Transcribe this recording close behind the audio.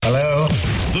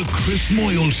The Chris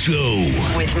Moyle Show.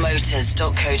 With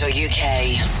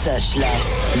motors.co.uk. Search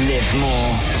less, live more.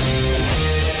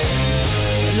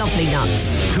 Lovely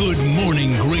nuts. Good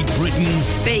morning, Great Britain.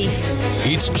 Beef.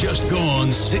 It's just gone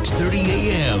 6:30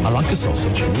 a.m. I like a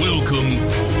sausage. Welcome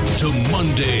to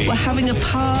Monday. We're having a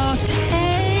party.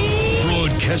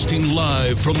 Broadcasting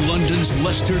live from London's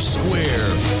Leicester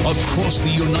Square, across the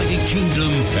United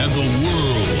Kingdom and the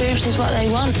world. Boobs is what they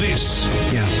want. This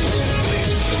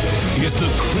is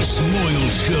the Chris Moyle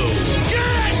Show.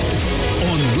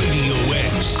 On Radio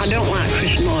X. I don't like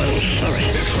Chris Moyle, sorry.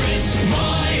 The Chris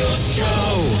Moyle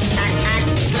Show.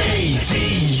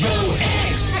 Radio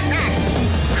X.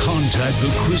 Contact the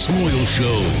Chris Moyle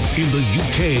Show. In the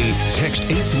UK, text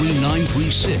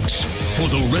 83936. For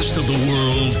the rest of the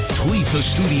world, tweet the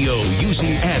studio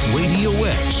using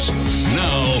 @RadioX.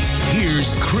 Now,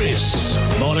 here's Chris.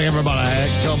 Morning, everybody.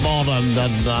 Good morning.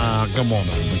 And, good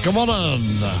morning. Good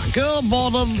morning. Good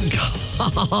morning.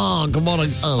 Good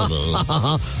morning.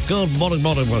 Good morning,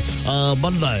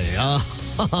 Monday.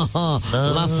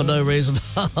 Laugh for no reason.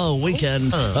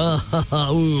 Weekend.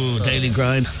 Ooh, daily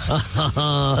grind.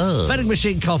 Vending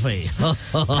machine coffee.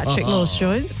 Patrick Moore's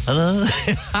joined. Hello.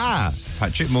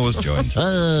 Patrick Moore's joined.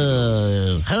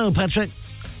 Hello, Patrick.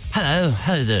 Hello.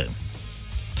 How you doing?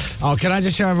 Oh, can I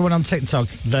just show everyone on TikTok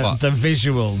the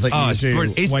visual that you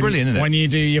do? It's brilliant, isn't it? When you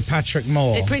do your Patrick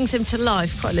Moore. It brings him to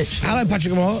life, quite literally. Hello,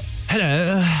 Patrick Moore.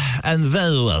 Hello, and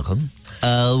very welcome.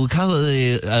 We're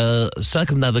currently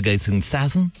circumnavigating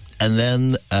Saturn, and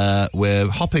then we're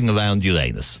hopping around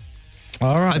Uranus.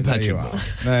 All right, I'm there Patrick you are.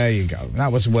 There you go.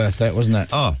 That was worth it, wasn't it?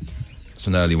 Oh, it's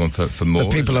an early one for more. The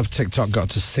people of TikTok got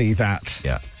to see that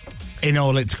Yeah. in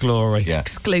all its glory. Yeah.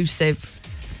 Exclusive.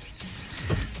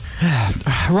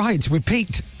 Right, we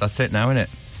peaked. That's it now, innit?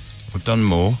 We've done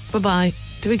more. Bye-bye.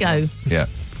 Do we go? Yeah.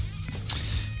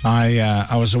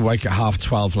 I was awake at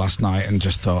 12:30 last night and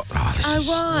just thought,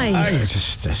 why?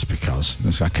 It's just because.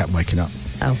 So I kept waking up.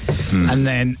 Oh. And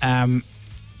then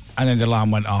the alarm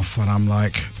went off and I'm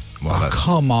like, Well,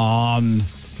 come on.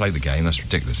 Play the game. That's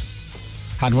ridiculous.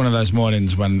 Had one of those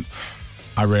mornings when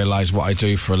I realised what I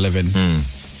do for a living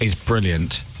is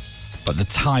brilliant, but the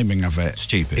timing of it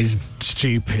Stupid. is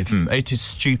stupid. It is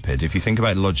stupid. If you think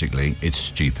about it logically, it's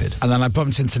stupid. And then I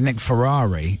bumped into Nick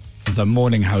Ferrari, the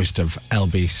morning host of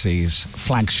LBC's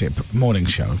flagship morning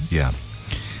show. Yeah.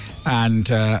 And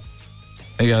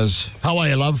he goes, how are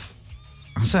you, love?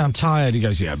 I say, I'm tired. He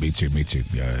goes, yeah, me too.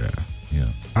 Yeah.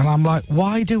 And I'm like,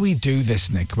 why do we do this,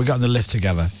 Nick? We got in the lift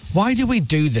together. Why do we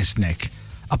do this, Nick?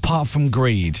 Apart from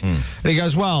greed. And he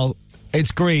goes, well,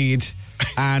 it's greed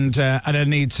and a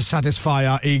need to satisfy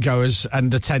our egos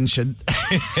and attention.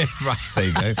 Right, there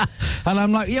you go. And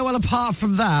I'm like, yeah, well, apart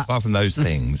from that. Apart from those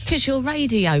things. Because you're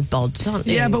radio bods, aren't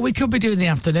you? Yeah, but we could be doing the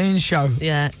afternoon show.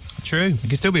 Yeah. True. You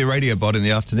can still be a radio bod in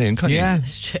the afternoon, can't you? Yeah.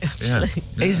 It's true, actually.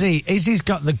 Yeah. Izzy's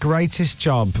got the greatest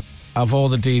job of all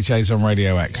the DJs on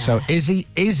Radio X. So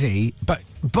Izzy, but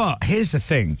here's the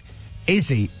thing.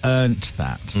 Izzy earned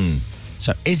that.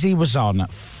 So Izzy was on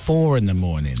at 4 a.m.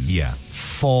 Yeah.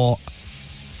 For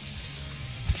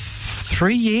 4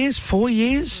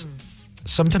 years,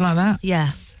 something like that.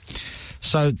 Yeah.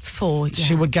 So 4, yeah.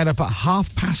 she would get up at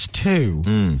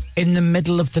 2:30 in the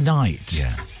middle of the night.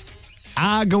 Yeah.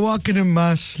 I go walking in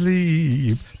my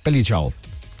sleep. Billy Joel,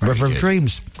 River of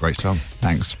Dreams. Great song.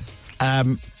 Thanks.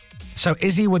 So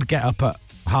Izzy would get up at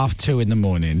 2:30 in the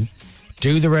morning,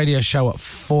 do the radio show at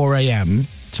 4 a.m.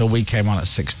 till we came on at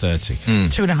 6:30.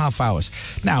 2.5 hours.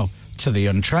 Now, to the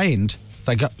untrained,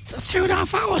 they got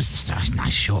 2.5 hours. That's a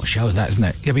nice short show, that, isn't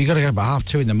it? Yeah, but you got to go up at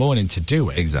 2:30 in the morning to do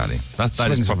it. Exactly. That is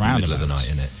Swings probably around middle of the about. night,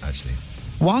 isn't it, actually?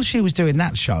 While she was doing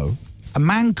that show, a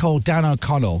man called Dan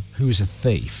O'Connell, who's a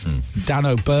thief, Dan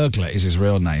O'Burglar is his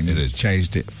real name. It is.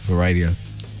 Changed it for radio.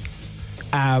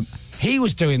 He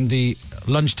was doing the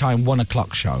lunchtime 1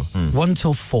 o'clock show, 1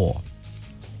 till 4.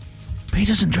 But he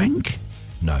doesn't drink.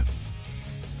 No.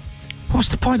 What's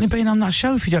the point of being on that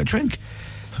show if you don't drink?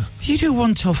 You do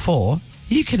 1 till 4,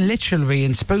 you can literally be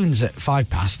in spoons at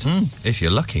past. If you're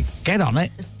lucky. Get on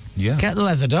it. Yeah. Get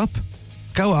leathered up.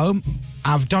 Go home.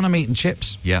 Have Donna meat and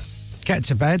chips. Yeah. Get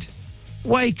to bed.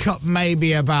 Wake up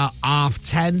maybe about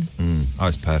 10:30. Oh,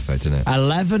 it's perfect, isn't it?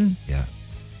 11. Yeah.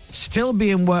 Still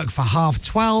be in work for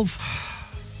 12:30.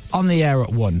 On the air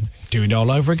at 1. Do it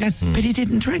all over again. But he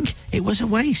didn't drink. It was a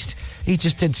waste. He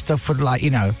just did stuff with I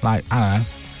don't know,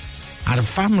 had a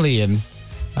family and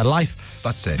a life.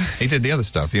 That's it. He did the other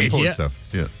stuff, the important stuff.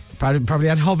 Yeah. Probably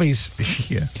had hobbies.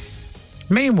 Yeah.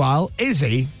 Meanwhile,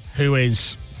 Izzy, who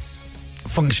is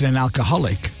functioning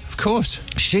alcoholic, Of course.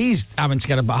 she's having to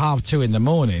get up at 2:30 in the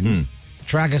morning,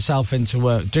 drag herself into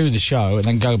work, do the show, and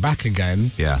then go back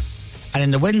again. Yeah. And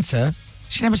in the winter,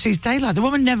 she never sees daylight. The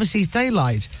woman never sees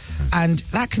daylight. And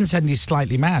that can send you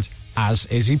slightly mad, as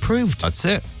Izzy proved. That's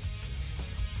it.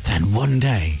 Then one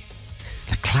day,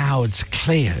 the clouds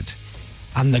cleared,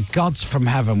 and the gods from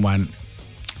heaven went,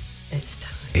 It's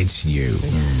time. it's you.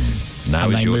 Now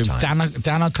And is they your moved. time.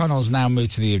 Dan O'Connell's now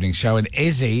moved to the evening show, and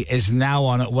Izzy is now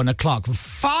on at 1 o'clock.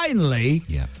 Finally,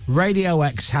 Yeah. Radio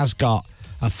X has got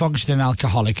a functioning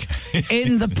alcoholic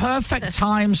in the perfect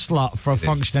time slot for a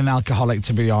functioning alcoholic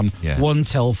to be on, Yeah. 1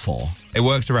 till 4. It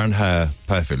works around her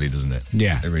perfectly, doesn't it?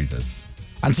 Yeah. It really does.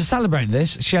 And to celebrate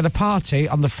this, she had a party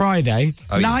on the Friday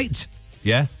Oh, yeah. night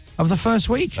Yeah? of the first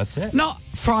week. That's it. Not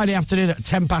Friday afternoon at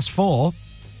 4:10.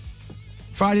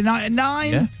 Friday night at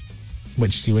 9. Yeah.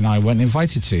 Which you and I weren't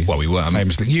invited to. Well, we were.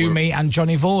 Famously. You, me, and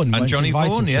Johnny Vaughan. And weren't Johnny invited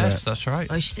Vaughan, to yes, it. that's right.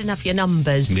 Oh, she didn't have your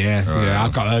numbers. Yeah, yeah, I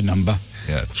got her number.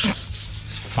 Yeah.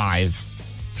 5.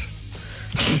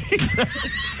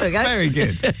 There we go. Very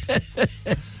good.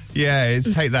 Yeah,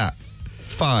 it's take that.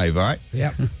 5, all right?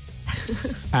 Yep.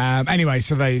 Anyway,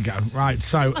 so there you go. Right,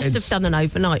 so Must have it's done an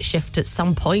overnight shift at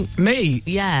some point. me.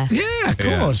 Yeah. Yeah, of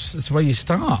Yeah. course. That's where you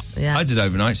start. Yeah. I did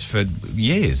overnights for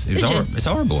years. It was Did you? it's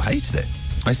horrible. Hated it.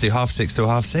 I used to do 6:30 till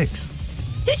 6:30.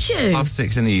 Did you?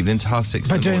 6:30 in the evening to 6:30.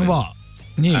 But in the doing morning. what?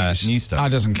 News? News stuff.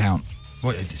 That doesn't count.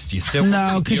 What, you're still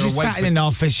No, because you're awake sat in an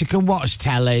office, you can watch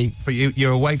telly. But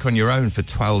you're awake on your own for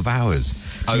 12 hours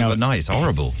you know- overnight. It's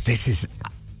horrible. This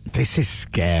is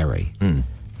scary.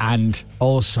 And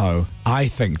also, I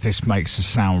think this makes us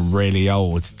sound really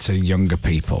old to younger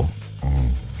people.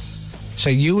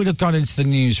 So you would have gone into the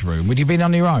newsroom. Would you have been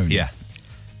on your own? Yeah.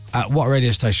 At what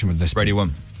radio station would this be? Radio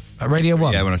 1. At Radio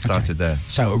 1? Yeah, when I started there.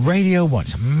 So Radio 1,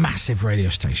 it's a massive radio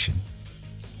station.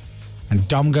 And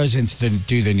Dom goes in to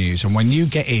do the news. And when you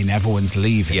get in, everyone's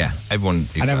leaving. Yeah, everyone.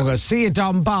 And everyone goes, see you,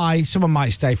 Dom, bye. Someone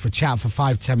might stay for a chat for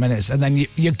 5-10 minutes. And then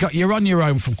you're on your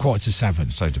own from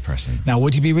 7:15. So depressing. Now,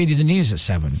 would you be reading the news at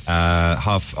 7?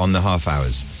 Half on the half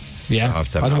hours. Yeah. So half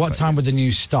 7. By half what 8. time would the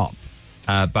news stop?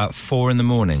 About 4 in the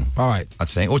morning. All right. I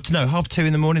think. Or no, 2:30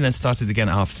 in the morning, then started again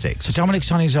at 6:30. So Dominic's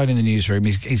on his own in the newsroom.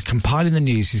 He's compiling the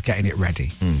news. He's getting it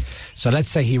ready. So let's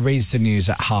say he reads the news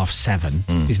at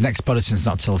 7:30. His next bulletin's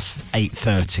not till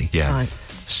 8:30. Yeah. Right.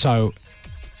 So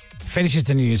finishes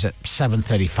the news at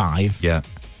 7:35. Yeah.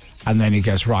 And then he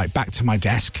goes, right, back to my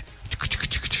desk.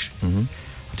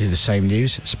 Do the same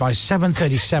news. So by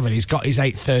 7:37, he's got his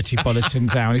 8:30 bulletin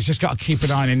down. He's just got to keep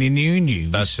an eye on any new news.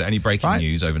 That's it. Any breaking Right?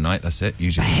 news overnight, that's it, But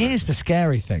usually. here's the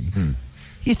scary thing.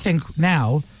 You think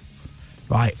now,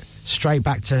 right, straight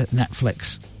back to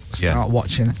Netflix, start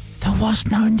watching. There was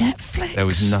no Netflix. There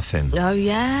was nothing. Oh,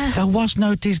 yeah. There was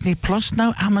no Disney Plus,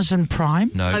 no Amazon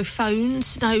Prime. No. No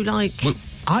phones, no like...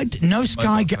 No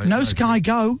Sky, Mobile phone, no no Sky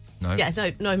Go. No. Yeah,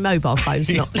 no mobile phones.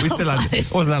 Not, We still had,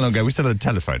 it wasn't that long ago, we still had a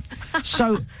telephone.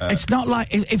 So it's not like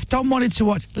if Dom wanted to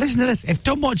watch. Listen to this. If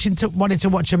Dom wanted to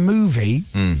watch a movie,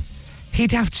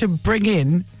 he'd have to bring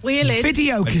in Wheel in.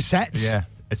 video cassettes. Yeah,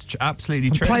 it's absolutely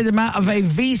And true. play them out of a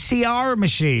VCR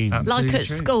machine. like Absolutely at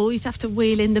true. school, you'd have to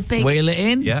wheel in the big Wheel it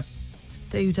in. Yeah.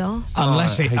 doodah.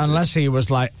 Unless I hate unless he was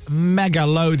like mega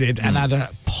loaded and had a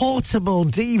portable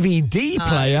DVD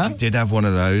player. Did have one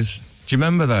of those. Do you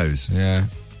remember those? Yeah.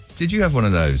 Did you have one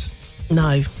of those?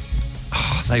 No.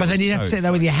 They But then were you'd have to so sit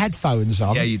there with your headphones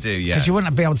on. Yeah, you do, yeah. Because you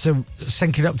wouldn't be able to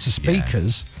sync it up to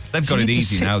speakers. They've So got you it just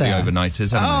easy sit now, the there.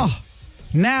 overnighters, haven't Oh,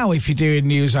 now if you're doing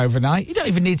news overnight, you don't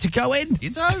even need to go in. You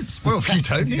don't. Well, you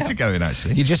don't need to go in,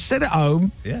 actually. You just sit at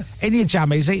home, Yeah. in your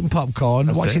jammies, eating popcorn,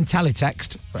 That's watching it.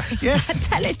 teletext, Yes.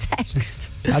 Teletext.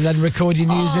 and then record your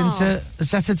news into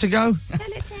Zeta to go.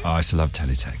 Teletext. Oh, I still love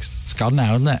teletext. It's gone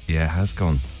now, isn't it? Yeah, it has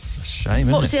gone. It's a shame,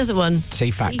 isn't What was it? the other one?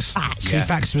 CFAX. CFAX. Yeah,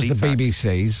 CFAX was the CFAX.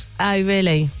 BBC's. Oh,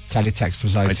 really? Teletext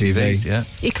was ITVs, ITV. yeah.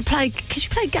 Could you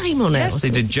play a game on it? Yes, or they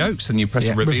something? did jokes and you press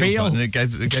Yeah, the reveal, reveal. button and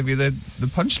it gave you the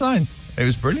punchline. It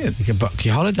was brilliant. You can book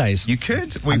your holidays. You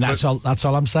could. And that's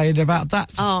all I'm saying about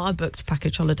that. Oh, I booked a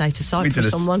package holiday to We did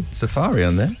Cyprus a on one. safari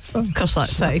on there. It's fun. Cost like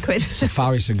 30 quid.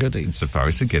 Safari's a goodie.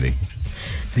 Safari's a giddy.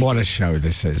 What a show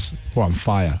this is. We're on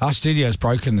fire. Our studio's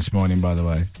broken this morning, by the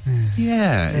way.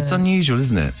 Yeah, it's unusual,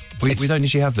 isn't it? We don't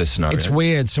usually have this scenario. It's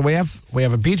weird. So we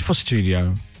have a beautiful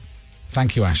studio.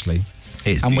 Thank you, Ashley.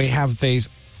 It's And we beautiful. have these.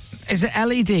 Is it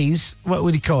LEDs? What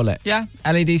would you call it? Yeah,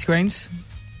 LED screens.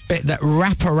 Bit that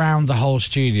wrap around the whole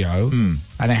studio, and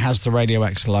it has the Radio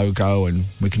X logo, and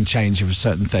we can change it for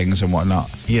certain things and whatnot.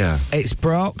 Yeah. It's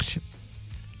brocked.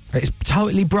 It's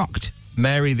totally brocked.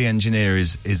 Mary, the engineer,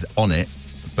 is on it,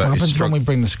 but What is happens when we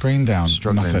bring the screen down?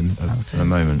 struggling Nothing. at the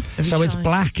moment. Have you So it's tried?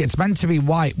 black. It's meant to be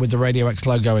white with the Radio X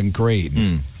logo in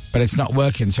green. but it's not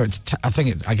working. So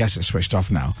I guess it's switched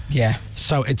off now. Yeah.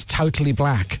 So it's totally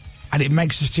black, and it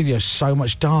makes the studio so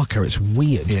much darker. It's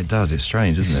weird. Yeah, it does. It's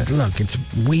strange, isn't it? Look, it's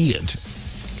weird.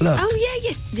 Look. Oh, yeah,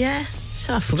 yes, yeah.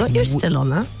 So I forgot you're still on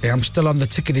that. Yeah, I'm still on the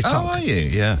tickety-tock. Oh, are you?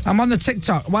 Yeah. I'm on the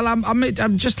TikTok. Well,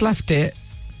 I've just left it.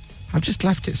 I've just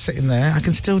left it sitting there. I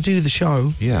can still do the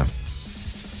show. Yeah.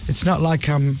 It's not like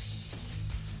I've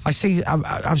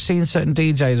seen certain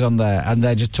DJs on there and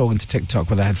they're just talking to TikTok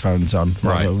with their headphones on,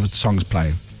 Right. With songs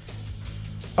playing.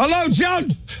 Hello,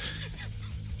 John.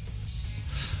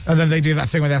 And then they do that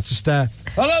thing where they have to stare.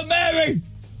 Hello, Mary.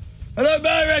 Hello,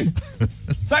 Mary.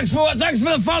 Thanks for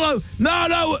the follow.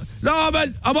 No.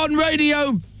 I'm on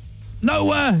radio.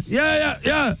 Nowhere.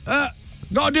 Yeah.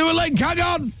 Gotta do a link. Hang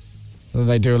on. And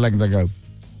they do a link. They go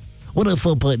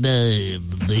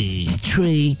 104.9, the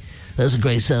tree. Those are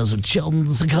great sounds of John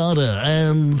Cicada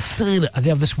and they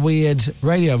have this weird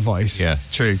radio voice. Yeah,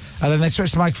 true. And then they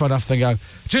switch the microphone off and they go,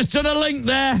 just did a link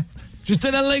there. Just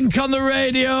did a link on the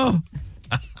radio.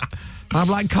 I'm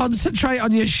like, concentrate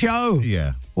on your show.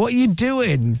 Yeah. What are you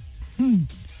doing?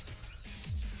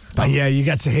 But yeah, you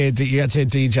get to hear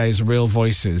DJs' real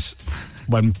voices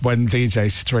when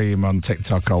DJs stream on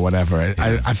TikTok or whatever.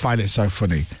 I find it so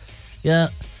funny. Yeah,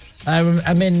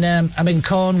 I'm in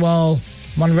Cornwall.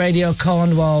 I'm on Radio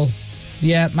Cornwall.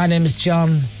 Yeah, my name is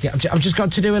John. Yeah, I've just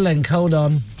got to do a link. Hold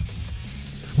on.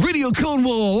 Radio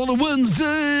Cornwall on a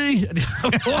Wednesday.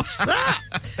 What's that?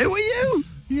 Who are you?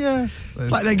 Yeah.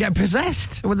 Like they get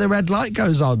possessed when the red light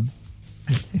goes on.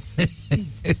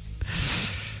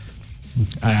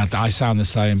 I sound the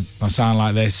same. I sound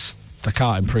like this. I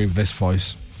can't improve this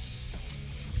voice.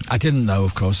 I didn't know,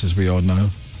 of course, as we all know.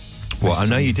 Well, I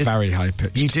know you did. Very high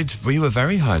pitched. You did. We were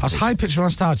very high pitched. I was high pitched when I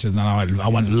started, and then I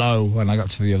went low when I got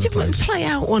to the other Did we place. play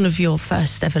out one of your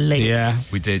first ever links? Yeah.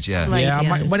 We did, yeah. Right. Yeah,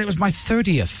 Radio. when it was my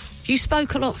 30th. You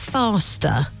spoke a lot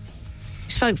faster.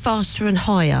 You spoke faster and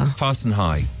higher. Fast and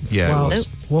high. Yeah, it was.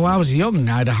 Well, I was young.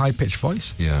 I had a high pitched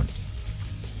voice. Yeah.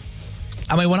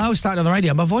 I mean, when I was starting on the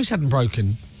radio, my voice hadn't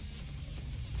broken.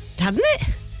 Hadn't it?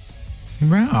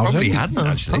 Right, Probably hadn't,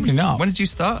 actually. Probably not. When did you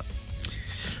start?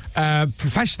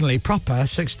 Professionally, proper,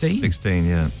 16. 16,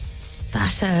 yeah.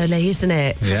 That's early, isn't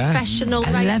it? Yeah. Professional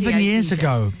radio 11 years DJ.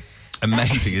 ago.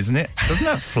 Amazing, isn't it? Doesn't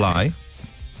that fly?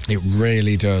 It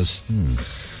really does.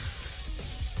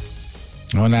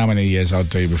 I wonder how many years I'll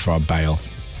do before I bail.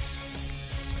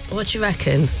 What do you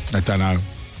reckon? I don't know.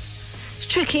 It's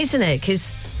tricky, isn't it?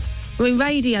 Because, I mean,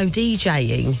 radio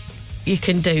DJing, you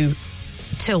can do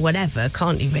till whenever,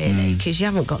 can't you, really? Because you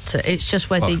haven't got to... It's just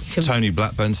whether Well, you can... Tony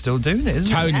Blackburn's still doing it, isn't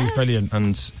he? Tony's brilliant.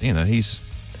 And, you know, he's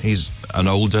an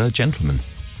older gentleman.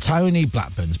 Tony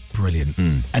Blackburn's brilliant.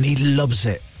 And he loves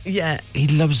it. Yeah. He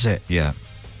loves it. Yeah.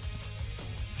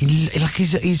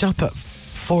 He's up at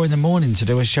 4 a.m. to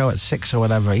do a show at 6 or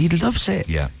whatever. He loves it.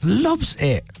 Yeah. Loves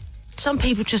it. Some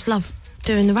people just love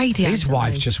doing the radio. His don't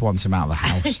wife they? just wants him out of the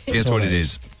house. That's what it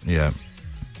is. Yeah.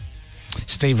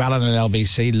 Steve Allen at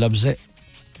LBC loves it.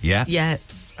 Yeah. Yeah.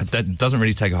 That doesn't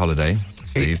really take a holiday,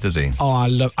 Steve, does he?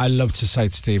 Oh, I love to say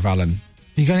to Steve Allen,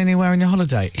 you going anywhere on your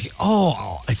holiday? It's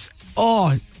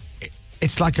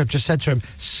like I've just said to him,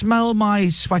 smell my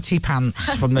sweaty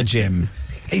pants from the gym.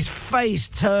 His face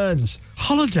turns.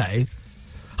 Holiday?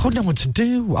 I wouldn't know what to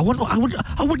do. I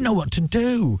wouldn't know what to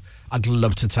do. I'd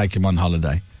love to take him on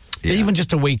holiday. Yeah. Even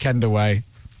just a weekend away.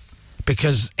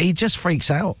 Because he just freaks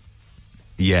out.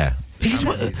 Yeah. Because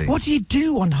what do you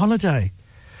do on holiday?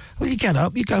 Well, you get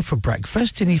up, you go for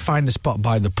breakfast, and you find a spot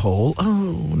by the pool.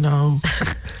 Oh, no.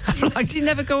 Did you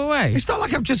never go away? It's not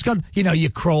like I've just gone, you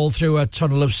crawl through a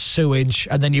tunnel of sewage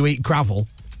and then you eat gravel.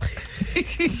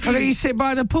 And then you sit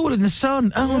by the pool in the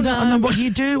sun. Oh, no. And then what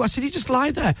do? I said, you just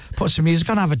lie there, put some music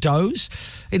on, have a doze,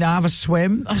 have a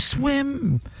swim. A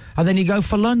swim. And then you go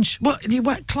for lunch. What? You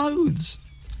wet clothes.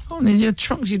 Oh, and in your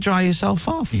trunks, you dry yourself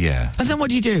off. Yeah. And then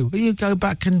what do? Well, you go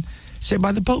back and sit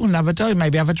by the pool and have a doze,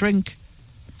 maybe have a drink.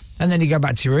 And then you go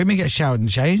back to your room, you get showered and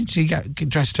changed, you get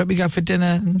dressed up, you go for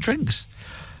dinner and drinks.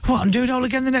 What, and do it all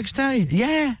again the next day?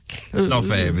 Yeah. It's not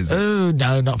for him, is it? Oh,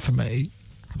 no, not for me.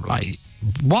 Like,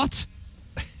 what?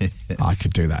 I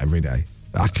could do that every day.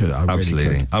 I Absolutely.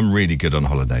 really could. I'm really good on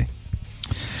holiday.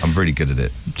 I'm really good at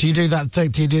it. Do you do that?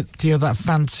 Do you have that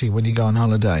fancy when you go on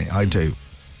holiday? I do.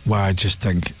 Where I just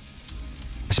think,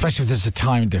 especially if there's a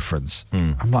time difference,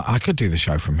 I'm like, I could do the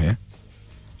show from here.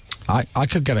 I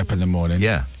could get up in the morning.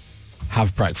 Yeah.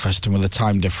 Have breakfast, and with a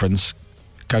time difference,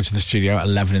 go to the studio at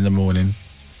 11 in the morning.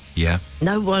 Yeah.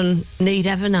 No one need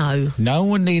ever know. No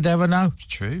one need ever know. It's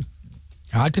true.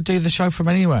 I could do the show from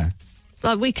anywhere.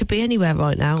 Like, we could be anywhere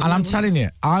right now. And I'm telling you,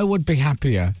 I would be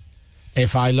happier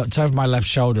if I looked over my left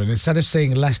shoulder and instead of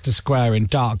seeing Leicester Square in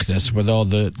darkness with all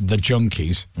the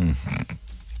junkies,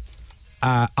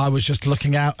 I was just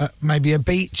looking out at maybe a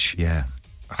beach. Yeah.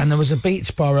 And there was a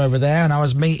beach bar over there, and I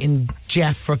was meeting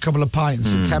Jeff for a couple of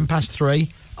pints at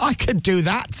 3:10. I could do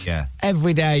that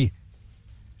every day.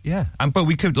 Yeah, but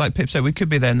we could, like Pip said, we could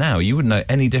be there now. You wouldn't know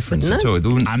any difference at all.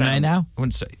 I'm there now.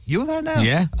 You're there now?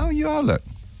 Yeah. Oh, you are, look.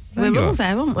 We're all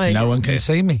there, aren't we? No one can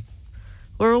see me.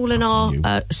 We're all in our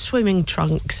swimming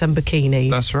trunks and bikinis.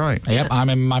 That's right. Yep, I'm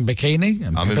in my bikini,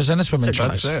 and Pippa's in a swimming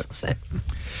trunk. That's it.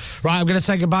 Right, I'm going to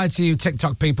say goodbye to you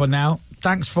TikTok people now.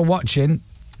 Thanks for watching.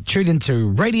 Tune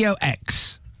into Radio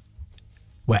X,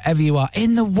 wherever you are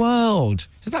in the world.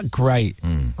 Isn't that great?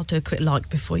 I'll do a quick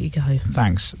like before you go.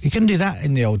 Thanks. You couldn't do that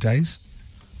in the old days.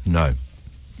 No.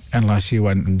 Unless you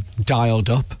went and dialed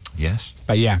up. Yes.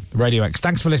 But yeah, Radio X.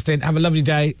 Thanks for listening. Have a lovely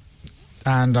day.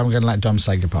 And I'm going to let Dom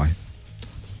say goodbye.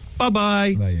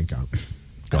 Bye-bye. There you go.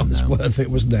 That was worth it,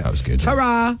 wasn't it? That was good.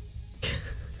 Ta-ra!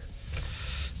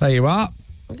 There you are.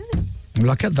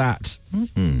 Look at that.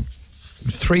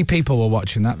 3 people were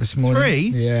watching that this morning. 3?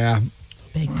 Yeah.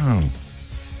 Big. Wow.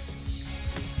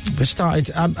 We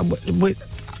started.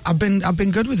 I've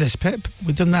been good with this, Pip.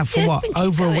 We've done that for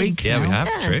over a week. Yeah, now? we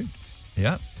have. True.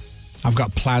 Yeah. I've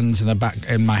got plans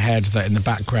in my head that in the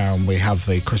background we have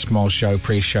the Chris Moore Show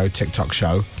pre-show TikTok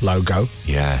show logo.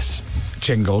 Yes.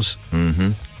 Jingles.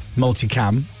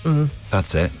 Multicam.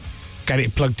 That's it. Get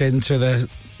it plugged into the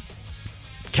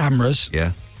cameras.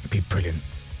 Yeah. It'd be brilliant.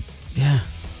 Yeah.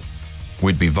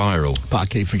 We'd be viral. But I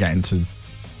keep forgetting to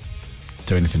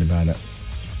do anything about it.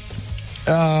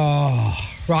 Oh,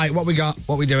 right. What we got?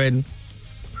 What we doing?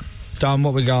 Dom,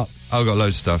 what we got? I've got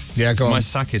loads of stuff. Yeah, go on. My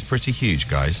sack is pretty huge,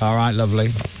 guys. All right, lovely.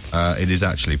 It is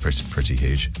actually pretty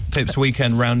huge. Pip's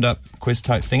weekend roundup quiz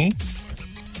type thingy.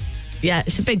 Yeah,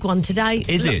 it's a big one today.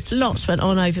 Is it? Lots went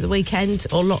on over the weekend,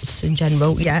 or lots in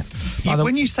general, yeah.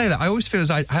 When you say that, I always feel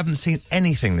as I haven't seen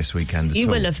anything this weekend at all. You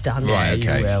will have done. Right,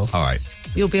 yeah, okay. you will. All right.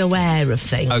 You'll be aware of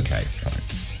things. Okay, fine.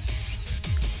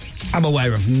 I'm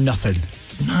aware of nothing.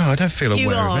 No, I don't feel You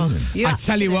aware are. of anything. You I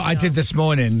tell you what I did this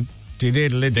morning.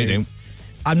 Did-do.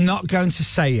 I'm not going to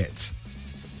say it.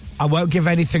 I won't give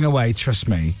anything away, trust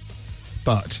me.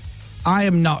 But I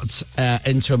am not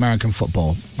into American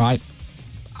football, right?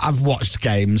 I've watched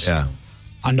games. Yeah.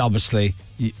 And obviously,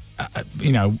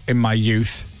 you know, in my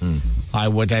youth, I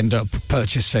would end up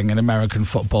purchasing an American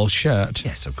football shirt.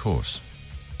 Yes, of course.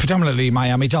 Predominantly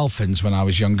Miami Dolphins when I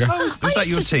was younger. Was that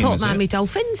your team? Support Was Miami it?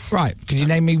 Dolphins. Right. Could you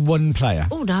name me one player?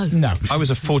 Oh, no. No. I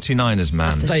was a 49ers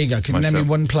man. There you go. Can you name me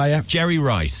one player? Jerry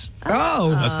Rice.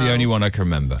 Oh. That's the only one I can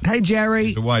remember. Hey,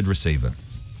 Jerry. The wide receiver.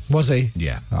 Was he?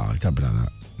 Yeah. Oh, don't be like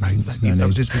that. That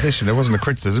was his position. There wasn't a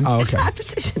criticism. Oh, Is okay. that a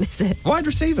position, is it? Wide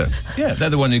receiver. Yeah,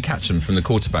 they're the one who catch them from the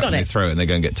quarterback Got and they it. throw it and they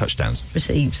go and get touchdowns.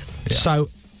 Receives. Yeah. So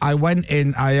I went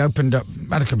in, I opened up,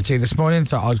 had a cup of tea this morning,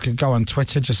 thought I could go on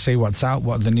Twitter, just see what's out,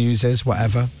 what the news is,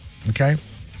 whatever. Okay?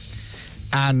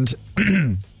 And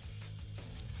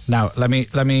now, let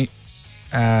me,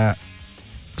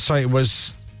 so it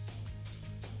was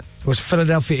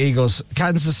Philadelphia Eagles,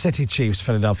 Kansas City Chiefs,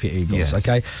 Philadelphia Eagles, Yes.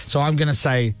 okay? So I'm going to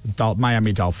say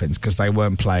Miami Dolphins because they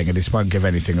weren't playing and this won't give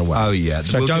anything away. Oh, yeah.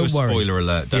 So we'll don't do a worry. spoiler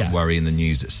alert. Don't Yeah. worry in the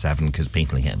news at 7 because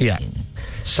people are getting... Yeah.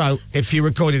 So if you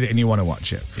recorded it and you want to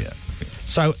watch it. Yeah.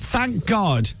 So thank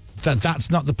God that that's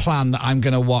not the plan, that I'm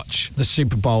going to watch the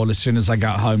Super Bowl as soon as I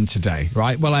get home today,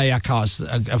 right? Well, I can't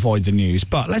avoid the news,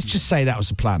 but let's just say that was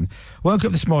the plan. Woke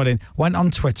up this morning, went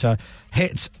on Twitter,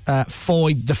 hit the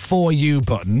For You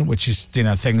button, which is, you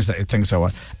know, things that it thinks I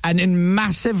want, and in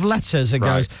massive letters it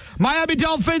goes, Miami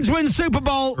Dolphins win Super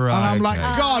Bowl. Right, and I'm like,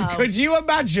 okay. God, could you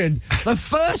imagine the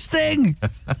first thing?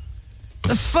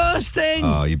 The first thing.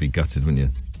 Oh, you'd be gutted, wouldn't you?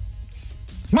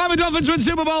 Miami Dolphins win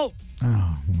Super Bowl.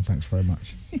 Oh, well, thanks very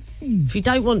much. If you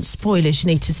don't want spoilers, you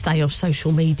need to stay off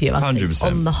social media, I think, 100%.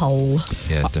 on the whole.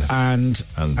 Yeah, definitely.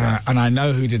 And I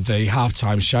know who did the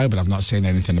halftime show, but I've not seen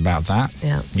anything about that.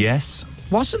 Yeah. Yes.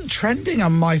 Wasn't trending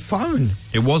on my phone.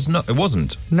 It was not. It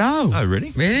wasn't. No. Oh,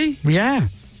 really? Really? Yeah.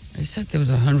 It said there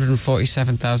was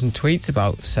 147,000 tweets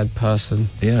about said person.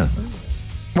 Yeah.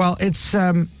 Well, it's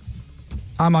I'm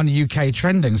on UK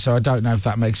trending, so I don't know if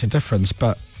that makes a difference,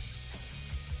 but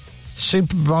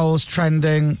Super Bowl's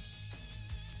trending.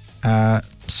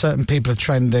 Certain people are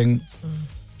trending,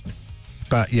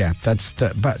 but yeah,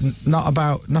 but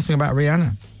nothing about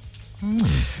Rihanna.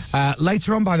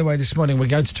 Later on, by the way, this morning we're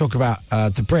going to talk about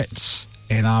the Brits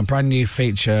in our brand new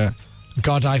feature,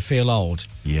 God, I Feel Old.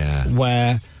 Yeah.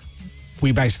 Where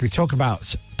we basically talk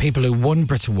about people who won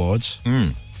Brit Awards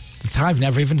that I've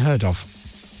never even heard of.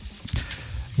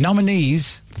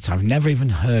 Nominees that I've never even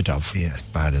heard of. Yeah, it's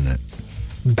bad, isn't it?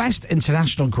 Best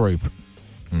International Group.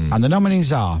 And the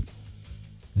nominees are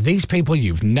these people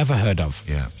you've never heard of.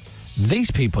 Yeah.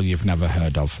 These people you've never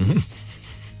heard of.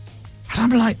 And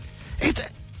I'm like,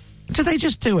 do they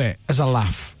just do it as a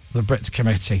laugh, the Brits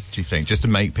committee? Do you think? Just to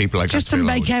make people like Just us to feel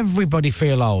make old? everybody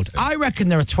feel old. I reckon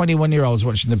there are 21-year-olds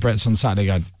watching the Brits on Saturday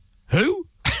going, who?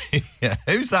 Yeah.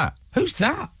 Who's that? Who's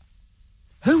that?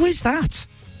 Who is that?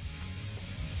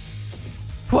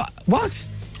 What?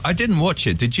 I didn't watch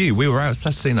it. Did you? We were out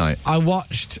Saturday night. I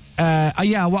watched,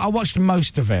 I watched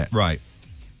most of it. Right.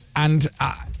 And,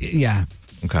 yeah.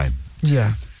 Okay.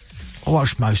 Yeah. I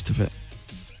watched most of it.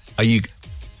 Are you...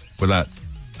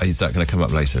 Is that going to come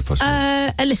up later, possibly?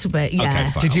 A little bit, yeah. Okay,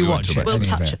 fine. Did you We won't watch talk it? about We'll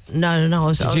Any of touch it? it. No. I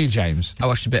was, Did you, James? I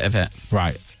watched a bit of it.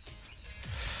 Right.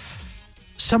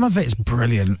 Some of it's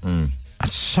brilliant. And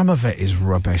some of it is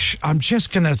rubbish.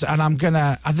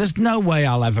 There's no way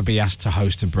I'll ever be asked to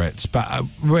host a Brits, but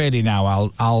really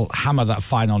now I'll hammer that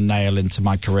final nail into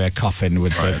my career coffin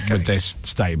with this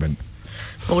statement.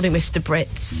 Morning, Mr.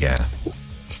 Brits. Yeah.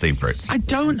 Steve Brits. I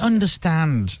don't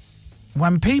understand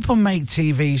when people make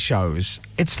TV shows,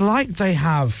 it's like they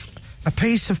have a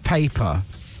piece of paper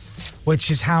which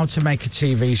is how to make a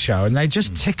TV show, and they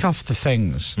just tick off the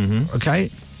things, okay?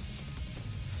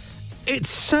 It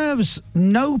serves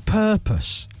no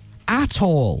purpose at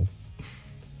all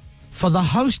for the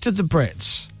host of the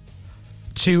Brits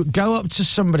to go up to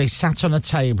somebody sat on a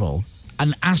table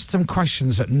and ask them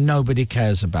questions that nobody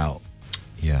cares about,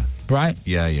 Yeah. right?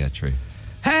 Yeah, true.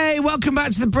 Hey, welcome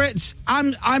back to the Brits.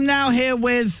 I'm now here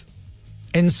with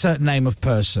insert name of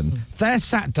person. They're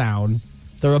sat down.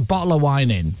 There are a bottle of wine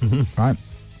in, right?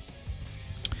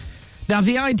 Now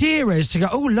the idea is to go,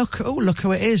 look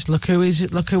who it is. Look who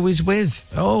he's with.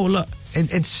 Oh, look,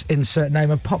 it's insert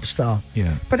name of pop star.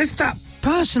 Yeah. But if that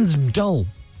person's dull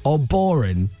or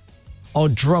boring or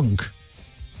drunk,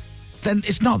 then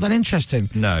it's not that interesting.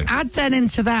 No. Add then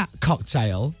into that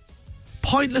cocktail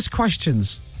pointless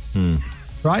questions.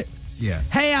 Right? Yeah.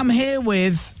 Hey, I'm here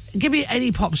with... Give me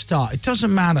any pop star. It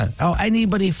doesn't matter. Or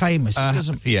anybody famous. It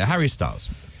doesn't... Yeah, Harry Styles.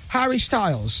 Harry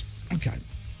Styles. Okay.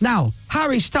 Now,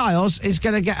 Harry Styles is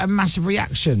going to get a massive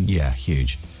reaction. Yeah,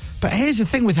 huge. But here's the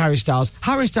thing with Harry Styles.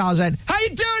 Harry Styles said, how you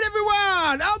doing,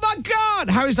 everyone? Oh, my God.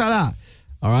 Harry's like that.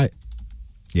 All right.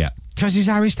 Yeah. Because he's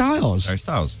Harry Styles. Harry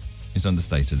Styles. He's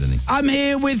understated, isn't he? I'm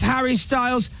here with Harry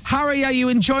Styles. Harry, are you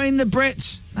enjoying the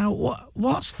Brits? Now,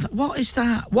 what is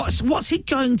that? What's he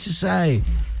going to say?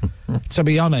 To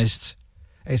be honest,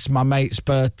 it's my mate's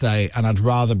birthday and I'd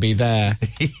rather be there.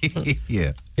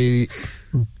 Yeah.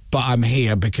 But I'm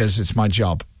here because it's my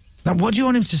job. Now, what do you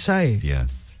want him to say? Yeah.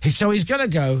 So he's going to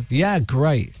go, yeah,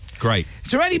 great. Great.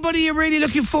 Is there anybody you're really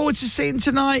looking forward to seeing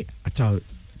tonight? I don't.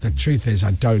 The truth is,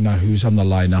 I don't know who's on the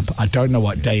lineup. I don't know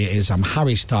what day it is. I'm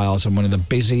Harry Styles. I'm one of the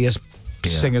busiest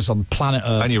singers on planet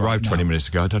Earth. I only arrived right 20 now. minutes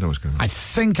ago. I don't know what's going on. I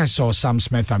think I saw Sam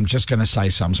Smith. I'm just going to say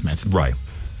Sam Smith. Right.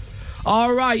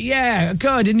 All right, yeah,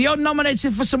 good. And you're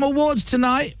nominated for some awards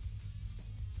tonight.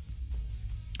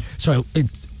 So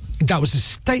that was a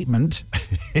statement,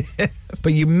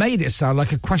 but you made it sound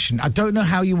like a question. I don't know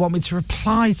how you want me to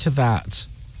reply to that.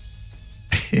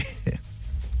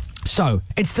 So,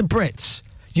 it's the Brits.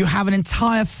 You have an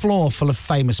entire floor full of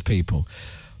famous people.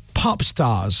 Pop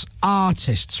stars,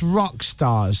 artists, rock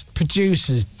stars,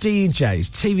 producers, DJs,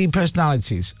 TV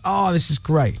personalities. Oh, this is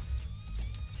great.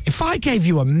 If I gave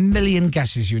you 1,000,000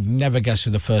 guesses, you'd never guess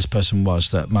who the first person was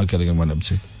that Mo Gilligan went up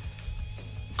to.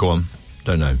 Go on.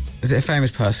 Don't know. Is it a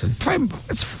famous person?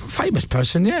 It's a famous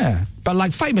person, yeah. But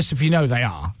like famous if you know they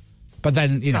are. But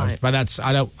then, you know, Right. but that's,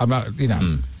 I'm not, you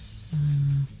know.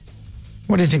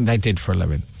 What do you think they did for a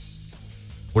living?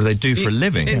 What do they do for a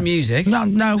living? In music? No.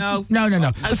 The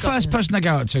got first it. person I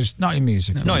go out to is not in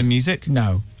music. Not in music?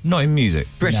 No. Not in music.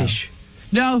 British?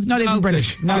 No, not even Oh,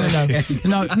 British. good. No.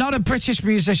 No, not a British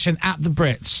musician at the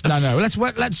Brits. No.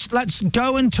 Let's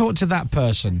go and talk to that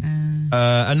person.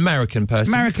 An American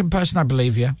person. American person, I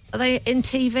believe, yeah. Are they in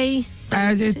TV?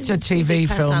 It's a TV,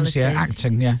 films, yeah. personalities?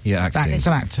 Acting, yeah. Yeah, acting. It's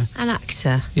an actor, An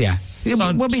actor. yeah.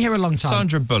 San- We'll be here a long time.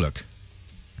 Sandra Bullock.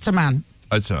 It's a man.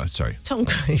 Oh, sorry. Tom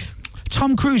Cruise.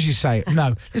 Tom Cruise, you say?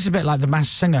 No, this is a bit like The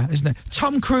Masked Singer, isn't it?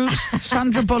 Tom Cruise,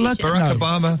 Sandra Bullock, Barack no.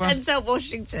 Obama. Denzel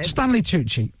Washington. Stanley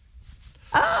Tucci.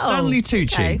 Oh, Stanley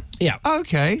Tucci. okay. Yeah,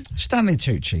 Okay. Stanley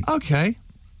Tucci. Okay.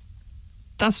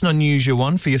 That's an unusual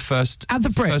one for your first At the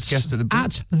Brits. First guest at the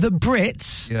Brits. At the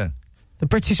Brits, Yeah. the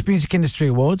British Music Industry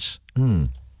Awards. In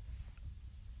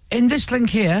this link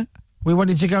here, we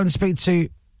wanted to go and speak to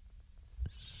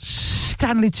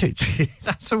Stanley Tucci.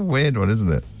 That's a weird one,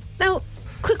 isn't it? Now,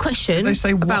 quick question. Did they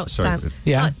say what? about Sorry. Stan.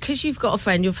 Yeah. Because you've got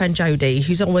your friend Jodie,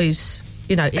 who's always,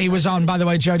 You know, He was on, by the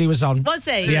way, Jodie was on. Was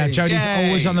he? Yeah, Jodie's Yay.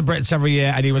 always on the Brits every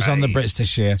year, and he was on the Brits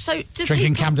this year. So do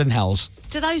drinking people- Camden Hells.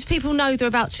 Do those people know they're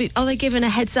about to? Are they given a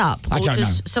heads up, I or don't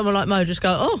does know. someone like Mo just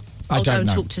go, "Oh, I I'll go don't and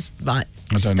know. talk to right,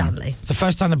 I don't know. Stanley"? It's the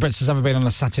first time the Brits has ever been on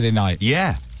a Saturday night.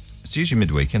 Yeah. It's usually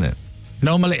midweek, isn't it?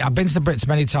 Normally, I've been to the Brits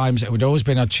many times. It would always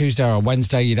been on Tuesday or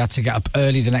Wednesday. You'd have to get up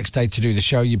early the next day to do the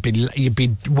show. You'd be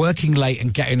working late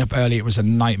and getting up early. It was a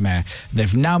nightmare.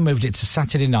 They've now moved it to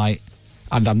Saturday night,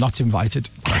 and I'm not invited.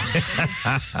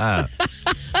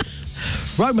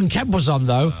 Roman Kemp was on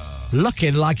though,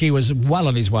 looking like he was well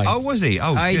on his way. Oh, was he?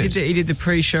 Oh, He good. did the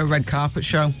pre-show red carpet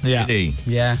show. yeah. Did he?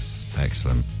 Yeah.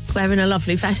 Excellent. Wearing a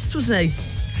lovely vest, wasn't he?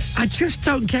 I just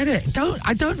don't get it.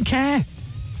 I don't care.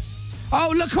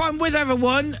 Oh, look who I'm with,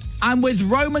 everyone. I'm with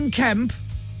Roman Kemp,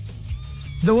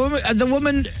 the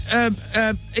woman,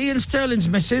 Ian Sterling's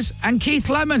missus, and Keith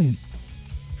Lemon.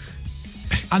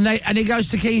 And he goes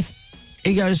to Keith.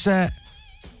 He goes,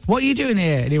 "What are you doing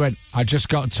here?" And he went, "I just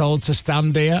got told to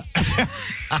stand here."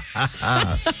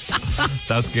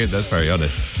 That's good. That's very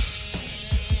honest.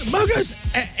 Mo goes,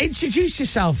 "Introduce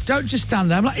yourself. Don't just stand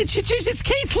there." I'm like, "Introduce. It's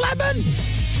Keith Lemon.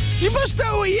 You must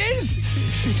know who he is."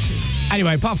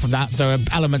 Anyway, apart from that, there are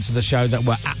elements of the show that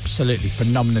were absolutely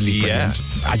phenomenally brilliant.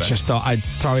 Yeah, I bet. just thought I'd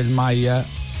throw in my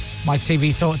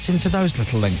TV thoughts into those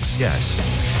little links. Yes.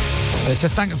 But it's a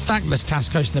thankless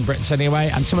task hosting the Brits anyway,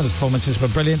 and some of the performances were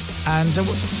brilliant, and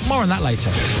more on that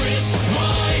later. See,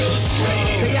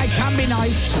 it can be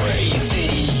nice.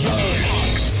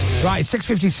 Right,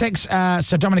 6:56,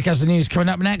 so Dominic has the news coming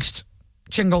up next.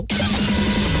 Jingle.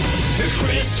 The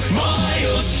Chris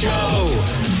Miles Show.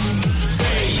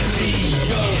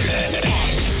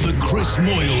 The Chris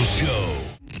Moyle Show.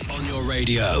 On your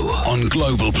radio, on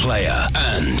Global Player,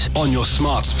 and on your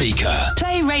smart speaker.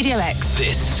 Play Radio X.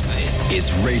 This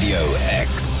is Radio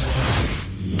X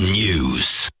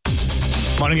News.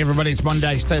 Morning, everybody. It's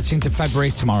Monday, it's 13th of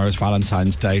February. Tomorrow is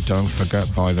Valentine's Day. Don't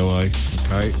forget, by the way.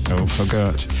 Okay, don't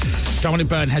forget. Dominic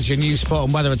Byrne has your news, sport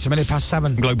and weather. It's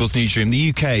 7:07. Global's newsroom.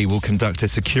 The UK will conduct a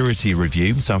security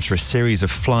review after a series of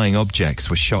flying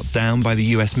objects were shot down by the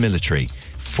US military.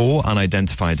 4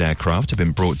 unidentified aircraft have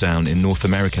been brought down in North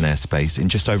American airspace in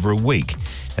just over a week.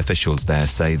 Officials there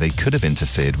say they could have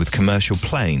interfered with commercial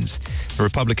planes. The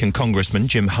Republican Congressman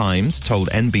Jim Himes told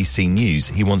NBC News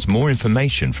he wants more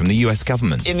information from the US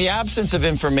government. In the absence of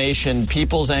information,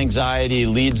 people's anxiety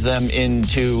leads them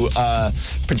into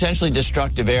potentially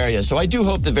destructive areas. So I do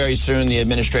hope that very soon the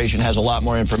administration has a lot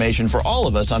more information for all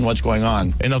of us on what's going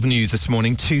on. In other news this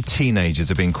morning, 2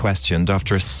 teenagers are being questioned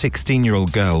after a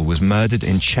 16-year-old girl was murdered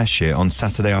in Cheshire on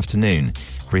Saturday afternoon.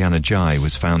 Brianna Jai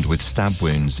was found with stab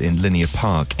wounds in Linear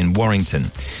Park in Warrington.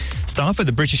 Staff at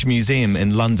the British Museum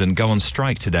in London go on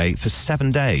strike today for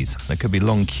 7 days. There could be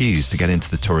long queues to get into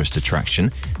the tourist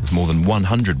attraction as more than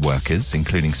 100 workers,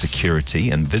 including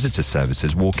security and visitor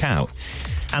services, walk out.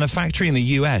 And a factory in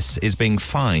the US is being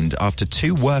fined after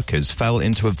 2 workers fell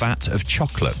into a vat of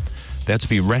chocolate. They had to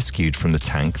be rescued from the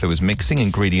tank that was mixing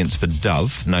ingredients for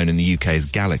Dove, known in the UK as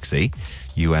Galaxy.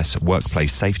 US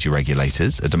workplace safety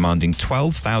regulators are demanding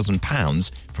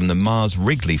 £12,000 from the Mars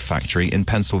Wrigley factory in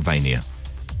Pennsylvania.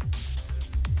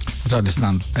 I don't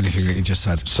understand anything that you just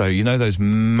said. So, you know those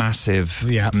massive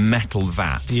metal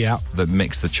vats that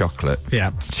mix the chocolate?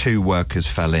 Yeah. 2 workers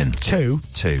fell in. 2?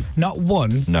 2. Not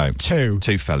 1? No. 2.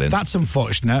 2 fell in. That's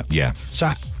unfortunate. Yeah. So,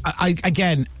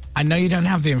 again, I know you don't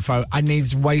have the info. I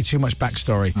need way too much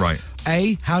backstory. Right.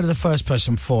 A, how did the first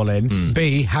person fall in?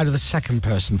 B, how did the second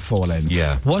person fall in?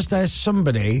 Yeah. Was there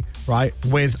somebody, right,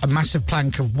 with a massive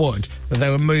plank of wood that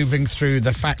they were moving through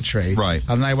the factory? Right.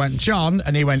 And they went, "John,"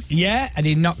 and he went, "Yeah," and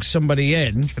he knocked somebody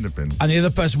in. Could have been. And the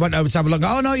other person went over to have a look.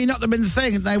 "Oh, no, you knocked them in the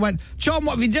thing." And they went, "John,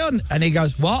 what have you done?" And he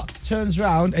goes, "What?" Turns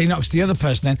around, and he knocks the other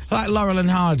person in, like Laurel and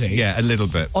Hardy. Yeah, a little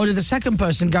bit. Or did the second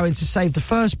person go in to save the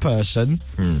first person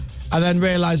and then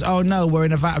realise, "Oh, no, we're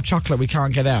in a vat of chocolate, we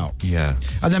can't get out"? Yeah.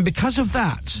 And then because of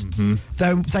that,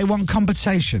 they want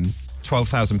compensation.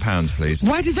 £12,000, please.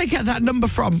 Where did they get that number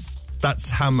from?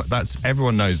 That's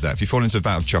everyone knows that. If you fall into a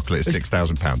vat of chocolate, it's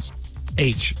 £6,000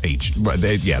 Each. Well,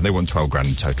 they want 12 grand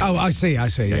in total. Oh, I see.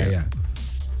 Yeah.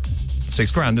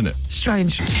 £6,000, isn't it?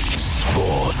 Strange.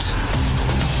 Sport.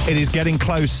 It is getting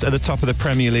close at the top of the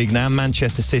Premier League now.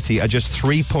 Manchester City are just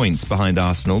 3 points behind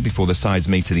Arsenal before the sides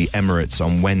meet at the Emirates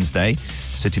on Wednesday.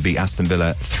 City beat Aston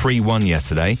Villa 3-1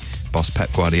 yesterday. Boss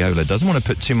Pep Guardiola doesn't want to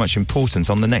put too much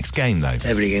importance on the next game, though.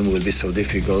 Every game will be so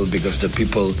difficult because the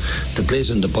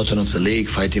players on the bottom of the league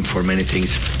fighting for many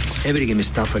things. Every game is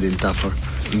tougher and tougher.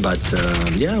 But,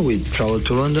 we travel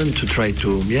to London to try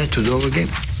to do our game.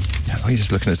 Oh, you're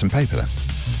just looking at some paper there.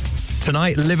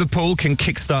 Tonight, Liverpool can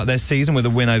kickstart their season with a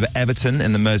win over Everton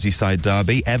in the Merseyside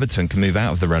derby. Everton can move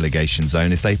out of the relegation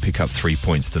zone if they pick up 3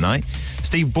 points tonight.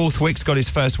 Steve Borthwick's got his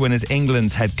first win as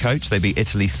England's head coach. They beat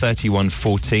Italy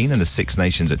 31-14 in the Six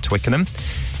Nations at Twickenham.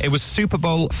 It was Super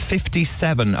Bowl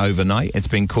 57 overnight. It's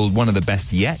been called one of the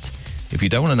best yet. If you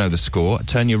don't want to know the score,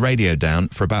 turn your radio down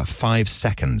for about 5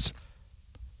 seconds.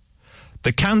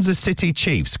 The Kansas City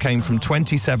Chiefs came from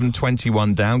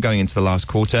 27-21 down going into the last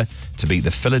quarter to beat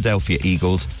the Philadelphia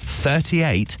Eagles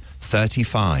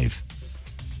 38-35.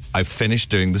 I've finished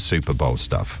doing the Super Bowl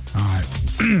stuff. All right.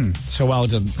 So well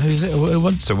done. Who's it? Who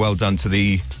won? So well done to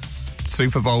the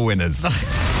Super Bowl winners.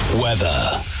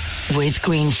 Weather. With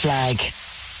Green Flag.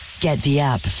 Get the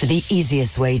app for the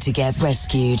easiest way to get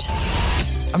rescued.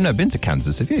 I've never been to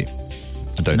Kansas, have you?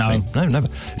 I don't think. No, never.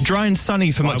 Dry and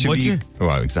sunny for much of the...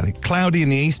 Well, exactly. Cloudy in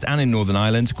the east and in Northern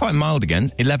Ireland. Quite mild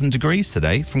again. 11 degrees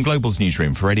today. From Global's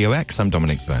newsroom for Radio X, I'm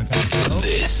Dominic Byrne.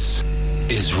 This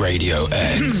is Radio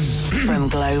X. From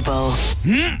Global.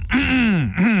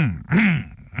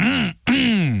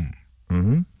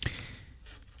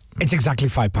 It's exactly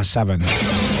 7:05.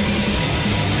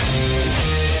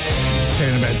 It's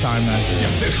taking a bit of time there.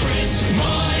 Yep. The Chris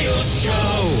Miles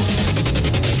Show.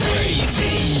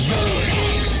 Radio X.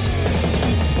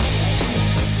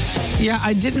 Yeah,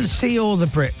 I didn't see all the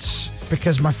Brits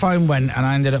because my phone went and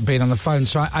I ended up being on the phone.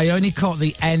 So I only caught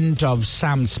the end of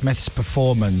Sam Smith's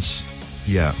performance.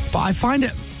 Yeah. But I find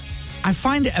it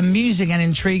amusing and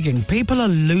intriguing. People are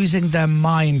losing their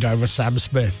mind over Sam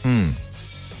Smith.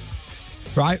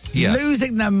 Right? Yeah.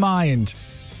 Losing their mind.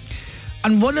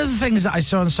 And one of the things that I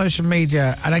saw on social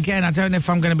media, and again, I don't know if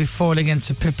I'm going to be falling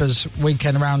into Pippa's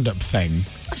weekend roundup thing.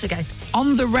 That's okay.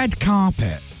 On the red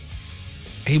carpet,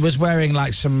 he was wearing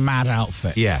like some mad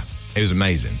outfit. Yeah, it was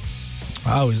amazing.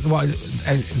 Oh, what?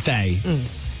 They.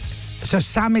 So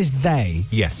Sam is they.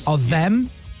 Yes. Or them.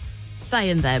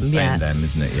 They and them. Yeah. They and them,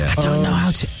 isn't it? Yeah.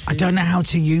 I don't know how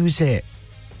to use it.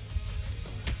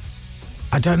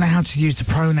 I don't know how to use the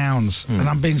pronouns, and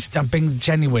I'm being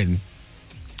genuine.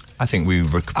 I think we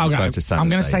refer to Sam. I'm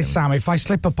going to as say they, Sam. If I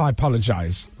slip up, I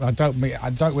apologise. I don't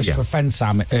wish to offend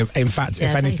Sam. In fact,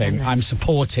 if anything, I'm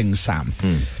supporting Sam.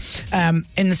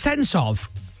 In the sense of,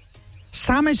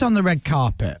 Sam is on the red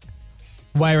carpet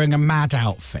wearing a mad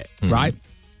outfit, right?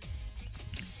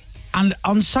 And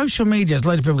on social media, a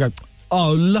load of people go,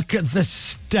 "Oh, look at the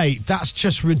state. That's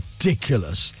just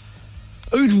ridiculous.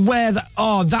 Who'd wear that?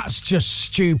 Oh, that's just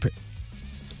stupid."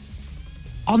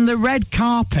 On the red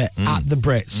carpet at the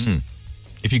Brits.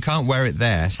 If you can't wear it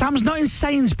there... Sam's not in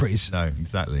Sainsbury's. No,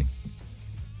 exactly.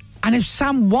 And if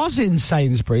Sam was in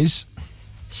Sainsbury's,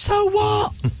 so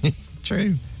what?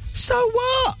 True. So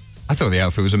what? I thought the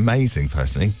outfit was amazing,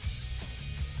 personally.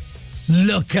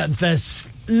 Look at this.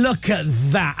 Look at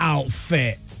that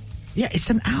outfit. Yeah, it's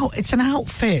an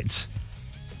outfit.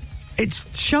 It's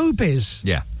showbiz.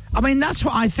 Yeah. I mean, that's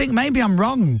what I think. Maybe I'm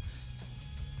wrong.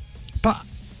 But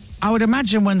I would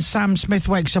imagine when Sam Smith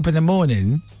wakes up in the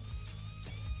morning,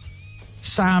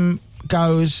 Sam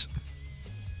goes,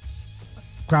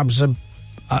 grabs a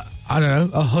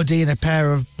hoodie and a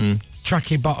pair of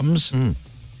tracky bottoms and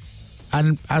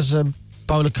has a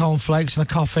bowl of cornflakes and a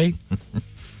coffee.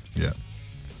 Yeah.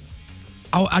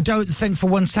 I don't think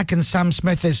for 1 second Sam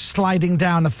Smith is sliding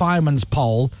down a fireman's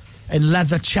pole in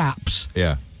leather chaps.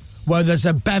 Yeah. Where there's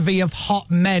a bevy of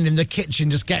hot men in the kitchen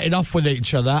just getting off with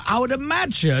each other. I would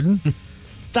imagine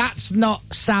that's not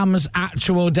Sam's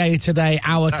actual day-to-day,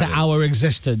 hour-to-hour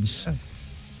existence.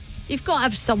 You've got to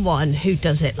have someone who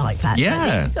does it like that.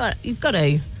 Yeah. You've got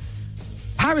to.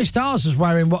 Harry Styles is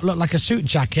wearing what looked like a suit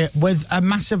jacket with a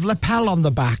massive lapel on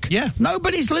the back. Yeah.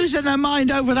 Nobody's losing their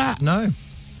mind over that. No.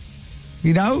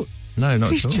 You know? No,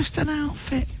 not It's at all. just an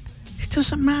outfit. It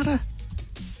doesn't matter.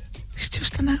 It's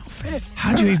just an outfit.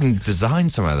 How do you even design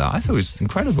something like that? I thought it was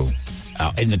incredible.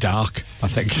 Oh, in the dark, I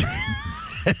think.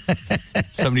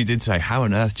 Somebody did say, how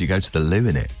on earth do you go to the loo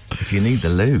in it? If you need the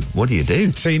loo, what do you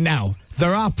do? See, now,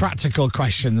 there are practical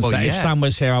questions that if Sam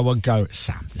was here, I would go,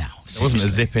 Sam, now. There wasn't a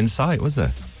zip in sight, was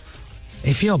there?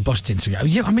 If you're busting to go,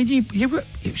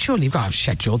 surely you've got to have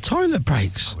scheduled toilet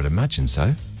breaks. I would imagine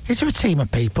so. Is there a team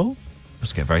of people?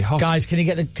 Must get very hot. Guys, can you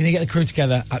get the crew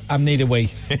together? I need a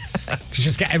wee.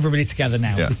 Just get everybody together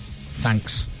now. Yeah.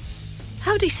 Thanks.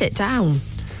 How would he sit down?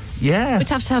 Yeah. We'd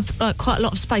have to have like quite a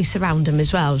lot of space around him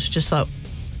as well. It's just like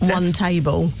one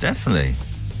table. Definitely.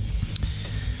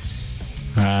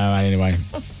 Anyway.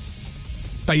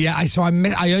 But yeah,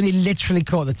 I only literally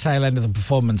caught the tail end of the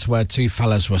performance where two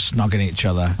fellas were snogging each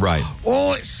other. Right.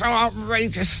 Oh, it's so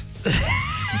outrageous.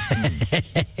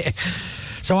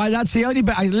 So that's the only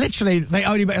bit.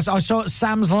 I saw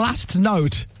Sam's last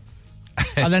note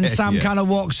And then Sam kind of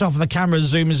walks off and the camera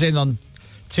zooms in on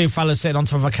two fellas sitting on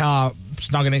top of a car,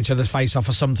 snogging each other's face off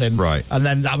or something. Right. And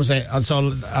then that was it. And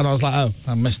I was like, oh,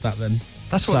 I missed that then.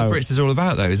 That's what the Brits is all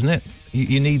about, though, isn't it?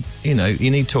 You need, you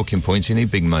need talking points, you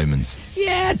need big moments.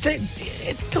 Yeah,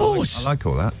 of course. I like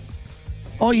all that.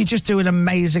 Or you just do an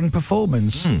amazing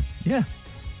performance. Yeah.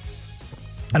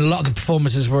 And a lot of the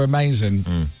performances were amazing.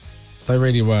 They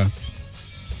really were.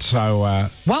 So,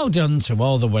 well done to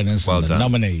all the winners and the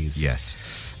nominees.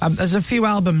 Yes. There's a few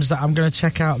albums that I'm going to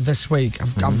check out this week.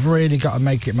 I've really got to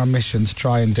make it my mission to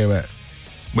try and do it.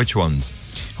 Which ones?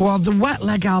 Well, the Wet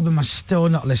Leg album I've still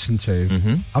not listened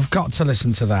to. I've got to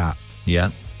listen to that. Yeah.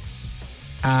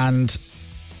 And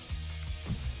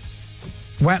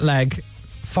Wet Leg,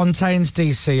 Fontaines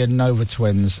DC and Nova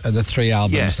Twins are the three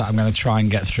albums that I'm going to try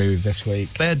and get through this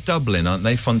week. They're Dublin, aren't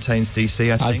they? Fontaines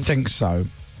DC, I think. I think so.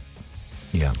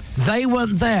 Yeah. They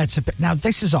weren't there to... Now,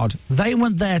 this is odd. They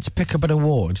weren't there to pick up an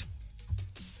award.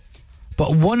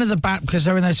 But one of the band... Because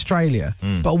they're in Australia.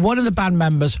 But one of the band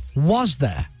members was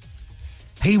there.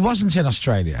 He wasn't in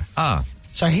Australia. Ah.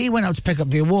 So he went out to pick up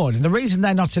the award. And the reason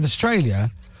they're not in Australia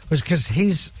was because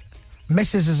his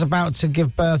missus is about to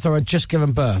give birth or had just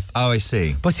given birth. Oh, I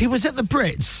see. But he was at the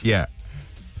Brits. Yeah.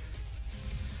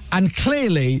 And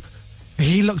clearly...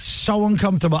 He looked so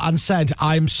uncomfortable and said,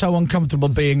 I'm so uncomfortable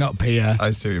being up here. I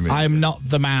see what you mean. I am not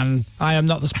the man. I am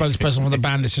not the spokesperson for the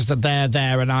band. It's just that they're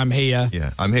there and I'm here.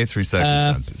 Yeah, I'm here through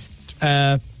circumstances.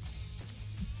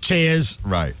 Cheers.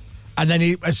 Right. And then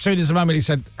as soon as the moment he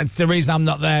said, the reason I'm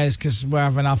not there is because we're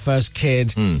having our first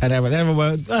kid. And everyone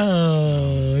went,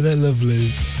 oh, they're lovely.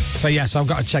 So, yes, I've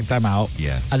got to check them out.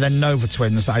 Yeah. And then Nova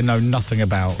Twins that I know nothing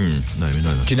about. No.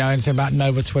 Do you know anything about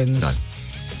Nova Twins? No.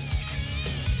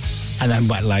 And then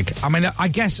Wet Leg. I mean, I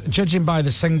guess, judging by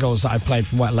the singles that I played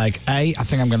from Wet Leg, A, I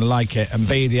think I'm going to like it, and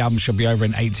B, the album should be over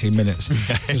in 18 minutes.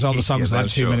 Because all the songs are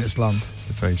like 2 minutes long.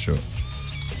 It's very short.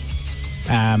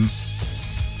 And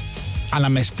I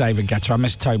miss David Guetta. I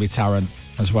miss Toby Tarrant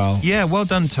as well. Yeah, well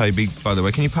done, Toby, by the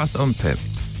way. Can you pass it on, Pip?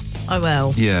 I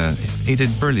will. Yeah, he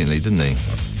did brilliantly, didn't he?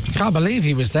 Can't believe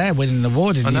he was there winning an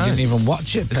award and you didn't even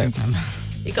watch it, Pip.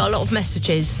 He got a lot of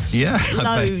messages. Yeah, Loads.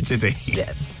 I bet, did he?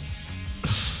 Yeah.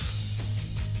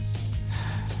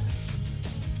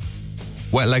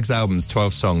 Wet Leg's album's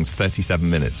 12 songs, 37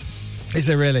 minutes. Is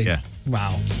it really? Yeah.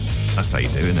 Wow. That's how you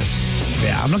do, isn't it?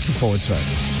 Yeah, I'm looking forward to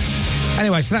it.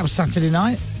 Anyway, so that was Saturday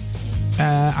night.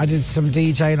 I did some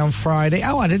DJing on Friday.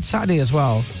 Oh, I did Saturday as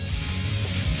well.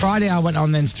 Friday I went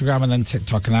on Instagram and then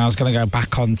TikTok, and I was going to go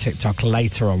back on TikTok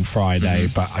later on Friday,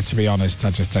 but to be honest,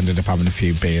 I just ended up having a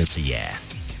few beers. Yeah.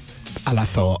 And I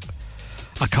thought,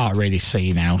 I can't really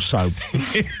see now, so...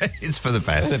 It's for the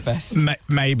best. The best.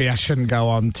 Maybe I shouldn't go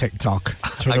on TikTok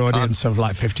to an audience of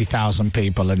like 50,000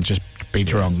 people and just be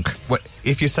drunk. Well,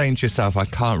 if you're saying to yourself, I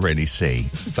can't really see,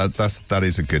 that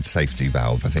is a good safety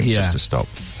valve, I think, just to stop.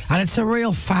 And it's a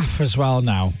real faff as well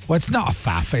now. Well, it's not a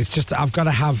faff, it's just I've got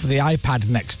to have the iPad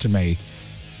next to me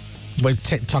with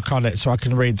TikTok on it so I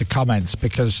can read the comments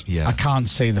because I can't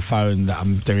see the phone that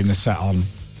I'm doing the set on.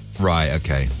 Right,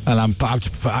 okay. And I have to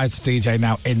DJ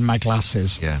now in my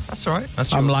glasses. Yeah, that's all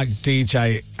right. I'm like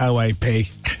DJ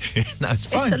OAP. No, it's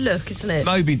fine. It's a look, isn't it?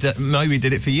 Moby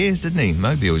did it for years, didn't he?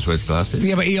 Moby always wears glasses.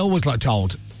 Yeah, but he always looked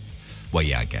old. Well,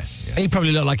 yeah, I guess. Yeah. He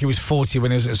probably looked like he was 40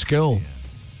 when he was at school.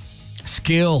 Yeah.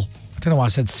 Skill. I don't know why I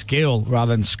said skill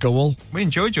rather than school. We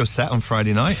enjoyed your set on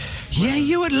Friday night. Yeah,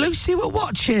 you and Lucy were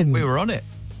watching. We were on it.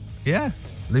 Yeah.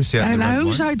 Lucy. And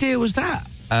whose idea was that?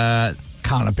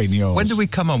 Can't have been yours. When did we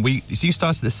come on? So you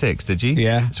started at 6, did you?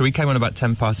 Yeah. So we came on about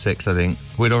 6:10, I think.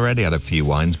 We'd already had a few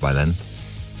wines by then.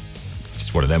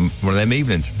 It's one of them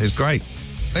evenings. It was great.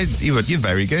 You're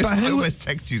very good. But I always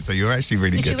text you, so you're actually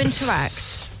really good. Did you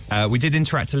interact? We did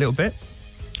interact a little bit.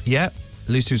 Yeah.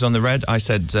 Lucy was on the red. I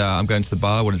said, I'm going to the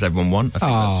bar. What does everyone want? I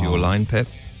think that's your line, Pip.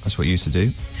 That's what you used to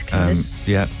do.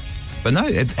 Yeah. But no,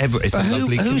 it's a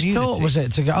lovely community. Whose thought was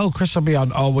it to go, Chris will be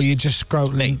on, or were you just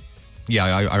scrolling? Yeah,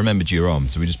 I remembered you were on,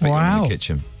 so we just put you in the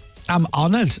kitchen. I'm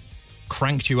honoured.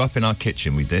 Cranked you up in our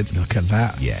kitchen, we did. Look at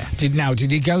that. Yeah.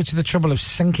 Did you go to the trouble of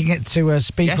syncing it to a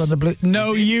speaker on the Bluetooth?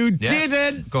 No, you Yeah.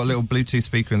 didn't. Got a little Bluetooth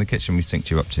speaker in the kitchen we synced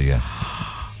you up to, yeah.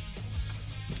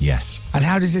 Yes. And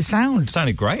how does it sound? It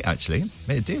sounded great, actually.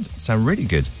 It did. Sound really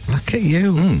good. Look at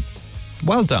you.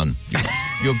 Well done.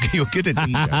 You're good at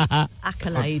DJ.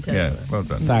 Accolade. Yeah, well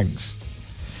done. Thanks.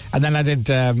 And then I did...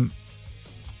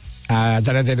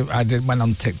 went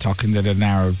on TikTok and did an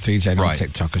hour of DJing on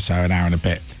TikTok or so, an hour and a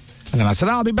bit. And then I said,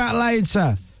 I'll be back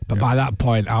later. But by that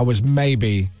point, I was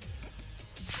maybe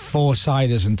 4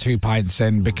 ciders and 2 pints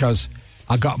in because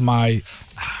I got my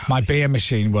my beer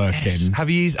machine working. Yes. Have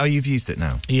you used? Oh, you've used it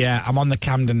now. Yeah, I'm on the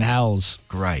Camden Hells.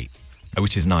 Great.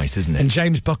 Which is nice, isn't it? And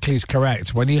James Buckley's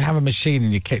correct. When you have a machine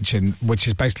in your kitchen, which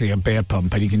is basically a beer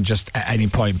pump, and you can just at any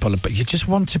point pull it, but you just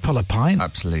want to pull a pint.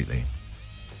 Absolutely.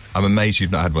 I'm amazed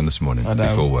you've not had one this morning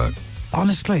before work.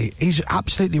 Honestly, he's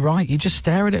absolutely right. You just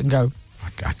stare at it and go,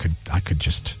 I could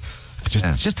just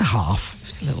a half,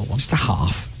 just a little one, just a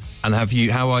half. And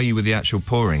how are you with the actual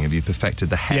pouring? Have you perfected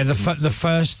the head? Yeah, the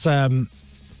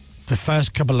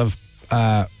first couple of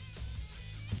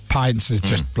pints is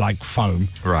just like foam.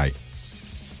 Right.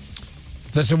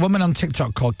 There's a woman on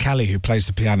TikTok called Kelly who plays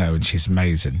the piano, and she's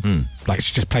amazing. Like,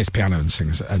 she just plays piano and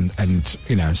sings and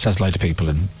you know, says loads to people.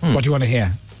 And what do you want to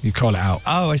hear? You call it out.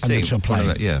 Oh, I see. And then she'll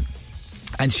play. Yeah.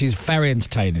 And she's very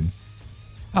entertaining.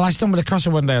 And I stumbled across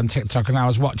her one day on TikTok, and I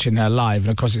was watching her live, and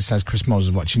of course it says Chris Moores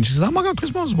is watching. She says, oh my God,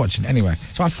 Chris Moores is watching. Anyway,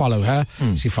 so I follow her,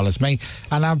 she follows me,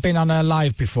 and I've been on her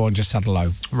live before and just said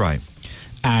hello. Right.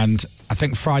 And I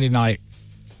think Friday night,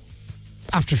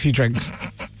 after a few drinks,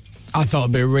 I thought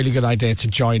it'd be a really good idea to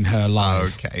join her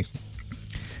live. Okay.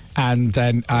 And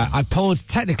then I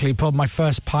technically pulled my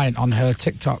first pint on her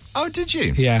TikTok. Oh, did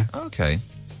you? Yeah. Okay.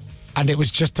 And it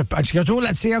was just and she goes, oh,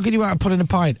 let's see, how can you out put in a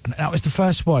pint? And that was the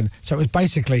first one. So it was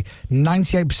basically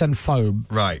 98% foam.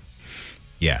 Right.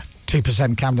 Yeah.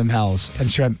 2% Camden Hells. And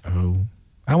she went, oh.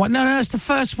 I went, no, it's the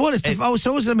first one. It's so it's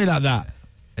going to be like that.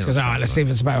 She goes, all right, let's see if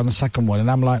it's better on the second one. And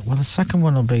I'm like, well, the second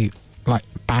one will be, like,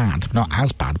 bad. Not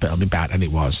as bad, but it'll be bad. And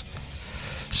it was.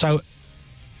 So,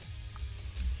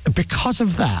 because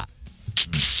of that,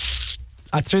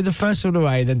 I threw the first one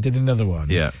away, then did another one.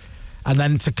 Yeah. And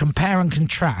then to compare and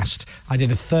contrast, I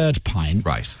did a third pint.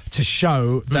 Right. To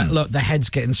show that, look, the head's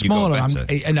getting smaller.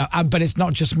 But it's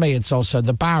not just me, it's also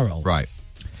the barrel. Right.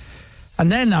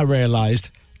 And then I realised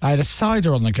I had a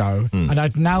cider on the go, and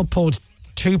I'd now poured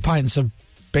 2 pints of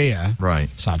beer.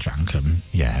 Right. So I drank them.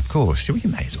 Yeah, of course. You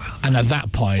may as well. And at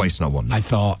that point, waste not one. I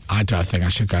thought, I don't think I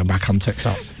should go back on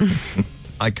TikTok.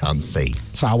 I can't see.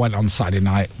 So I went on Saturday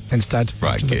night instead.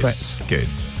 Right, after good. The Brits. Good.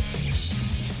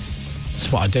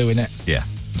 That's what I do, innit? Yeah.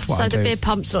 So the beer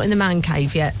pump's not in the man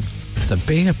cave yet? The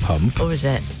beer pump? Or is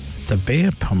it? The beer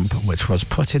pump, which was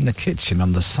put in the kitchen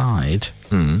on the side,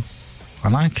 when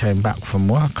I came back from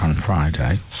work on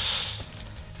Friday,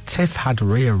 Tiff had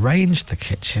rearranged the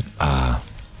kitchen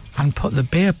and put the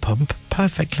beer pump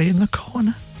perfectly in the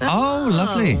corner. Oh,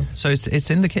 lovely. So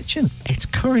it's in the kitchen? It's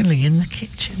currently in the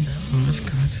kitchen. Oh, that's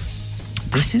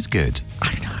good. This is good.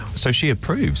 I know. So she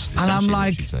approves. And I'm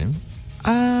like,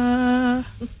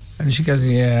 and she goes,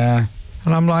 yeah.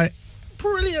 And I'm like,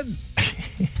 brilliant.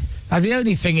 Now, the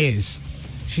only thing is,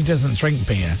 she doesn't drink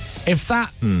beer. If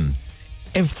that,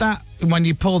 when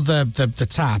you pull the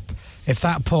tap, if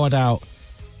that poured out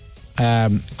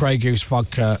Grey Goose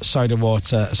vodka, soda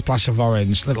water, a splash of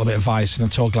orange, a little bit of ice, and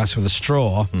a tall glass with a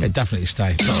straw, it'd definitely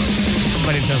stay.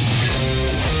 But it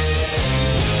doesn't.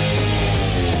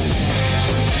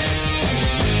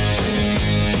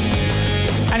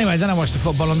 Anyway, then I watched the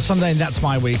football on Sunday, and that's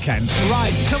my weekend.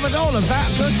 Right, covered all of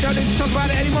that. Good, don't need to talk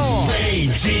about it anymore.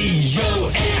 Radio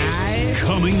X.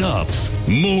 Coming up,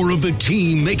 more of the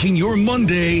team making your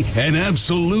Monday an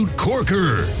absolute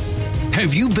corker.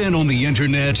 Have you been on the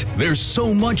internet? There's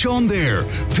so much on there.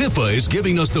 Pippa is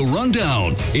giving us the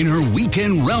rundown in her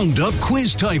weekend roundup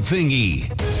quiz type thingy.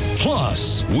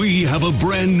 Plus, we have a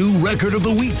brand new record of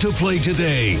the week to play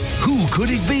today. Who could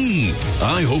it be?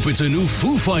 I hope it's a new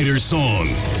Foo Fighters song.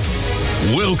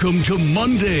 Welcome to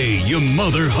Monday, you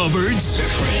Mother Hubbards. The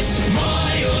Chris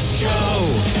Miles Show.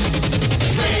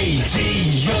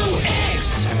 Radio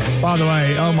X. By the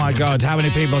way, oh my God, how many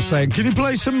people are saying, can you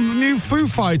play some new Foo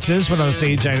Fighters when I was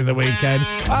DJing in the weekend?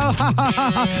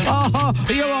 Oh,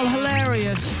 you're all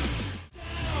hilarious.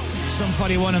 Some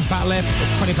Funny One and Fat Lip.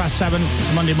 It's 7:20.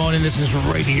 It's Monday morning. This is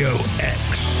Radio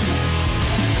X.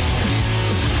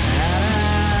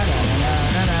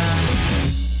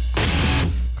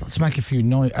 Got to make a few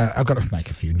noises. I've got to make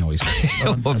a few noises.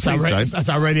 That's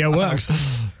how radio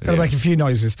works. Got to make a few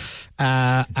noises.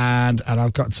 And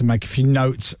I've got to make a few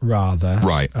notes, rather,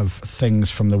 of things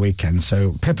from the weekend.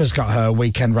 So Pippa's got her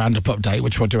weekend roundup update,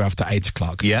 which we'll do after 8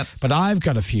 o'clock. Yep. But I've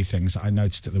got a few things that I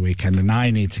noticed at the weekend, and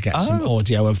I need to get some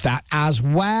audio of that as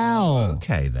well.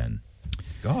 Okay, then.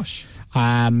 Gosh.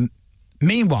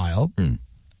 Meanwhile, we're going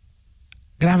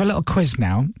to have a little quiz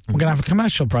now. We're going to have a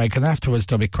commercial break, and afterwards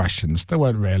there'll be questions. There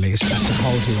won't really. It's just to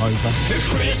hold you over. The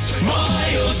Chris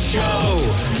Miles Show.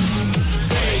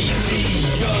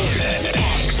 Radio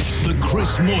X. The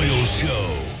Chris Moyle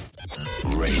Show.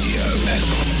 Radio.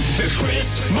 The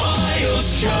Chris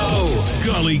Miles Show.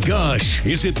 Golly gosh,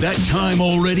 is it that time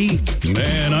already?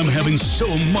 Man, I'm having so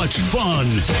much fun.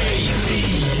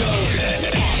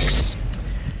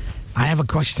 I have a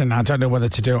question. I don't know whether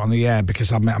to do it on the air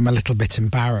because I'm a little bit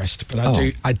embarrassed. But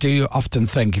I do often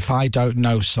think if I don't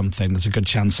know something, there's a good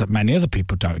chance that many other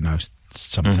people don't know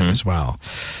something as well.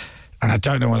 And I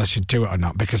don't know whether I should do it or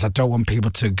not because I don't want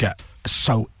people to get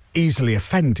so easily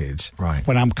offended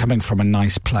when I'm coming from a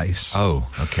nice place. Oh,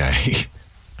 okay.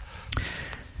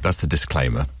 That's the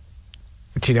disclaimer.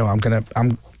 Do you know? I'm gonna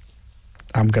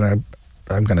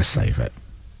save it.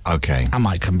 Okay. I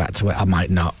might come back to it. I might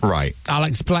not. Right. I'll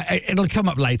explain. It'll come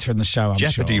up later in the show. I'm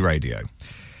Jeopardy sure. Radio.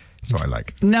 That's what I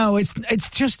like. No, it's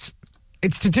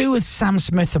to do with Sam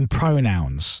Smith and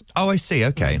pronouns. Oh, I see.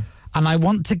 Okay. And I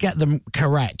want to get them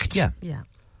correct. Yeah.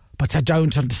 But I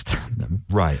don't understand them.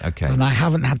 Right. Okay. And I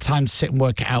haven't had time to sit and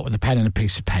work it out with a pen and a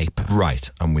piece of paper. Right.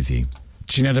 I'm with you.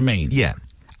 Do you know what I mean? Yeah.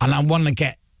 And I want to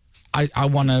get. I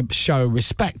want to show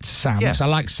respect to Sam because I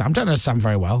like Sam. I don't know Sam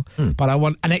very well, but I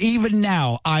want. And even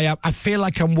now, I feel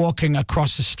like I'm walking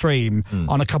across a stream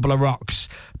on a couple of rocks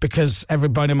because every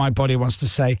bone in my body wants to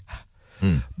say,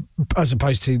 as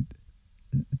opposed to.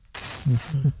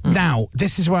 Now,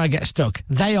 this is where I get stuck.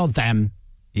 They or them.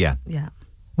 Yeah. Yeah.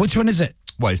 Which one is it?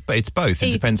 Well, it's both.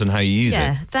 It depends on how you use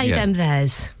it. They, them,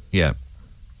 theirs. Yeah.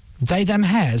 They, them,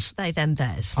 hairs? They, them,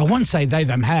 theirs. I wouldn't say they,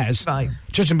 them, hairs. Right.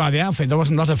 Judging by the outfit, there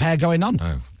wasn't a lot of hair going on.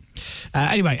 Oh.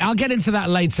 Anyway, I'll get into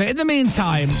that later. In the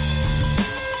meantime...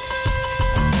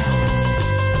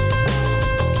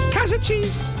 Kaiser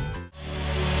Chiefs.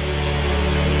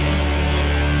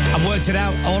 I've worked it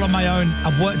out all on my own.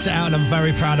 I've worked it out and I'm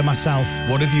very proud of myself.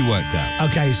 What have you worked out?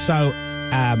 Okay, so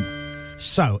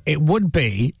it would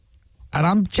be... And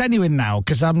I'm genuine now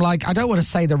because I'm like, I don't want to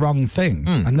say the wrong thing.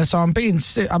 And so I'm being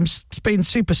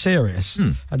super serious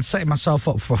and setting myself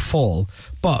up for a fall.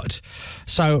 But,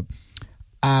 so,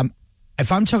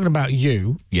 if I'm talking about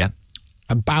you, to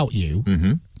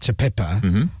Pippa,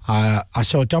 I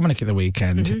saw Dominic at the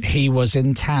weekend. He was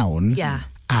in town. Yeah.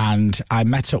 And I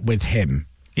met up with him.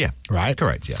 Yeah. Right?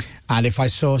 Correct, yeah. And if I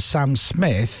saw Sam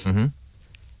Smith,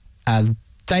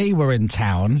 they were in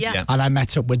town, and I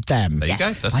met up with them. There you go.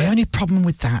 That's my it. only problem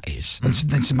with that is,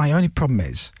 that's my only problem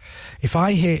is, if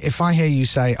I hear you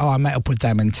say, "Oh, I met up with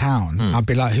them in town," I'd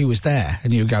be like, "Who was there?"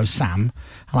 And you go, "Sam,"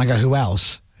 and I go, "Who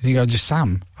else?" And you go, "Just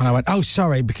Sam." And I went, "Oh,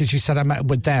 sorry, because you said I met up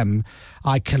with them.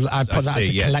 I put that as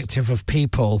a collective of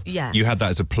people." Yeah. You had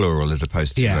that as a plural as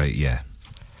opposed to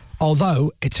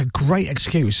Although it's a great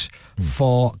excuse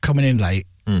for coming in late.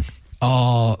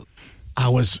 Oh,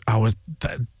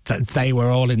 they were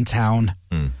all in town,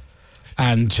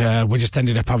 and we just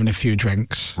ended up having a few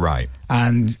drinks. Right.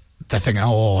 And they're thinking,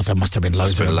 oh, there must have been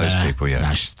loads of them loads there. of people, yeah.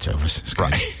 No, it's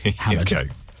right. Hammered. Okay.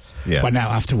 Yeah. Went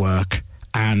out after work,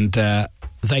 and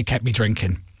they kept me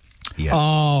drinking. Yeah.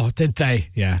 Oh, did they?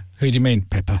 Yeah. Who do you mean,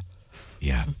 Pippa?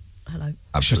 Yeah. Hello.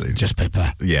 Absolutely. Just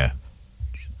Pippa. Yeah.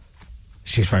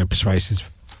 She's very persuasive.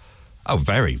 Oh,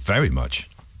 very, very much.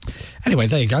 Anyway,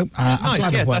 there you go. I'm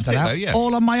glad I've worked that out. Though, yeah.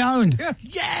 All on my own. Yeah.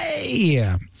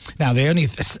 Yay! Now, the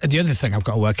other thing I've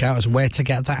got to work out is where to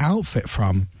get that outfit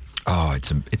from. Oh,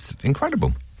 it's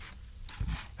incredible.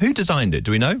 Who designed it?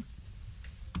 Do we know?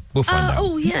 We'll find out.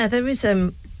 Oh, yeah, there is...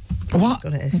 What?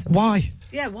 Why?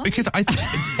 Yeah, what? Because I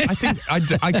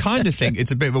kind of think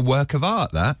it's a bit of a work of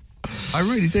art, that. I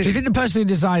really do. Do you think the person who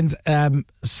designed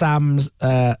Sam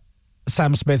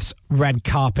Smith's red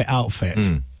carpet outfit,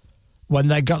 when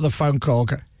they got the phone call,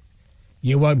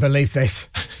 you won't believe this,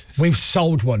 we've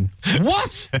sold one.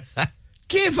 What?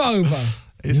 Give over.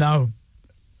 No.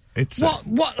 It's what?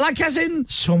 Like as in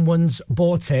someone's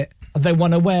bought it and they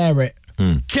want to wear it.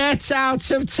 Get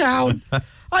out of town.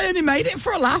 I only made it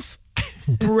for a laugh.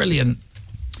 Brilliant.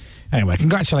 Anyway,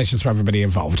 congratulations for everybody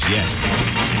involved. Yes.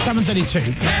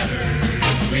 7:32.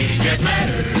 We get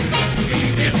letters.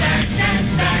 We get back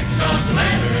those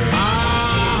letters.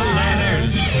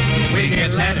 Letters. We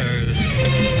get letters.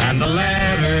 And the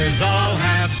letters all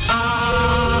have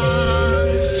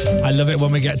I love it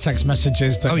when we get text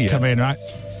messages that come in, right?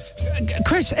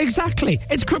 Chris, exactly.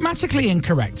 It's grammatically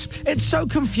incorrect. It's so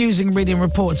confusing reading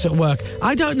reports at work.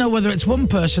 I don't know whether it's one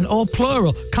person or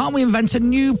plural. Can't we invent a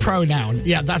new pronoun?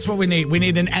 Yeah, that's what we need. We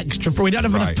need an extra... We don't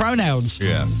have enough pronouns.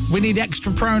 Yeah. We need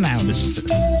extra pronouns.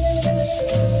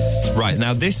 Right,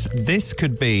 now this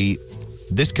could be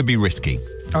risky.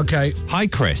 Okay. Hi,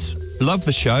 Chris. Love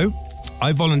the show.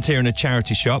 I volunteer in a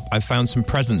charity shop. I found some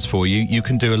presents for you. You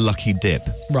can do a lucky dip.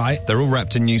 Right. They're all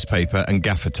wrapped in newspaper and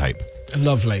gaffer tape.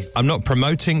 Lovely. I'm not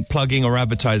promoting, plugging, or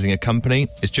advertising a company.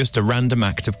 It's just a random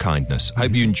act of kindness.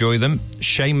 Hope you enjoy them.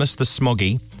 Seamus the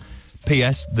Smoggy.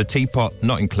 P.S. The teapot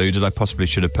not included. I possibly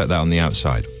should have put that on the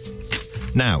outside.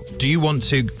 Now, who wants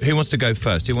to go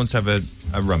first? Who wants to have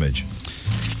a rummage?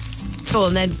 Go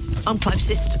on then. I'm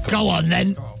closest. Go on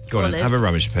then. Go on then. Have a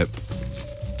rummage, Pip.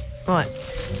 Right.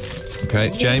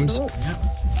 Okay, James.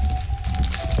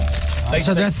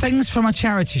 So there are things from a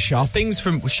charity shop. Things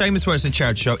from... Seamus works in a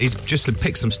charity shop. He's just to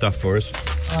pick some stuff for us.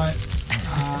 Right.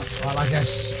 Well, I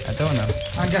guess... I don't know.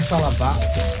 I guess I'll have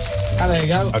that. Oh, there you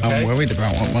go. Okay. I'm worried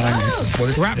about what mine is. What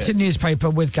is Wrapped in newspaper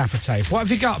with gaffer tape. What have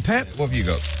you got, Pip? What have you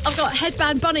got? I've got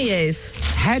headband bunny ears.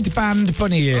 Headband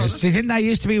bunny ears. Do you think they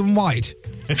used to be in white?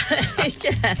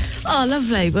 Yeah. Oh,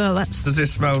 lovely. Well, that's... Does it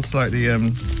smell slightly...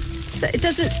 So it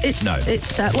doesn't... It's, No.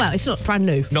 It's, well, it's not brand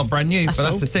new. Not brand new, but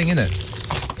that's the thing, isn't it?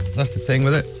 That's the thing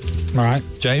with it. All right.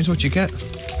 James, what'd you get?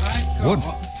 What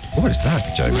is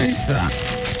that, James? What is that?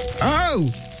 Oh!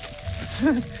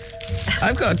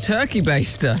 I've got a turkey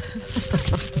baster.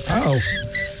 Oh.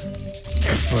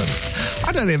 Excellent.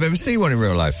 I don't think I've ever seen one in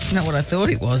real life. Not what I thought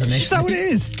it was initially. Is that what it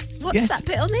is? What's that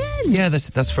bit on the end? Yeah,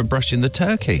 that's for brushing the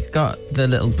turkey. It's got the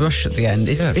little brush at the end.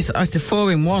 It's a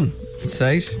 4-in-1, it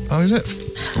says. Oh, is it?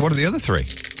 What are the other three?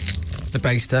 The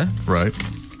baster. Right.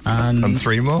 And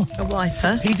 3 more. A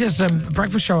wiper. He does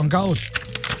breakfast show on Gold.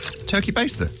 Turkey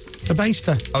baster. The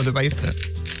baster. Oh, the baster.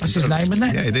 That's his name, isn't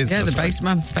it? Yeah, it is. Yeah, the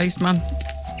baseman.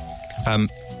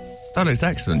 That looks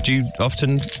excellent. Do you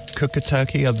often cook a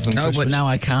turkey other than Christmas? But now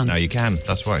I can. No, you can.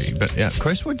 That's why. But yeah,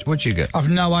 Chris, what'd you get? I've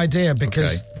no idea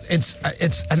because it's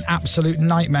an absolute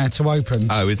nightmare to open.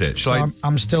 Oh, is it?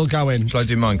 I'm still going. Shall I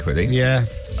do mine quickly? Yeah.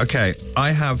 Okay, I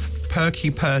have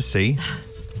Perky Percy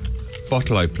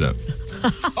bottle opener.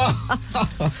 It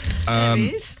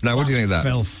is? Now, what do you think of that?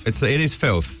 Filth. It is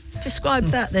filth. Describe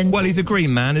that then. Well, he's a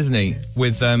green man, isn't he?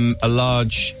 With a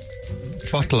large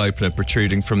bottle opener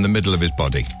protruding from the middle of his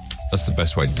body. That's the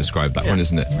best way to describe that one,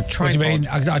 isn't it? What do you mean?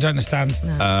 I don't understand.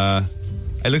 No.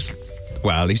 It looks...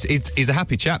 Well, he's a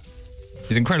happy chap.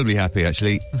 He's incredibly happy,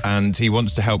 actually, and he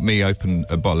wants to help me open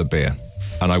a bottle of beer.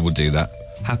 And I will do that.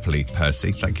 Happily,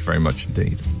 Percy. Thank you very much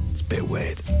indeed. It's a bit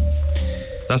weird.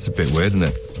 That's a bit weird, isn't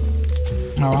it?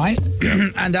 All right.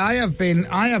 And I have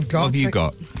got... What have you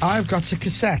got? I've got a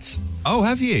cassette. Oh,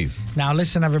 have you? Now,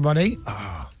 listen, everybody.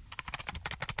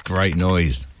 Great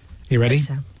noise. You ready?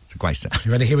 It's a great sound.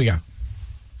 You ready? Here we go.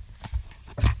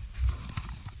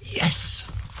 Yes.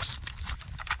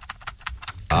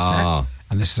 Cassette.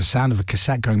 And this is the sound of a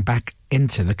cassette going back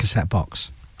into the cassette box.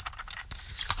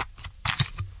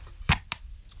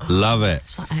 Love it.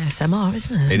 It's like ASMR,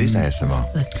 isn't it? It is ASMR.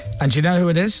 And do you know who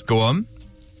it is? Go on.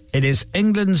 It is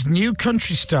England's new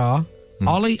country star,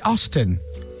 Ollie Austin.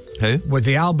 Who? With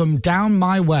the album Down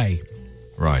My Way.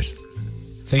 Right.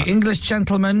 The English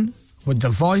gentleman with the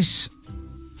voice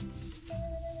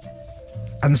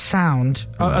and sound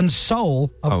and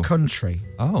soul of country.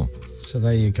 Oh. So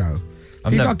there you go.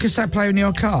 Have you got a cassette player in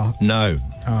your car? No.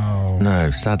 Oh.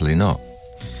 No, sadly not.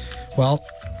 Well,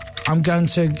 I'm going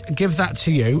to give that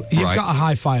to you. You've Right. got a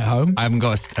hi-fi at home. I haven't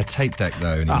got a tape deck,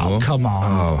 though, anymore. Oh, come on.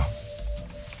 Oh.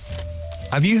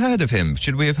 Have you heard of him?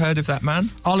 Should we have heard of that man?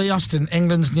 Ollie Austin,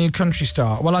 England's new country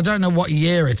star. Well, I don't know what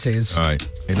year it is. All right.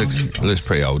 It looks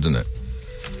pretty old, doesn't it?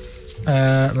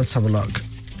 Let's have a look.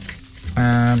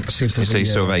 See if You there's a see, year.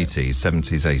 sort of 80s,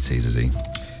 70s, 80s, is he?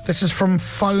 This is from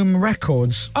Foam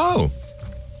Records. Oh.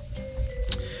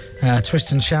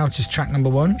 Twist and Shout is track number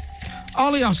 1.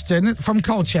 Ollie Austin from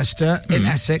Colchester in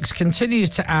Essex continues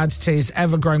to add to his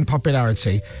ever-growing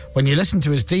popularity. When you listen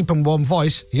to his deep and warm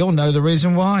voice, you'll know the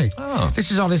reason why. Oh.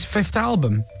 This is Ollie's 5th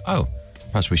album. Oh.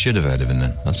 Perhaps we should have heard of him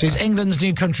then. So he's England's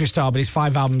new country star, but he's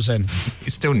 5 albums in.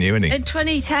 He's still new, isn't he? In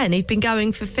 2010, he'd been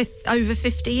going for over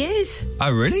 50 years.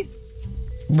 Oh, really?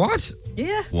 What?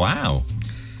 Yeah. Wow.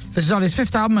 This is Ollie's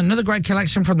 5th album, another great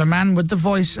collection from the man with the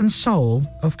voice and soul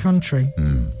of country.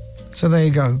 So there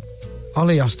you go.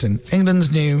 Ollie Austin,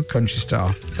 England's new country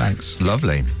star. Thanks.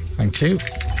 Lovely. Thank you.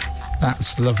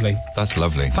 That's lovely. That's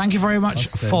lovely. Thank you very much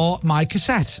for my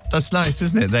cassette. That's nice,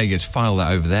 isn't it? There you go. File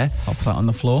that over there. Pop that on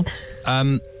the floor.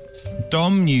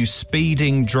 Dom, you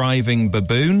speeding, driving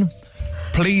baboon.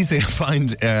 Please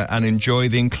find and enjoy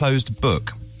the enclosed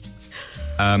book.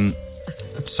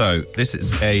 So, this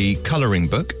is a colouring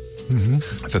book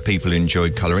for people who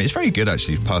enjoy colouring. It's very good,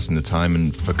 actually, passing the time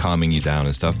and for calming you down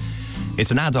and stuff.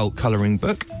 It's an adult colouring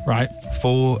book. Right.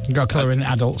 For... You got colouring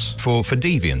adults. For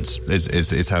deviants,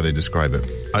 is how they describe it.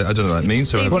 I don't know what that means.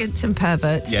 So Deviants and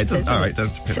perverts. Yeah, it does. All right,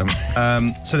 that's a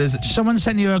bit, so there's... Someone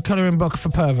sent you a colouring book for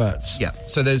perverts. Yeah,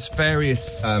 so there's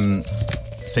various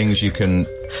things you can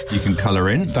you can colour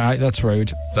in. That's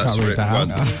rude. That's Can't read rude. that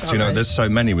Well, out. do you know, there's so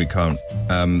many we can't.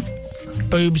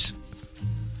 Boobs.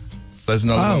 There's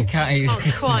another one. Can't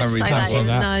quite Can't say read that.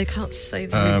 that. No, can't say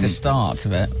that. Read the start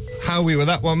of it. How are we with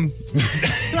that one?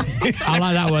 I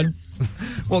like that one.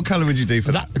 What colour would you do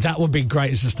for that? That would be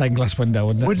great as a stained glass window,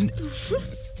 wouldn't it? Wouldn't?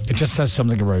 It just says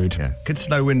something rude. Yeah. Could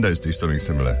Snow Windows do something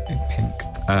similar? Pink.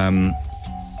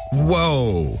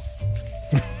 Whoa.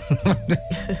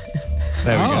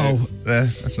 There we go. There,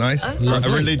 that's nice. A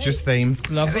religious theme.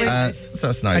 Lovely.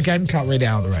 That's nice. Again, can't read it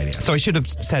out on the radio. So I should have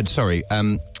said, sorry,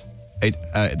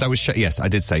 that was, yes, I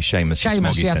did say Seamus.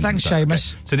 Seamus, yeah, thanks,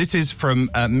 Seamus. Okay. So this is from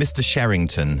Mr.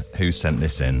 Sherrington, who sent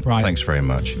this in. Right. Thanks very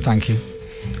much. Thank you.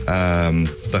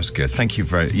 That's good. Thank you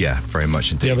very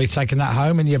much indeed. You'll be taking that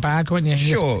home in your bag, won't you?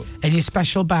 Sure. In your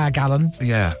special bag, Alan.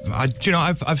 Yeah. Do you know,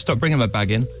 I've stopped bringing my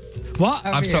bag in. What?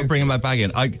 I've stopped bringing my bag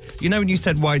in. You know when you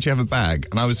said, why do you have a bag?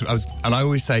 And I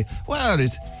always say, well,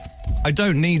 I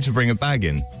don't need to bring a bag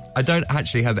in. I don't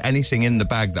actually have anything in the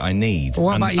bag that I need. Well,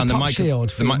 what about your pop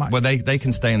shield? Well, they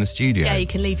can stay in the studio. Yeah, you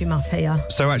can leave him off here.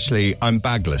 So actually, I'm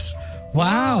bagless.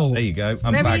 Wow. There you go.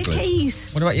 I'm Where are your bagless.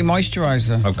 keys? What about your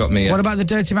moisturiser? I've got me. What about the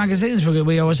dirty magazines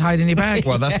we always hide in your bag?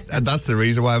 Well, that's the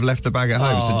reason why I've left the bag at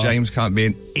home, so James can't be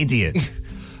an idiot.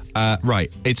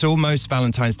 Right, it's almost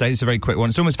Valentine's Day. It's a very quick one.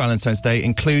 It's almost Valentine's Day.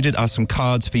 Included are some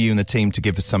cards for you and the team to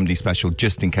give us somebody special,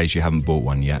 just in case you haven't bought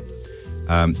one yet.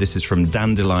 This is from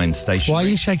Dandelion Station. Why are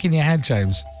you shaking your head,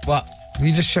 James? What?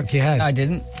 You just shook your head. I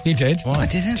didn't. You did? Why? I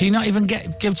didn't. Do you not even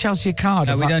give Chelsea a card?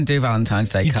 No, we don't do Valentine's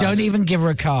Day You cards. don't even give her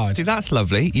a card. See, that's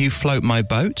lovely. You float my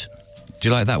boat. Do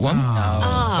you like that one?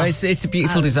 But it's a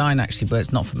beautiful design, actually, but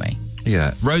it's not for me.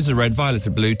 Yeah. Roses are red, violets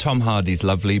are blue. Tom Hardy's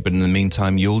lovely, but in the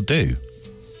meantime, you'll do.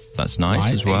 That's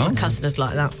nice as well. It's custard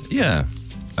like that. Yeah.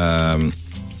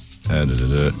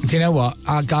 Do you know what?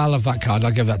 I'll love that card.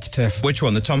 I'll give that to Tiff. Which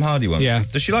one? The Tom Hardy one? Yeah.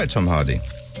 Does she like Tom Hardy?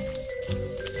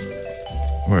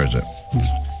 Where is it?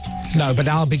 No, but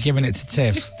I'll be giving it to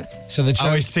Tiff. So the joke,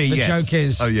 I see, the yes. joke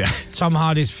is, Tom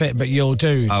Hardy's fit, but you'll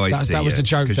do. Oh, I see. That was the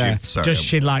joke 'Cause there. sorry, Does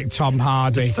she like Tom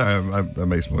Hardy? Sorry, that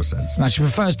makes more sense. No, she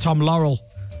prefers Tom Laurel.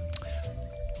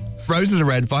 Roses are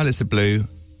red, violets are blue.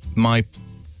 My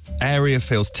area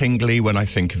feels tingly when I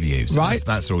think of you. So Right.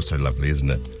 That's also lovely, isn't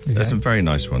it? There's some very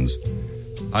nice ones.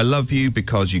 I love you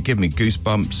because you give me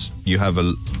goosebumps. You have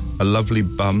a lovely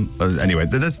bum. Anyway,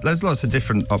 there's lots of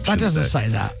different options. That doesn't there. say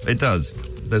that. It does.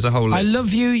 There's a whole list. I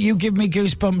love you. You give me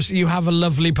goosebumps. You have a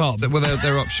lovely pop. Well,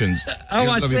 they're options. Oh, You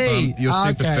have I a lovely see. bum, you're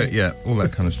super Okay. fit. Yeah, all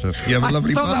that kind of stuff. You have a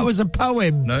lovely I thought bum. that was a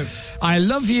poem. No. I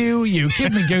love you. You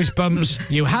give me goosebumps.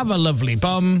 You have a lovely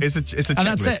bum. It's a checklist. And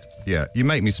that's it. Yeah, you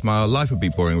make me smile. Life would be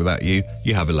boring without you.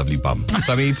 You have a lovely bum.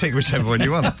 So I mean, you take whichever one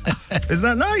you want. Isn't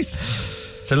that nice?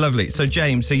 So lovely. So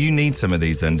James, so you need some of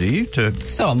these then, do you? To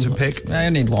pick? I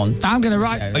need one. I'm going to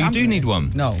write. Oh, you do need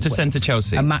one? No. To send to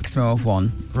Chelsea? A maximum of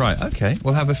one. Right, okay.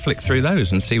 We'll have a flick through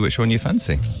those and see which one you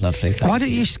fancy. Lovely. Why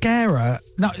don't you scare her?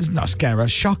 Not scare her,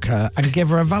 shock her, and give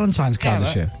her a Valentine's card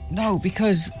this year? No,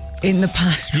 because in the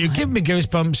past... You give me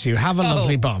goosebumps, you have a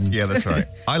lovely bum. Yeah, that's right.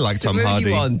 I like It's the Tom moody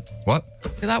Hardy. one. What?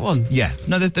 That one. Yeah.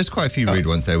 No, there's quite a few rude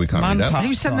ones there we can't read out.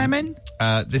 Who sent them in?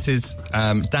 This is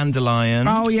Dandelion.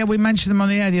 Oh, yeah, we mentioned them on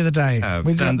the air the other day.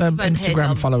 We got the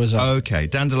Instagram followers up. Okay,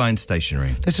 Dandelion Stationery.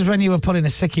 This is when you were pulling a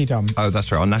sickie, Dom. Oh,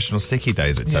 that's right. On National Sickie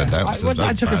Days, it turned out.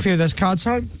 I took a few of those cards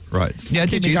home. Right. Yeah, Keep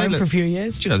did me you? going They for a look- few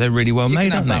years. Do you know, they're really well You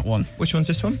made, can have aren't that they? one. Which one's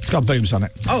this one? It's got boobs on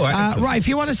it. Oh, excellent. Right, if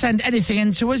you want to send anything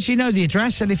in to us, you know the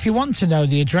address. And if you want to know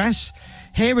the address,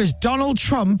 here is Donald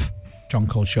Trump, John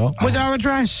Coleshaw, with our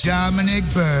address. Dominic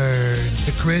Byrne,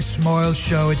 The Chris Moyle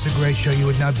Show. It's a great show. You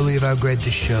would not believe how great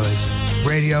this show is.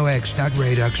 Radio X, not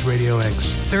Radux, Radio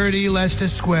X. 30 Leicester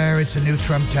Square. It's a new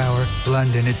Trump Tower.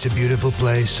 London, it's a beautiful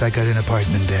place. I got an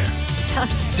apartment there.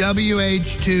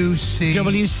 WH2C.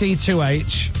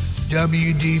 WC2H.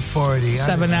 WD40.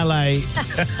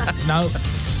 7LA. No.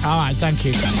 All right, thank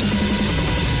you.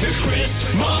 The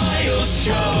Chris Miles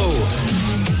Show.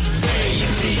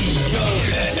 Radio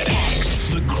X.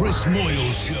 The Chris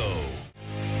Moyle Show.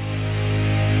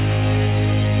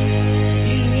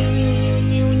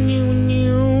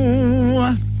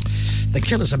 The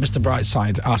killers of Mr.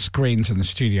 Brightside, our screens in the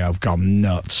studio have gone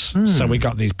nuts. So we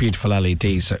got these beautiful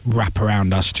LEDs that wrap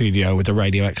around our studio with the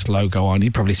Radio X logo on.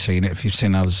 You've probably seen it if you've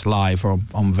seen us live or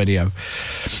on video.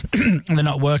 And they're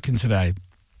not working today.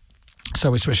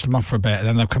 So we switched them off for a bit and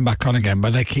then they'll come back on again,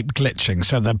 but they keep glitching.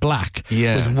 So they're black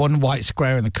with one white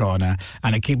square in the corner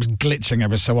and it keeps glitching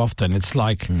every so often. It's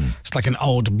like it's like an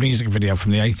old music video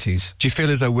from the 80s. Do you feel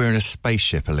as though we're in a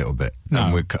spaceship a little bit?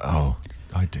 No. And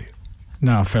I do.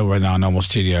 No, I feel we're in our normal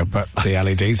studio, but the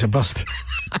LEDs are busted.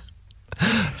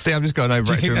 See, I've just got an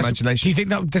overactive imagination. Do you think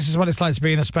that this is what it's like to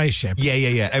be in a spaceship?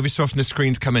 Yeah. Every so often the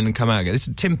screens come in and come out again.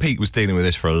 Tim Peake was dealing with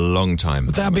this for a long time.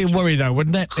 But that'd be a worry, though,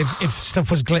 wouldn't it? If stuff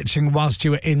was glitching whilst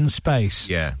you were in space.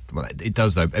 Yeah, well, it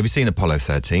does, though. Have you seen Apollo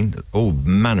 13? All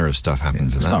manner of stuff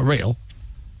happens in that. It's not real.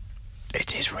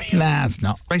 It is real. Nah, it's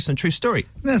not. Based on a true story.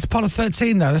 No, it's Apollo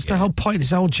 13, though. That's the whole point.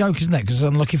 It's a whole joke, isn't it? Because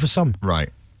it's unlucky for some. Right.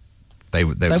 They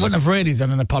wouldn't have really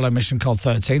done an Apollo mission called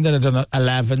 13. They'd have done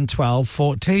 11, 12,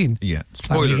 14. Yeah.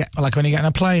 Spoiler. Like when you get on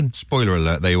a plane. Spoiler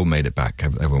alert, they all made it back.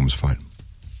 Everyone was fine.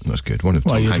 That's good. One of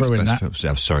Tom Hanks' best films.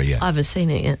 I'm sorry, yeah. I haven't seen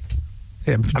it yet.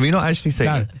 Yeah. Have you not actually seen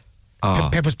it? No.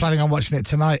 Pippa's planning on watching it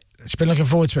tonight. She's been looking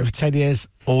forward to it for 10 years.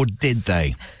 Or did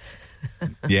they?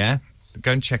 Yeah?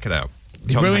 Go and check it out.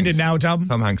 You ruined it now, Dom.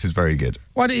 Tom Hanks is very good.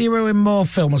 Why don't you ruin more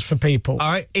films for people?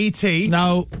 All right, E.T.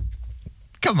 No.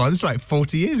 Come on, it's like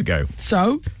 40 years ago.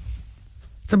 So?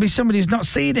 There'll be somebody who's not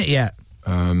seen it yet.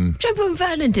 Do you remember when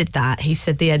Vernon did that? He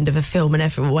said the end of a film and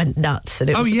everyone went nuts and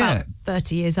it was about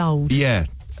 30 years old. Yeah.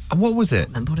 And what was it? I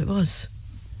remember what it was.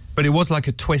 But it was like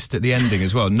a twist at the ending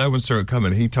as well. No one saw it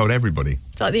coming. He told everybody.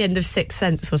 It's like the end of Sixth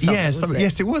Sense or something. Yeah,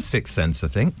 yes, it was Sixth Sense, I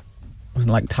think. It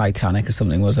wasn't like Titanic or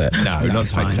something, was it? No, not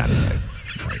Titanic. No.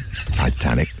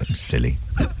 Titanic, silly.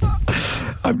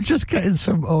 I'm just getting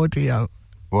some audio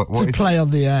what to play on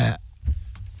the air.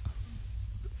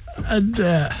 And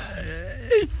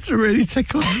it's really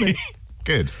tickled me.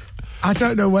 Good. I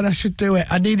don't know when I should do it.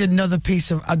 I need another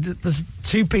piece of... there's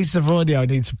 2 pieces of audio I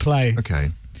need to play. Okay.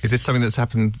 Is this something that's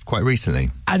happened quite recently?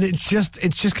 And it's just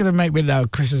going to make me know.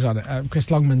 Chris is on it.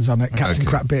 Chris Longman's on it. Captain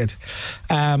Crapbeard.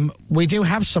 We do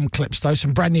have some clips, though,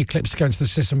 some brand new clips to go into the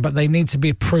system, but they need to be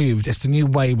approved. It's the new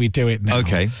way we do it now.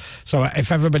 Okay. So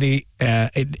if everybody,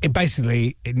 it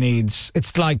basically needs.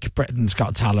 It's like Britain's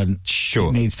Got Talent. Sure.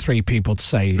 It needs 3 people to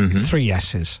say 3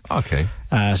 yeses. Okay.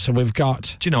 So we've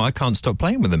got. Do you know I can't stop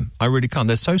playing with them? I really can't.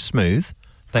 They're so smooth.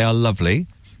 They are lovely.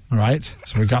 Right,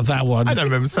 so we've got that one. I don't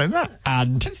remember saying that.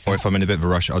 And or if I'm in a bit of a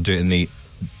rush, I'll do it in the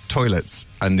toilets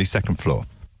and the second floor.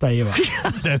 There you are.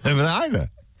 I don't remember that either.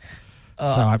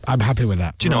 So I'm happy with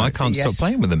that. Do you know I can't stop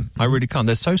playing with them? I really can't.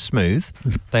 They're so smooth.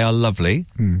 They are lovely.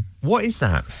 What is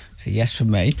that? It's a yes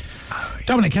from me.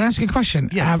 Dominic, can I ask you a question?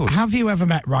 Yeah, of course. Have you ever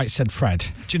met Right Said Fred?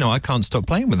 Do you know I can't stop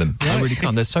playing with them? I really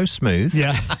can't. They're so smooth.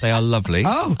 Yeah. They are lovely.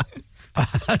 Oh,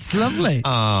 that's lovely.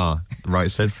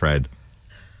 Right Said Fred.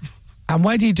 And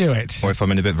where do you do it? Or if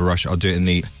I'm in a bit of a rush, I'll do it in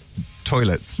the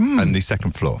toilets and the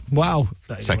second floor. Wow.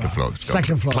 Second floor.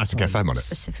 Second floor. Classic FM on it.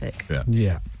 Specific.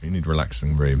 Yeah. You need a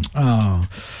relaxing room. Oh.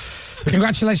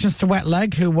 Congratulations to Wet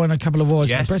Leg, who won a couple of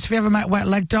awards. Yes. Have you ever met Wet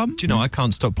Leg, Dom? Do you know I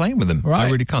can't stop playing with them? Right. I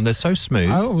really can't. They're so smooth.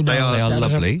 Oh, no, they are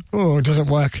lovely. It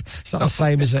doesn't work. It's not the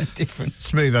same, is it? Different.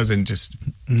 Smooth as in just...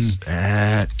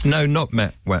 no, not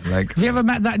met Wet Leg. Have you ever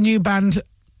met that new band,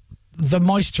 The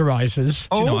Moisturisers?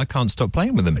 Do you know I can't stop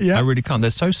playing with them? Yeah. I really can't. They're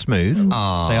so smooth. They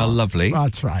are lovely.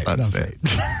 That's right. That's lovely.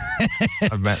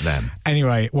 it. I've met them.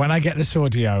 Anyway, when I get this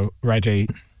audio ready,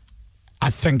 I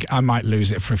think I might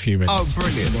lose it for a few minutes. Oh,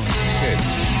 brilliant. Good.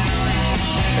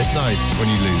 It's nice when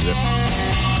you lose it.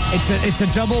 It's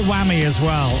a double whammy as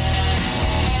well.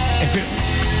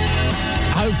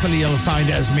 Hopefully you'll find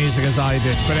it as music as I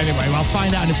did. But anyway, I'll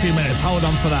find out in a few minutes. Hold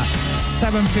on for that.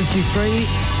 7:53.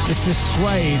 This is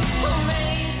Suede.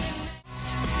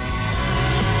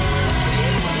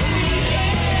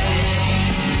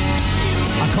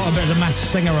 I caught a bit of the Masked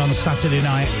Singer on Saturday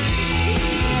night.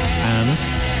 And?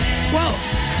 Well,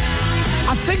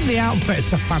 I think the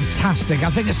outfits are fantastic. I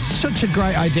think it's such a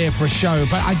great idea for a show,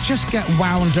 but I just get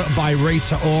wound up by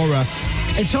Rita Ora.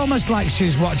 It's almost like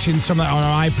she's watching something on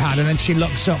her iPad and then she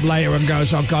looks up later and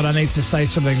goes, oh God, I need to say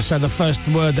something. So the first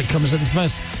word that comes, the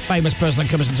first famous person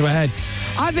that comes into her head.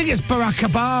 I think it's Barack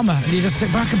Obama. And you just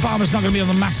think, Barack Obama's not going to be on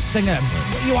The Masked Singer.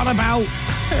 What are you on about?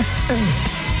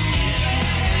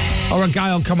 Or a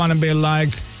guy will come on and be like,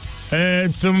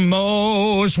 it's the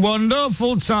most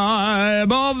wonderful time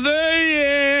of the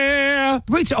year.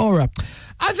 Rita Ora.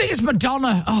 I think it's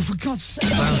Madonna. Oh, for God's sake.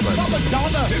 It's not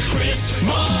Madonna. The Chris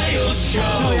Miles Show.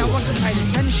 Sorry, I wasn't paying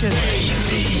attention.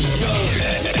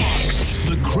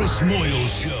 The Chris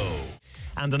Miles Show.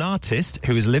 And an artist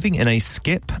who is living in a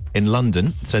skip in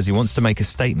London says he wants to make a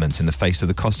statement in the face of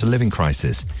the cost of living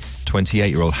crisis.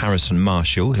 28-year-old Harrison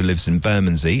Marshall, who lives in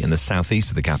Bermondsey in the southeast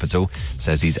of the capital,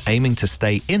 says he's aiming to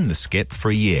stay in the skip for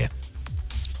a year.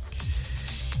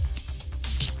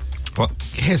 What?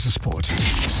 Here's the sport.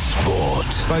 Sport.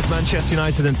 Both Manchester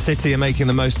United and City are making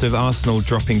the most of Arsenal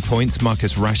dropping points.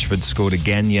 Marcus Rashford scored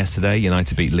again yesterday.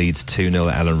 United beat Leeds 2-0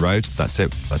 at Ellen Road. That's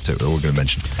it. All we're going to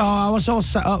mention. Oh, I was all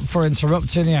set up for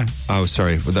interrupting you. Oh,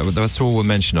 sorry. That's all we'll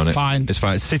mention on it. Fine. It's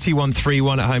fine. City won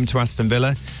 3-1 at home to Aston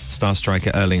Villa. Star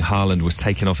striker Erling Haaland was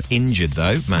taken off injured,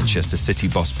 though. Manchester City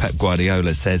boss Pep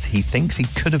Guardiola says he thinks he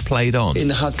could have played on. In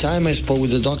half-time, I spoke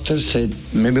with the doctor, said,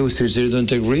 maybe with 3-0 don't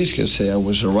take risk. I say I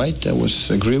was right. I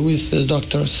was agree with the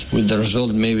doctors. With the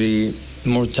result, maybe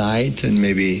more tight, and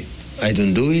maybe I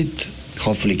don't do it.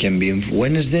 Hopefully can be on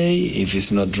Wednesday. If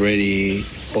it's not ready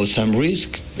or some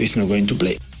risk, it's not going to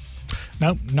play.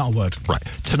 No, not a word. Right.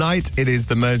 Tonight, it is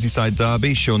the Merseyside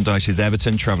derby. Sean Dyche's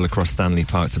Everton travel across Stanley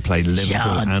Park to play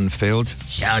Liverpool Anfield.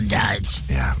 Sean Dyche.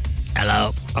 Yeah.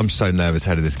 Hello. I'm so nervous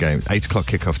ahead of this game. 8 o'clock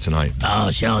kickoff tonight. Oh,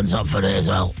 Sean's up for it as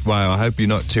well. Well, I hope you're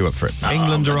not too up for it. Oh,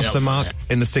 England I'm are really off the up for mark it.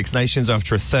 in the Six Nations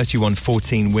after a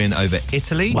 31-14 win over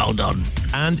Italy. Well done.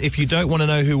 And if you don't want to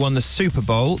know who won the Super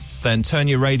Bowl, then turn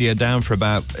your radio down for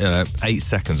about 8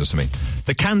 seconds or something.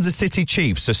 The Kansas City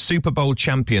Chiefs are Super Bowl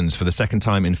champions for the second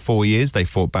time in 4 years. They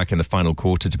fought back in the final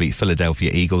quarter to beat Philadelphia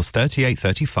Eagles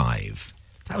 38-35.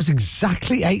 That was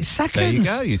exactly 8 seconds. There you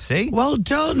go, you see. Well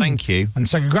done. Thank you. And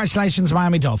so congratulations,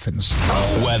 Miami Dolphins.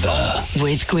 Weather.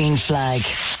 With Green Flag.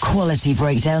 Quality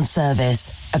breakdown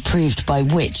service. Approved by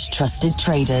which trusted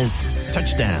traders?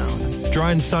 Touchdown.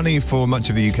 Dry and sunny for much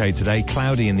of the UK today.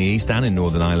 Cloudy in the east and in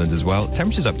Northern Ireland as well.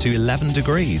 Temperatures up to 11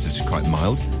 degrees, which is quite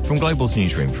mild. From Global's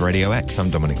newsroom for Radio X, I'm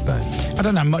Dominic Byrne. I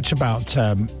don't know much about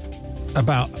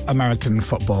American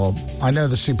football. I know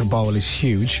the Super Bowl is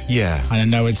huge. Yeah. And I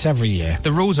know it's every year.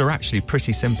 The rules are actually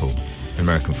pretty simple in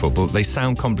American football. They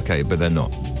sound complicated, but they're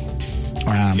not.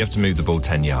 You have to move the ball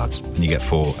 10 yards, and you get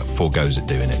four goes at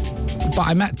doing it. But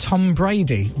I met Tom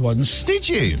Brady once. Did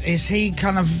you? Is he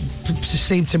kind of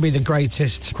perceived to be the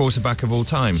greatest quarterback of all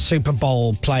time? Super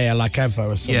Bowl player like ever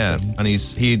or something? Yeah, and I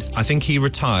think he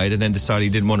retired and then decided he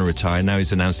didn't want to retire. Now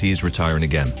he's announced he is retiring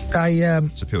again.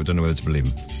 So people don't know whether to believe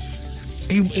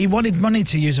him. He wanted money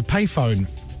to use a payphone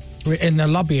in the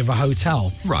lobby of a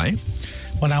hotel. Right.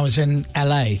 When I was in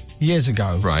LA years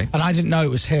ago. Right. And I didn't know it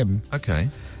was him. Okay.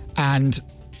 And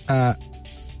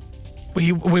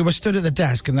we were stood at the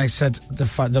desk, and they said the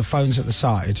phone's at the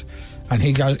side, and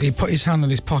he put his hand in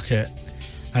his pocket,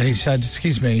 and he said,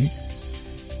 "Excuse me,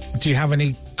 do you have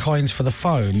any coins for the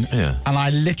phone?" Yeah. And I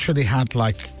literally had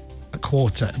like a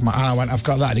quarter, and I went, "I've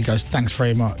got that." And he goes, "Thanks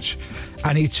very much,"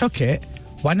 and he took it,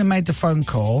 went and made the phone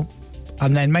call,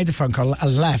 and then made the phone call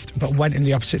and left, but went in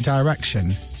the opposite direction.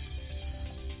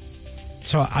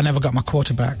 So I never got my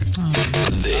quarter back.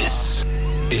 This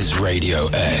is Radio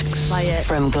X. Play it.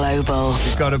 From Global.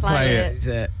 You've got to play it. Is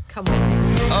it? Come on.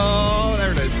 Oh,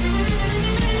 there it is.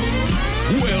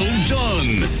 Well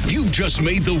done. You've just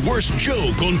made the worst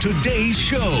joke on today's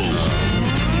show.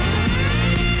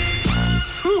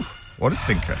 Whew. What a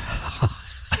stinker.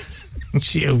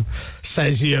 You,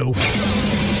 says you.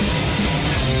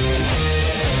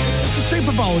 It's a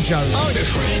Super Bowl joke. Oh, the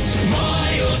Chris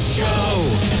Miles Show.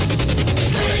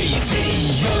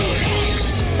 Radio X.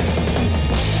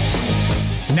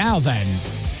 Now then,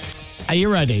 are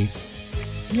you ready?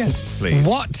 Yes, please.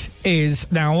 What is...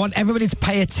 Now, I want everybody to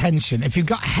pay attention. If you've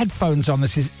got headphones on,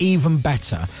 this is even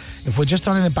better. If we're just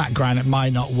on in the background, it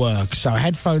might not work. So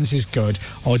headphones is good,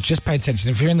 or just pay attention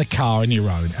if you're in the car on your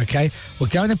own, okay? We're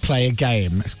going to play a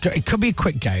game. It could be a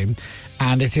quick game,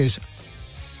 and it is...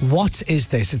 What is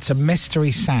this? It's a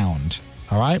mystery sound,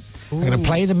 all right? Ooh. I'm going to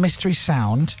play the mystery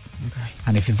sound, okay.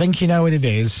 And if you think you know what it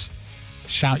is,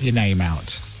 shout your name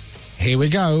out. Here we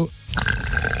go.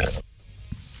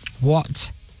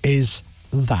 What is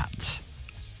that?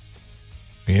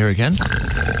 Here again.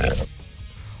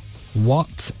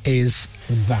 What is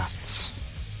that?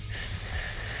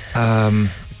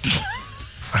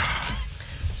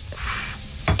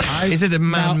 Is it a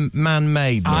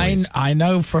man-made noise? I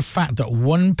know for a fact that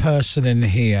one person in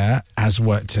here has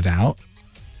worked it out.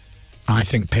 I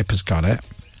think Pip has got it.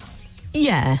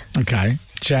 Yeah. Okay.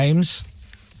 James?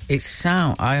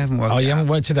 I haven't worked it out. Oh, you haven't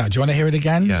worked it out. Do you want to hear it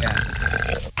again? Yeah.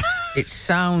 It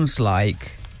sounds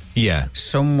like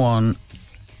someone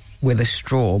with a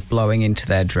straw blowing into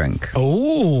their drink.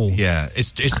 Oh. Yeah.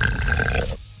 It's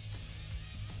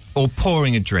or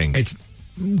pouring a drink. It's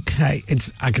okay.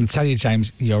 I can tell you,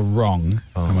 James, you're wrong.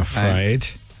 I'm afraid.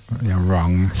 You're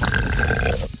wrong.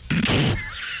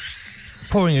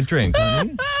 Pouring a drink,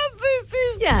 aren't you? This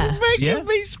is making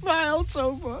me smile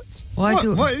so much.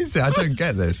 What is it? I don't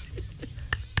get this.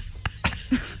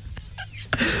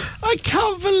 I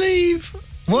can't believe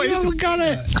you haven't got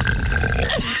it.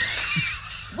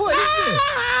 What is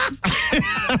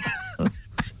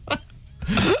it?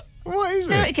 What is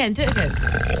it? Do it again.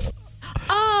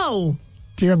 Oh!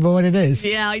 Do you remember what it is?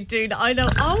 Yeah, I do. I know.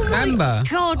 Oh, my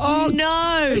God,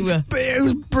 no. It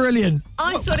was brilliant.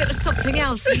 I thought it was something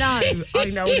else. No, I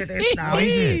know what it is now. What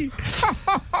is it?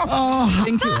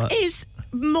 That is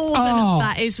more than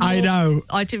that is more, I know.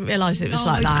 I didn't realise it was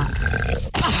like that.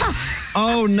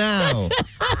 Oh, now.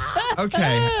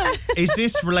 Okay. Is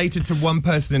this related to one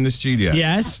person in the studio?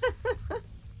 Yes.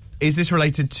 Is this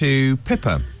related to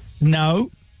Pippa? No.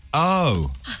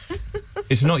 Oh.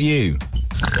 It's not you.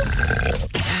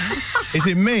 Is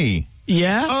it me?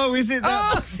 Yeah. Oh, is it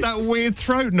that weird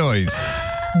throat noise?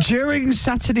 During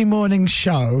Saturday morning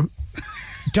show,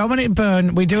 Dominic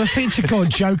Byrne, we do a feature called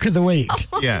Joke of the Week.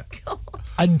 Yeah.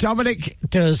 And Dominic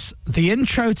does the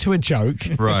intro to a joke.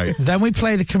 Right. Then we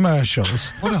play the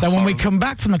commercials. Then when we come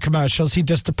back from the commercials, he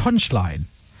does the punchline.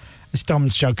 It's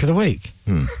Dom's Joke of the Week.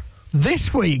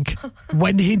 This week,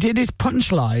 when he did his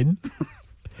punchline,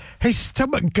 his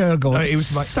stomach gurgled. It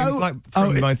was like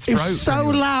from my throat. It was so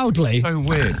loudly. So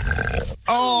weird.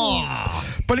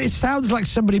 Oh! But it sounds like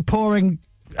somebody pouring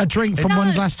a drink from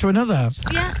one glass to another.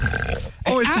 Yeah.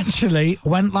 It actually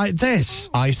went like this.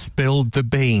 I spilled the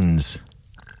beans.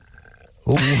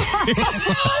 Oh,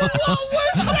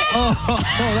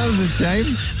 that was a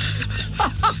shame.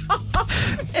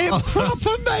 It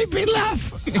proper made me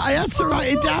laugh. I had to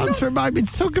write it down to remind me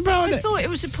to talk about it. I thought it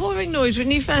was a pouring noise when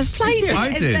you first played it.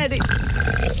 I did.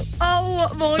 Oh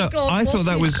my God! I thought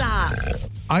that was. That?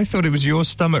 I thought it was your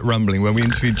stomach rumbling when we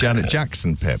interviewed Janet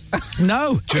Jackson, Pip.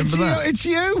 No, do you remember that? It's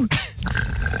you.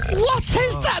 What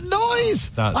is that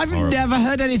noise? I've horrible. never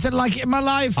heard anything like it in my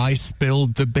life. I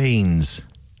spilled the beans.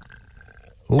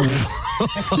 Oh,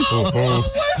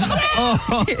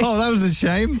 that was a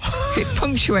shame. It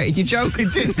punctuated your joke.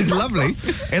 It did. It's lovely.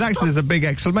 It actually is a big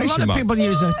exclamation A lot mark. of people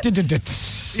use a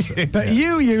but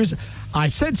you use. I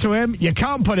said to him, "You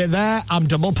can't put it there. I'm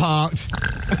double parked."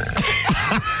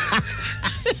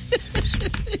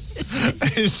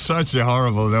 It's such a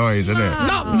horrible noise, isn't it?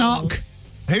 Knock, knock.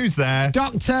 Who's there?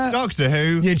 Doctor. Doctor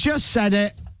Who? You just said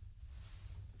it.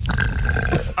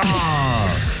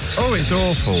 Oh, it's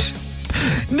awful.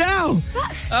 No.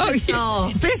 That's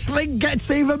bizarre. This link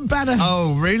gets even better.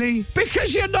 Oh, really?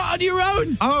 Because you're not on your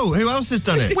own. Oh, who else has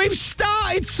done it? We've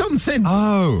started something.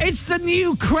 Oh. It's the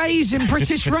new craze in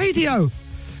British radio.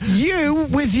 You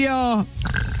with your...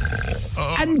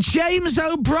 And James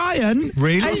O'Brien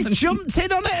Really? has jumped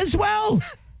in on it as well.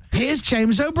 Here's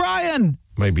James O'Brien.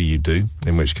 Maybe you do,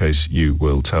 in which case you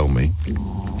will tell me.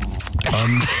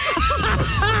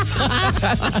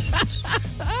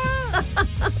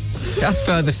 That's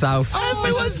further south.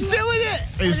 Everyone's doing it.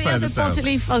 It's Any further other south.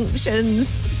 bodily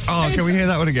functions? Oh, can we hear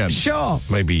that one again? Sure.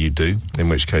 Maybe you do, in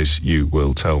which case you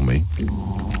will tell me.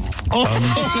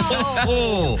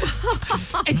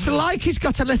 It's like he's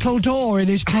got a little door in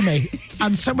his tummy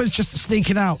and someone's just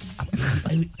sneaking out.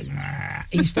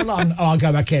 He's still on. Oh, I'll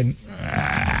go back in.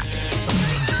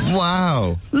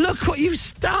 Wow. Look what you've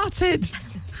started.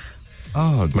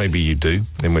 Oh, maybe you do,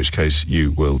 in which case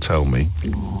you will tell me.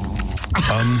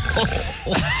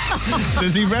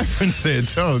 Does he reference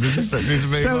it at all? Does he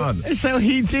move on? So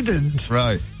he didn't.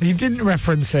 Right. He didn't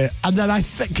reference it. And then I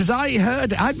think, because I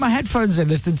heard it, I had my headphones in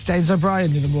listening to James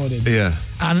O'Brien in the morning. Yeah.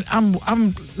 And I'm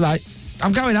like,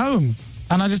 I'm going home.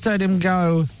 And I just heard him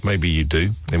go, Maybe you do,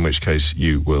 in which case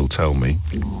you will tell me.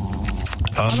 and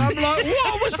I'm like,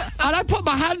 what was that? And I put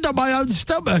my hand on my own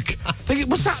stomach, thinking,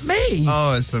 was that me?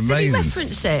 Oh, it's Did he amazing.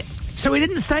 reference it? So he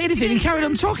didn't say anything. He carried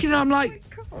on talking, and I'm like,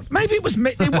 maybe it was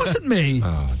me. It wasn't me.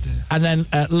 Oh, dear. And then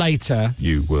later,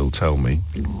 You will tell me.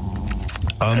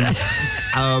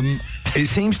 It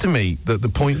seems to me that the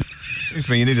point... Excuse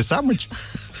me, you need a sandwich.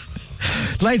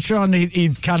 later on, he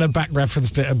kind of back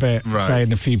referenced it a bit, Right.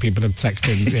 saying a few people have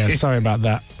texted. Yeah, sorry about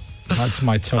that. That's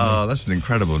my tummy. Oh, that's an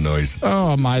incredible noise.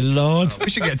 Oh, my Lord. We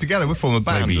should get together. We'll form a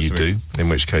band. Maybe you this week. do, in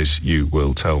which case you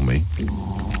will tell me.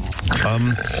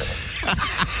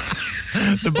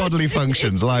 The bodily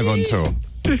functions live on tour.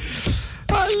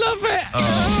 I love it.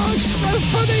 Oh, it's so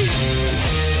funny.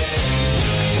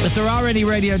 If there are any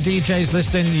radio DJs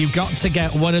listening, you've got to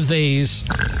get one of these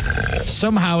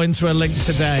somehow into a link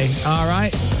today. All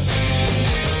right?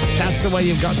 That's the way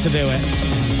you've got to do it.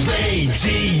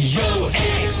 Radio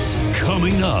X.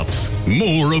 Coming up,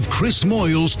 more of Chris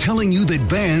Moyles telling you that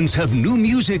bands have new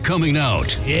music coming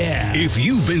out. Yeah. If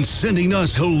you've been sending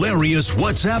us hilarious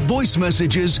WhatsApp voice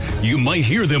messages, you might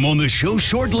hear them on the show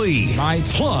shortly. Might.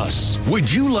 Plus,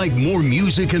 would you like more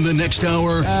music in the next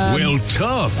hour? Well,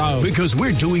 tough, because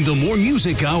we're doing the More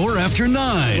Music Hour after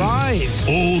 9. Right.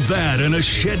 All that and a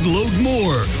shed load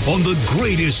more on the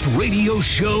greatest radio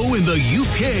show in the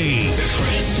UK. The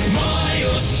Chris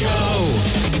Miles Show.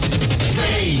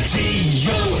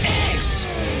 Radio X.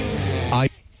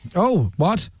 Oh,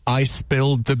 what? I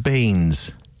spilled the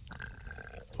beans.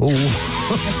 Oh.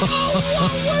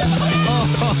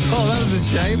 Oh, that was a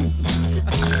shame.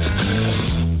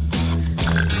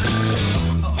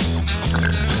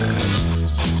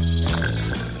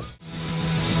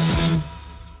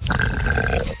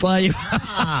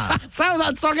 That's how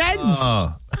that song ends.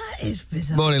 Oh. That is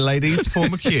bizarre. Morning, ladies.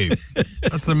 Form a cue.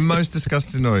 That's the most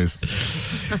disgusting noise.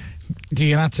 You're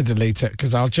going to have to delete it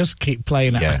because I'll just keep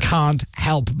playing it. Yeah. I can't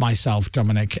help myself,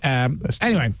 Dominic.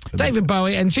 Anyway, David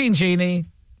Bowie and Gene Genie,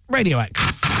 Radio X.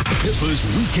 Pippa's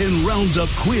Weekend Roundup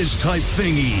quiz type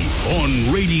thingy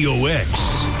on Radio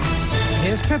X.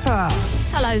 Here's Pippa.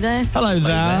 Hello there. Hello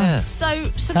there. So,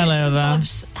 some Hello bits and there.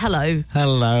 bobs. Hello.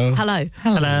 Hello. Hello.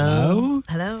 Hello.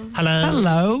 Hello. Hello.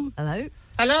 Hello.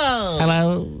 Hello. Hello.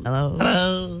 Hello.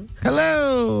 Hello.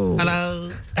 Hello.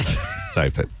 Hello. So,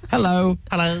 Pip. Hello.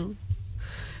 Hello.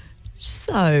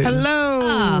 So.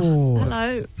 Hello.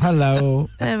 Hello. Hello.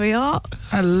 There we are.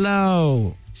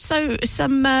 Hello. So,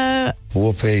 some.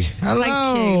 Whoopee. Hello.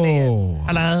 Thank you, Liam.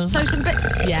 Hello. So, some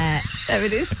bits. Yeah, there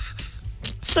it is.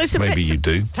 So, some Maybe bits. you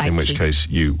do, Thank in which you. case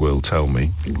you will tell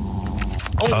me.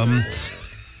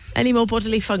 Any more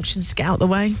bodily functions to get out the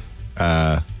way?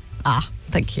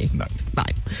 Thank you. No.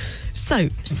 Right. So,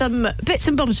 some bits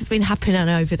and bobs have been happening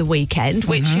over the weekend,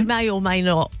 which you may or may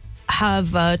not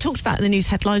have talked about in the news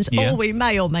headlines, Yeah. or we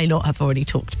may or may not have already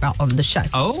talked about on the show.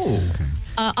 Oh.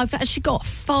 I've actually got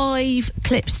 5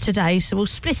 clips today, so we'll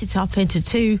split it up into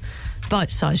 2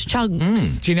 bite-sized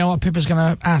chunks. Do you know what Pippa's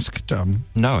going to ask, Dom?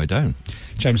 No, I don't.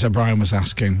 James O'Brien was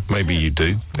asking. Maybe you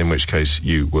do, in which case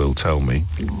you will tell me.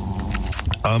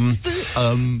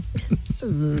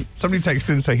 Somebody texted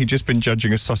in and say he'd just been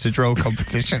judging a sausage roll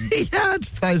competition. He had.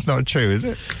 That is not true, is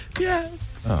it? Yeah.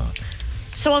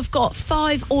 So I've got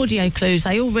 5 audio clues.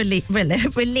 They all relate. They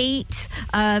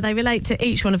relate to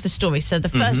each one of the stories. So the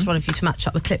first one of you to match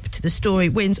up the clip to the story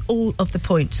wins all of the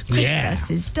points. Chris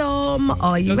versus Dom.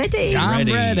 Are you ready? I'm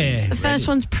ready. The first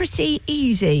one's pretty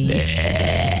easy.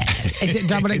 Is it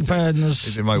Dominic Burns'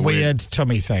 Is it my weird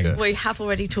tummy thing? We have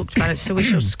already talked about it, so we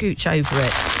shall scooch over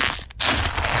it.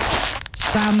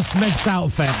 Sam Smith's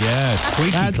outfit. Yeah,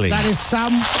 squeaky clean. That is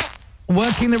Sam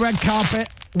working the red carpet.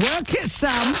 Work it,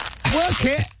 Sam. Work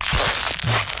it.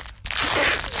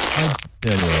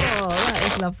 Oh, that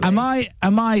is lovely.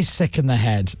 Am I sick in the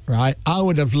head? Right. I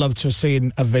would have loved to have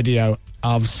seen a video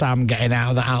of Sam getting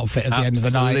out of the outfit at the end of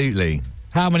the night. Absolutely.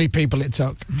 How many people it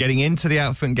took? Getting into the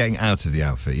outfit and getting out of the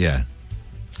outfit, yeah.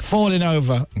 Falling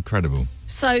over. Incredible.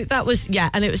 So that was,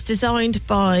 and it was designed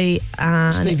by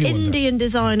an Stevie Wonder. Indian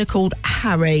designer called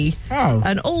Harry. Oh.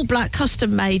 An all-black,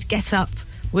 custom-made get-up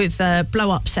with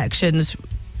blow-up sections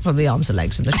from the arms and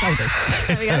legs and the shoulders.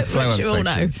 There we go, Blow-up which you all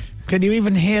know. sections. Can you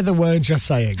even hear the words you're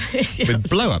saying? With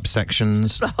blow-up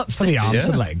sections. For the arms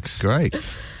and legs. Great.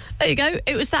 There you go.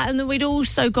 It was that, and then we'd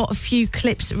also got a few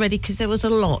clips ready because there was a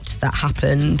lot that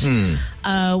happened.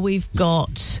 We've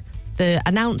got the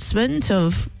announcement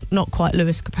of Not Quite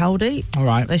Lewis Capaldi. All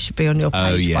right. They should be on your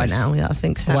page by yes. now. Yeah, I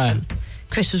think so. Where?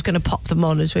 Chris was going to pop them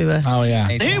on as we were. Oh, yeah.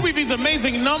 Here with his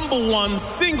amazing #1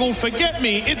 single, Forget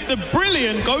Me, it's the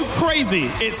brilliant Go Crazy.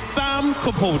 It's Sam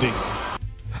Capaldi.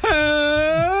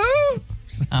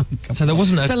 So there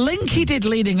wasn't The link he did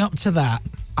leading up to that,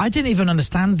 I didn't even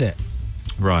understand it.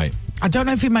 Right. I don't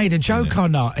know if he made a joke or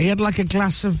not. He had like a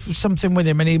glass of something with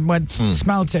him and he went,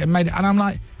 smelt it and made it. And I'm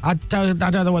like, I don't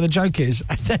know what the joke is.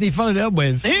 And then he followed it up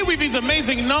with... Here with his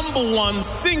amazing #1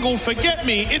 single, Forget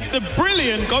Me, it's the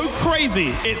brilliant Go Crazy.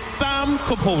 It's Sam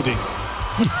Capaldi.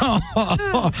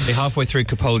 Halfway through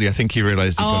Capaldi, I think he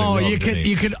realised he got it wrong,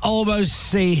 you could almost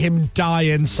see him die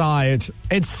inside.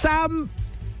 It's Sam...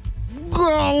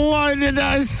 Oh, why did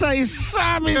I say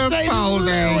Sam? His name is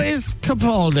Lewis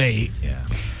Capaldi. Yeah.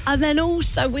 And then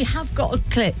also we have got a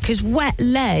clip because Wet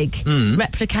Leg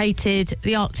replicated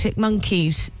the Arctic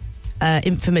Monkeys'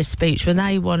 infamous speech when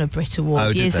they won a Brit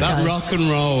Award years ago. That rock and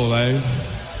roll, eh?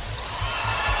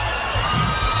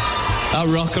 That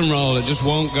rock and roll, it just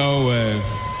won't go away.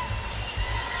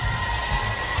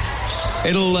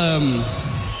 It'll,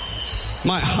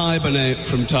 might hibernate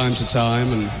from time to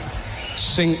time and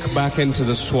sink back into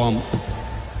the swamp.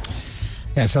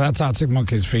 Yeah, so that's Arctic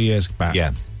Monkeys 3 years back.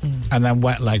 Yeah. And then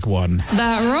Wet Leg won.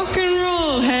 That rock and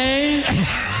roll, hey?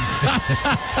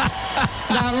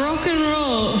 That rock and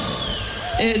roll,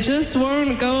 it just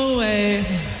won't go away.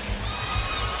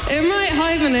 It might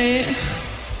hibernate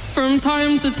from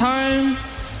time to time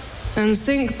and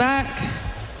sink back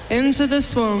into the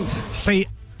swamp. See,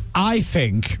 I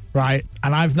think, right,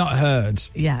 and I've not heard.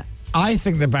 Yeah. I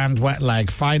think the band Wet Leg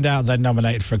find out they're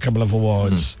nominated for a couple of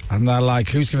awards, and they're like,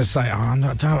 "Who's going to say? I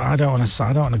don't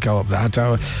want to go up there. I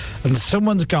don't." And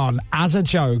someone's gone as a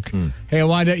joke. Here,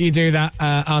 why don't you do that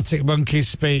Arctic Monkeys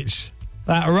speech?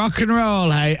 That rock and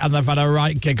roll, hey, and they've had a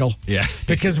right giggle. Yeah,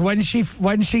 because when she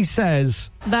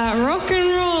says that rock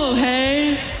and roll,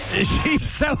 hey, She's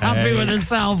so happy with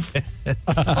herself.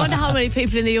 I wonder how many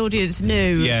people in the audience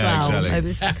knew as well. Exactly. Maybe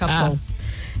it's a couple.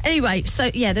 Anyway, so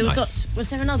yeah, there was lots. Was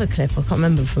there another clip? I can't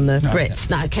remember from the Brits.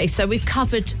 No, okay, so we've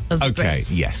covered the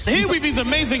Brits. Yes. Here with his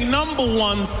amazing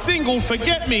 #1 single,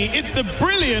 Forget Me. It's the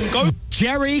brilliant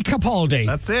Jerry Capaldi.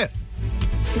 That's it.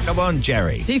 Come on,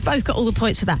 Jerry. So you've both got all the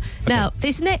points for that. Now,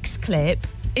 this next clip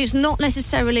is not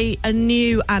necessarily a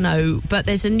new anno, but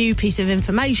there's a new piece of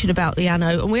information about the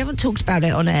anno, and we haven't talked about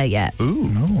it on air yet. Ooh.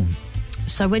 No.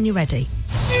 So when you're ready.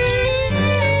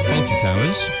 Fawlty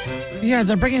Towers. Yeah,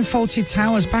 they're bringing Fawlty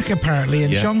Towers back apparently,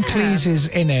 and John Cleese is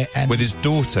in it. And with his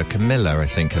daughter, Camilla, I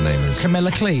think her name is.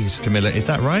 Camilla Cleese. Camilla, is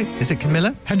that right? Is it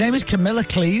Camilla? Her name is Camilla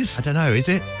Cleese. I don't know, is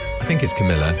it? I think it's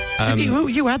Camilla.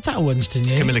 You had that once, didn't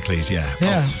you? Camilla Cleese, yeah.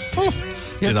 Yeah. Oh.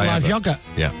 You had live yogurt.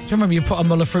 Yeah. Do you remember you put a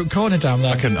Muller fruit corner down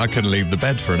there? I couldn't leave the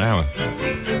bed for an hour.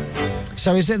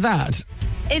 So is it that?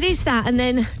 It is that, and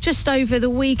then just over the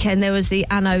weekend there was the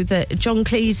anno that John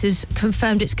Cleese has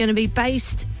confirmed it's going to be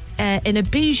based in a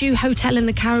Bijou hotel in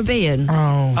the Caribbean.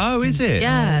 Oh, is it?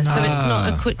 Yeah, so it's not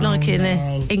a quick night in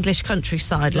the English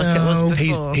countryside like it was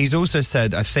before. He's also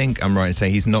said, I think I'm right in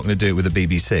saying he's not going to do it with the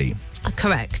BBC.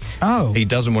 Correct. Oh. He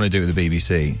doesn't want to do it with the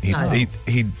BBC.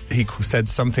 He said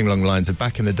something along the lines of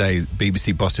back in the day,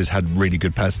 BBC bosses had really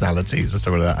good personalities or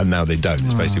something like that, and now they don't.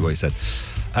 It's basically what he said.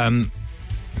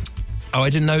 I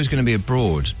didn't know it was going to be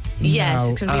abroad. Yes,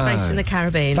 it's going to be based in the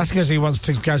Caribbean. That's because he wants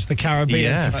to go to the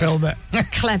Caribbean to film it.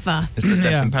 Clever. It's the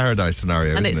Death in Paradise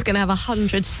scenario, and isn't it's going to have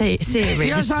 100 series.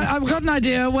 Yes, I've got an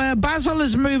idea where Basil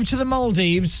has moved to the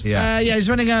Maldives. Yeah, he's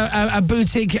running a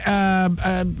boutique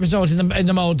resort in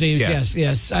the Maldives. Yeah.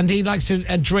 Yes, and he likes to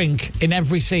drink in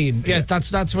every scene. Yeah,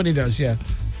 that's what he does. Yeah,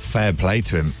 fair play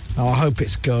to him. Oh, I hope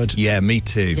it's good. Yeah, me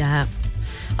too. Yeah.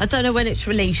 I don't know when it's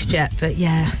released yet, but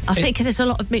yeah, I think there's a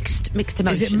lot of mixed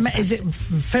emotions. Is it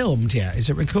filmed yet? Is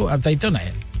it recorded? Have they done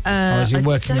it? Or is he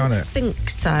working on it? I think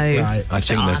so. Right. I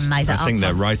think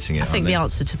they're writing it. I think the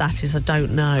answer to that is I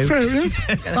don't know. Fair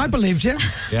enough. I believed you.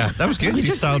 Yeah, that was good. You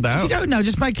styled out. If you don't know,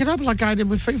 just make it up like I did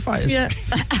with Foo Fighters. Yeah.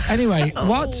 Anyway,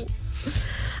 what?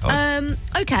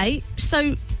 Okay,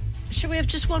 so shall we have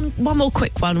just one more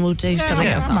quick one? We'll do something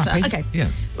else I'm after. happy. Okay. Yeah.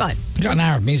 Right. We've got an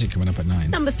hour of music coming up at 9.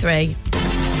 Number 3.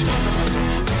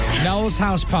 Noel's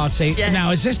house party. Yes.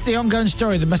 Now, is this the ongoing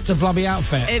story, the Mr. Blobby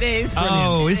outfit? It is.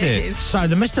 Oh, is it? So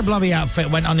the Mr. Blobby outfit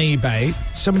went on eBay.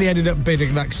 Somebody ended up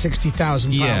bidding like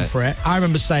 £60,000 for it. I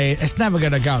remember saying, it's never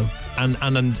going to go. And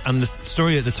the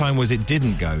story at the time was it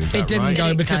didn't go. Is that It didn't right?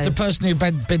 go because the person who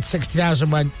bid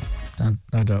 60,000 went,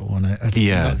 I don't want it.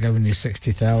 I'm not giving you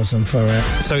 60,000 for it.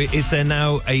 So is there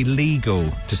now a legal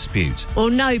dispute?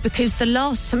 Well, no, because so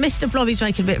Mr. Blobby's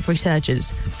making a bit of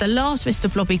resurgence. The last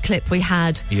Mr. Blobby clip we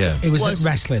had, it was at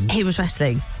wrestling. He was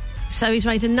wrestling. So he's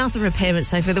made another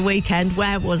appearance over the weekend.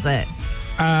 Where was it?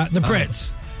 The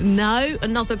Brits. No,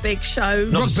 another big show.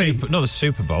 Not the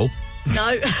Super Bowl. No,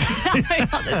 not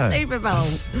the Super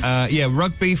Bowl.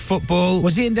 Rugby, football.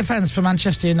 Was he in defence for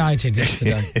Manchester United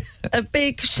yesterday? A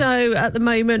big show at the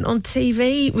moment on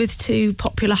TV with 2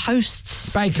 popular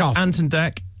hosts. Bake Off. Ant and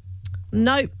Dec.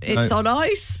 No, it's on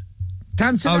ice.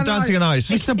 Dancing on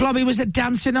Ice. Mr. Blobby was at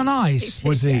Dancing on Ice.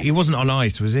 Was he? He wasn't on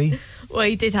ice, was he? Well,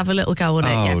 he did have a little go on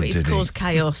it, but he's caused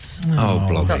chaos. Oh,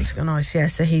 Blobby. Dancing on Ice, yeah,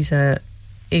 so he's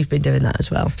been doing that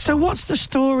as well. So what's the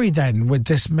story then with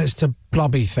this Mr.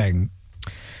 Blobby thing?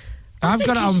 I've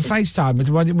got it on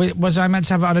FaceTime. Was I meant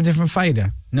to have it on a different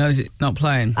fader? No, is it not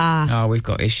playing? Oh, we've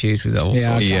got issues with it all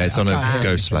sorts. Yeah, it's on a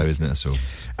go slow, isn't it? That's all.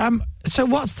 So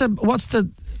what's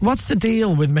the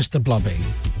deal with Mr. Blobby?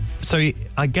 So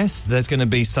I guess there's going to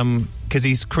be some, because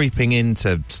he's creeping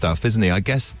into stuff, isn't he? I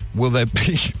guess, will there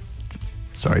be...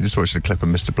 Sorry, I just watched a clip of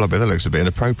Mr. Blobby. That looks a bit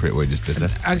inappropriate what he just did there.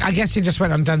 I guess he just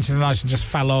went on Dancing on Ice and just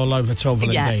fell all over Torval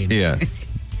and Dean. Yeah.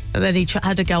 And then he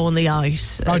had to go on the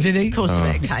ice. Oh, did he? Caused a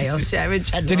bit of chaos, yeah, in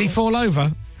general. Did he fall over?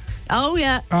 Oh,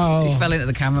 yeah. Oh. He fell into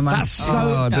the cameraman. That's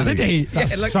so... did he?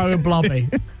 That's so Blobby.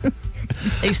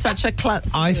 He's such a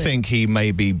klutz. I think he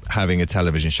may be having a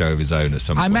television show of his own at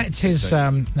some point. I met his...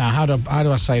 now, how do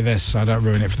I say this so I don't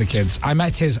ruin it for the kids? I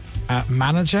met his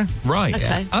manager. Right.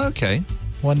 Okay. Yeah. Okay.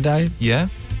 One day. Yeah.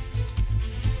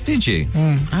 Did you?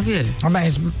 Have you? I met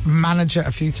his manager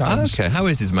a few times. Okay. How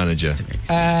is his manager?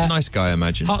 Nice guy, I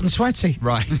imagine. Hot and sweaty.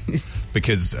 Right.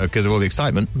 because of all the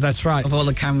excitement. That's right. Of all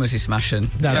the cameras he's smashing.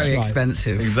 That's very right.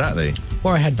 expensive. Exactly.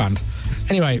 Or a headband.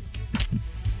 Anyway,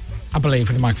 I believe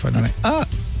with a microphone on it.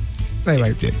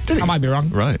 Anyway, I might be wrong.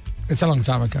 Right. It's a long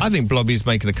time ago. I think Blobby's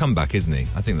making a comeback, isn't he?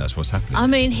 I think that's what's happening. I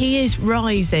mean, he is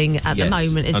rising at the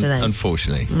moment, isn't he?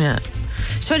 Unfortunately. Yeah.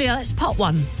 So anyway, that's part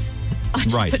 1. I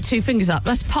just put 2 fingers up.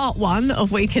 That's part 1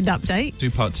 of Weekend Update.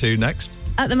 Do part 2 next.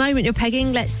 at the moment you're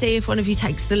pegging. Let's see if one of you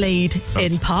takes the lead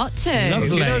in part 2.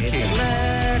 Lovely.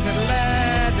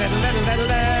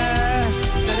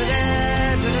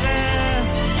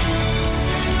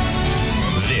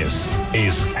 This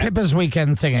is Pippa's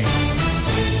weekend thingy.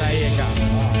 There you go.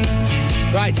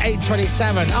 Right,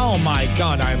 8:27. Oh my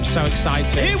God, I am so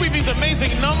excited. Here with his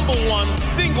amazing number 1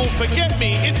 single, Forget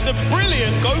Me. It's the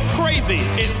brilliant Go Crazy.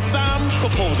 It's Sam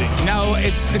Capaldi. No,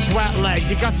 it's Wet Leg.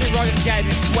 You got it right again.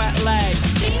 It's Wet Leg.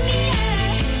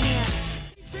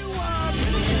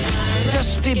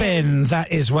 Dusty Bin,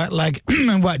 that is Wet Leg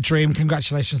and Wet Dream.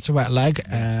 Congratulations to Wet Leg.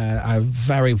 I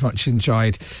very much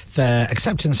enjoyed the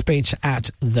acceptance speech at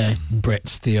the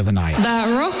Brits the other night. That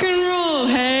rock and roll,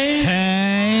 hey.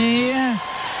 Hey.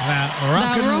 That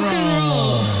rock and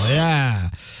roll. Yeah.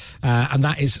 And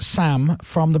that is Sam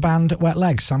from the band Wet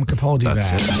Leg, Sam Capaldi there.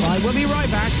 It. Right, we'll be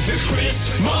right back. The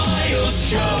Chris Miles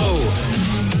Show.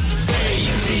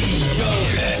 Radio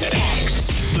X.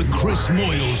 The Chris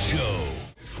Moyle Show.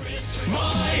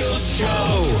 Miles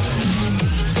Show.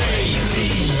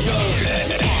 Radio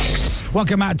X.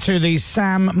 Welcome back to the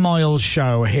Sam Moyles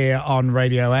Show here on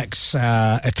Radio X.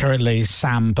 Currently,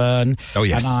 Sam Byrne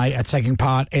and I are taking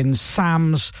part in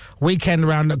Sam's weekend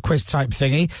roundup quiz type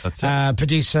thingy. That's it.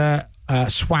 Producer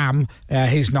Swam,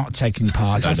 he's not taking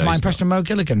part. That's my impression of Mo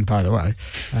Gilligan, by the way.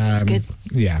 That's good.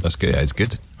 Yeah. That's good. Yeah, it's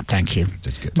good. Thank you.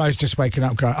 It's good. Mo's just waking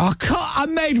up going, oh, God, I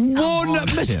made one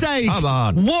mistake. Yeah.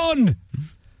 Come on.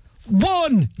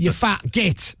 One, you fat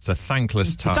git. It's a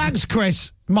thankless task. Thanks,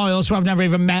 Chris Moyles, who I've never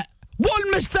even met.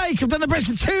 One mistake. I've done the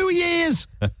Brits for 2 years.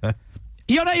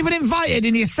 You're not even invited,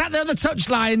 and you sat there on the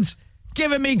touchlines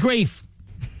giving me grief.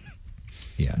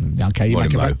 Yeah. Okay,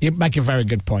 you make a very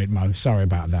good point, Mo. Sorry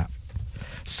about that.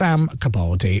 Sam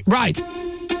Capaldi. Right.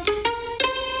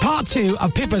 Part 2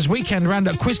 of Pippa's weekend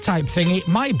roundup quiz type thingy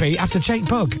might be after Jake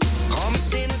Bugg. I'm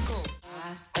cynical.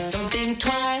 I don't think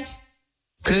twice.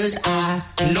 'Cause I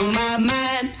know my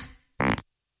mind.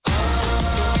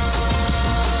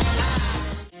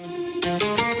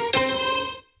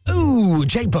 Ooh,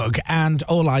 J-Bug and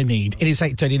All I Need. It is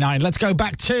 8:39. Let's go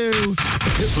back to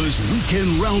Pippa's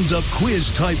weekend roundup quiz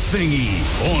type thingy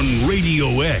on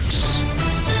Radio X.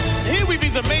 Here with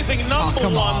his amazing number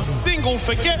 1 single,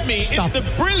 Forget Me. Stop it's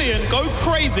the brilliant Go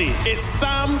Crazy. It's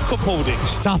Sam Capaldi.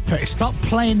 Stop it. Stop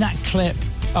playing that clip.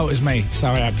 Oh, it was me.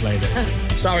 Sorry, I played it.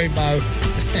 Sorry, Mo.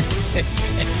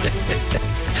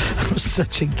 I'm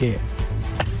such a git.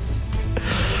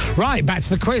 Right, back to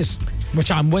the quiz, which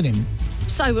I'm winning.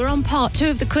 So we're on part 2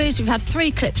 of the quiz. We've had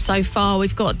 3 clips so far.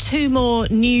 We've got 2 more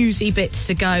newsy bits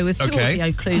to go with 2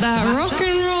 audio clues. That to rock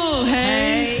and roll,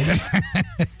 hey.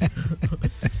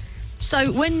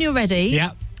 So when you're ready,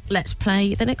 let's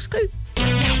play the next clue.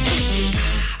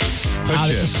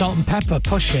 This is Salt and Pepper.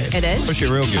 Push It. It is. Push it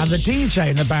real good. And the DJ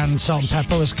in the band Salt and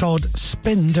Pepper was called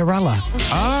Spinderella.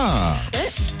 Ah.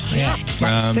 Yeah,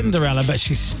 like Cinderella, but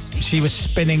she was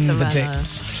spinning the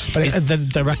discs. But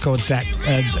the record deck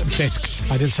discs.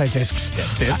 I did say discs. Yeah,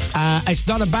 discs. It's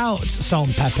not about Salt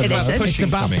and Pepper. It isn't. It's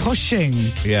about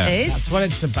pushing. Yeah, it is. That's what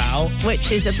it's about.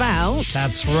 Which is about.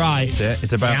 That's right.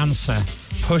 It's about the answer.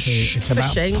 Push. It's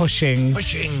about pushing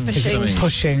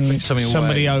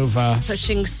somebody over.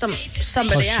 Pushing somebody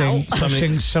pushing, out.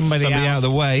 Pushing somebody out of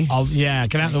the way. Oh, yeah,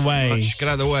 get out of the way. Get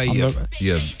out of the way.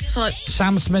 It's like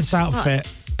Sam Smith's outfit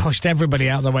pushed everybody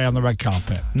out of the way on the red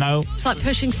carpet. No. It's like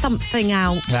pushing something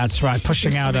out. That's right,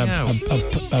 pushing out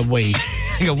a wee.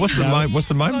 Hang on, what's the mime? What's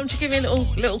the mime? Why don't you give me a little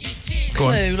clue? Go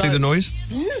on, do the noise.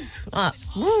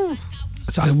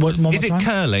 Is it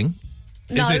curling?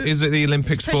 No. Is it the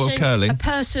Olympic sport of curling? A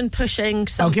person pushing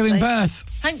something. Oh, giving birth.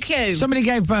 Thank you. Somebody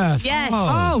gave birth. Yes.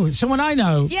 Oh, someone I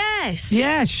know. Yes.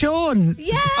 Yeah, Sean.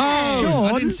 Yes. Oh, Sean.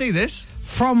 I didn't see this.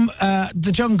 From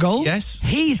the jungle. Yes.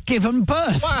 He's given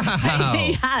birth. Wow.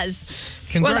 He has.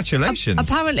 Congratulations. Well,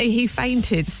 apparently he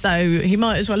fainted, so he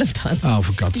might as well have done. Oh,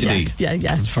 for God's sake. Yeah.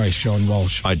 It's very Sean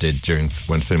Walsh. I did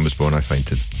when Finn was born. I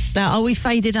fainted. Now, are we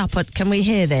faded up? Can we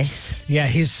hear this? Yeah,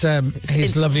 his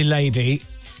lovely lady,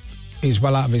 he's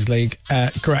well out of his league,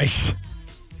 Grace.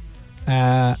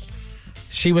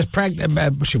 She was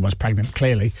pregnant. She was pregnant,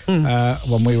 clearly,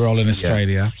 when we were all in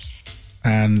Australia. Yeah.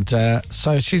 And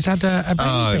so she's had a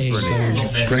baby. Oh,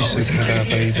 so Grace has had our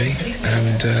baby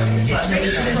and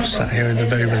sat here in the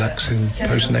very relaxing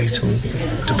postnatal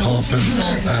department.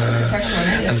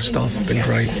 And the staff have been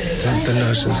great. The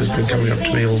nurses have been coming up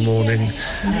to me all morning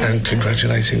and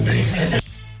congratulating me.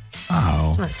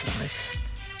 Oh. That's nice.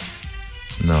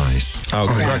 Nice. Oh,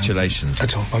 congratulations. I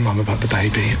told my mum about the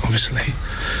baby, obviously.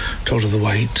 Told her the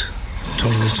weight.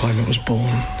 Told her the time it was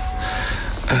born.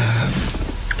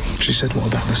 She said, what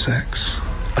about the sex?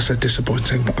 I I said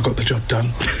disappointing, but I got the job done.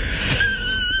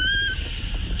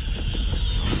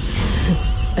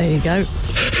 There you go.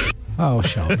 Oh,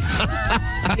 Sean.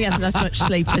 He hasn't had much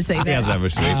sleep, has he? He hasn't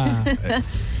had sleep.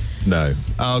 No.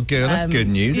 Oh, good. That's good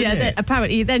news, isn't it?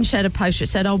 Apparently he then shared a post that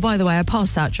said, oh, by the way, I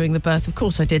passed out during the birth. Of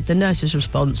course I did. The nurse's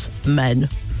response, men.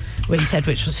 He said,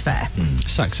 which was fair.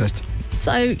 Sexist.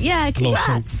 So, yeah,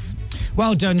 congrats.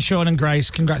 Well done, Sean and Grace.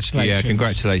 Congratulations. Yeah,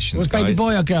 congratulations, Was guys. baby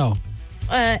boy or girl?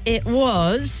 It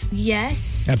was,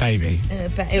 yes. A baby.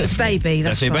 It was baby,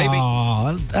 that's Definitely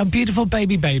right. baby. Oh, a beautiful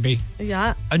baby.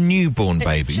 Yeah. A newborn It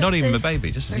baby. just Not even a says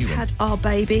baby, just a we've newborn. had our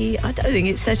baby. I don't think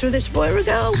it says whether it's a boy or a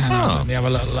girl. Let me have a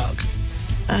little look.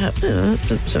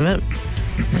 Something.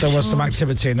 There was some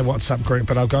activity in the WhatsApp group,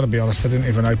 but I've got to be honest, I didn't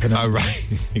even open it. Oh, right.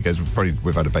 He goes,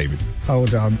 we've had a baby.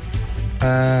 Hold on.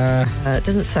 It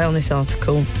doesn't say on this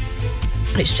article.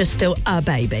 It's just still a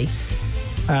baby.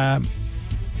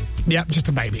 Yep, just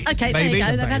a baby. Okay, there you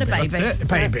go. They've had a baby. That's it,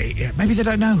 baby. Yeah, maybe they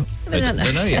don't know. They don't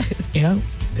know yet. You know?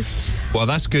 Well,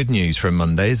 that's good news for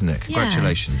Monday, isn't it? Yeah.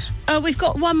 Congratulations. We've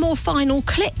got one more final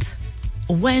clip.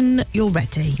 When you're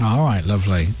ready. All right,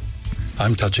 lovely.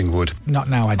 I'm touching wood. Not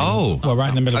now, I do. Oh. Well, right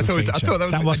in the middle of the I feature. thought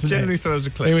that was... wasn't I generally it. thought it was a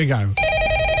clip. Here we go.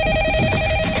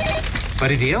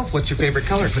 Buddy the Elf, what's your favourite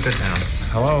colour? Put that down.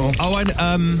 Hello. Oh,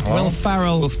 and Will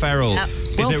Ferrell. Will Ferrell.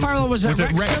 Will Ferrell was at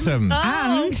Wrexham.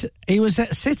 Oh. And he was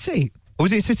at City.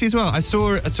 Was he at City as well? I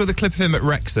saw the clip of him at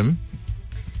Wrexham.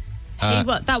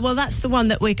 That's the one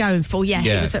that we're going for. Yeah, he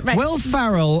was at Wrexham. Will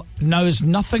Ferrell knows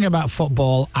nothing about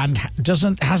football and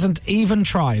hasn't even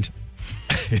tried.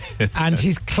 And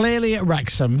he's clearly at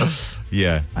Wrexham.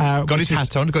 Yeah. Got his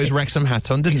hat on. Got his Wrexham hat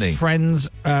on, didn't he? His friend's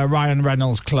Ryan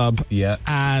Reynolds' club. Yeah.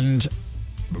 And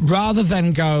rather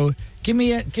than go, give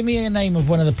me a name of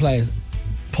one of the players.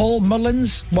 Paul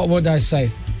Mullins? What would I say?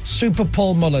 Super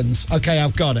Paul Mullins. Okay,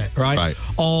 I've got it, right?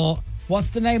 Or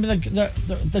what's the name of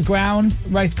the ground?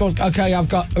 Race course. Okay, I've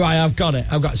got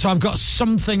it. So I've got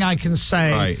something I can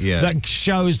say that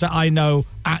shows that I know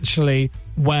actually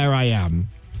where I am.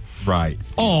 Right.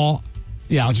 Or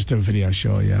I'll just do a video,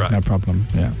 sure, no problem.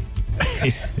 Yeah.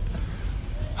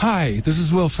 Hi, this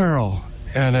is Will Ferrell,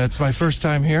 and it's my first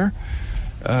time here.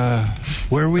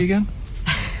 Where are we again?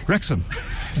 Wrexham.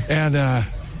 And I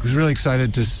was really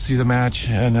excited to see the match,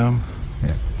 and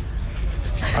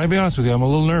I'll be honest with you, I'm a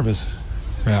little nervous.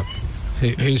 Yeah.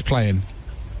 Who's playing?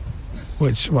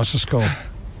 What's the score?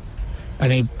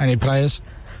 Any players?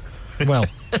 Well.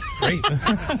 Great.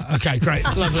 Okay, great.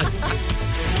 Lovely.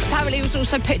 Apparently he was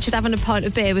also pictured having a pint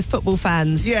of beer with football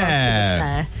fans.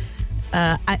 Yeah.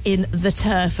 In the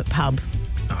Turf pub.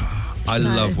 I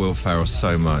love Will Ferrell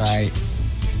so much. Right.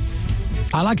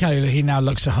 I like how he now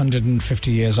looks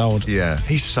 150 years old. Yeah,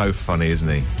 he's so funny, isn't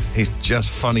he? He's just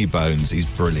funny bones. He's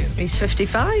brilliant. He's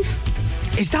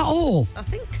 55. Is that all? I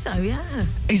think so, yeah.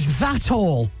 Is that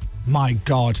all? My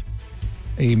God.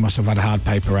 He must have had a hard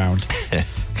paper round.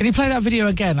 Can you play that video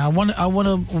again? I want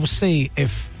to see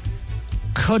if...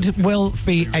 Could Will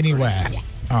be anywhere?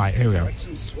 Yes. All right, here we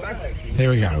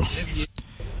go.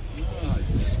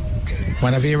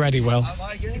 Whenever you're ready, Will.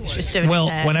 Just doing Will,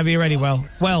 whenever you're ready, Will.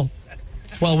 Will,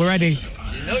 we're ready.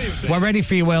 We're ready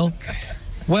for you, Will.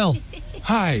 Will.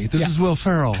 Hi, this is Will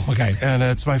Ferrell. Okay. And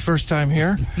it's my first time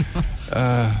here.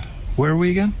 Where are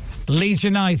we again? Leeds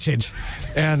United.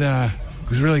 And I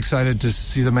was really excited to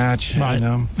see the match. Right.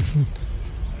 And,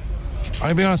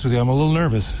 I'll be honest with you, I'm a little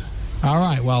nervous. All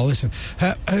right, well, listen.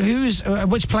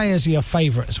 Which players are your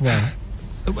favourites, Will?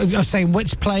 I'm saying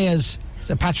which players?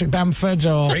 Is it Patrick Bamford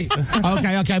or... Great.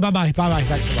 Okay, bye-bye.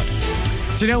 Thanks a lot.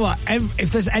 Do you know what?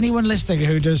 If there's anyone listening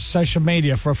who does social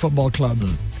media for a football club,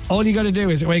 all you got to do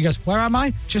is, where he goes, where am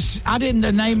I? Just add in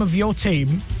the name of your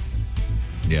team.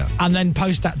 Yeah. And then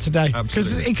post that today.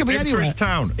 Because it could be anywhere. For his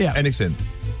town. Yeah. Anything.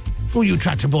 All you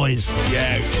tractor boys.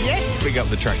 Yeah. Yes. Big up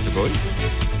the tractor boys.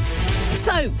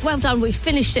 So, well done, we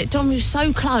finished it. Dom, you're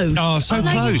so close. Oh, so I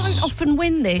know close. You don't often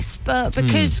win this, but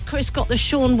because Chris got the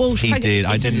Sean Walsh... He did.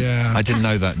 I didn't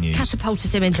know that news.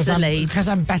 Catapulted him into the lead. Because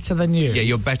I'm better than you. Yeah,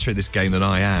 you're better at this game than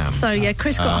I am. So, yeah,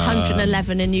 Chris got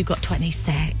 111 and you got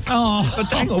 26. Oh,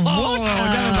 what?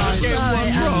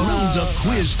 The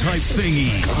quiz-type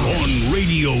thingy on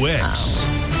Radio X.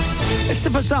 It's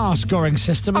a bizarre scoring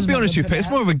system. I'll be honest with you, it's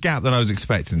more of a gap than I was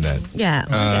expecting then. Yeah, I get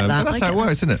that. But that's how it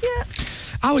works, isn't it? Yeah.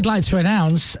 I would like to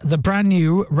announce the brand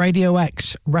new Radio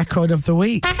X Record of the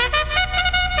Week.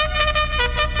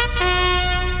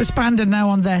 This band are now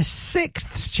on their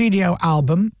 6th studio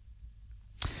album.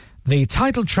 The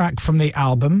title track from the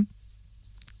album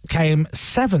came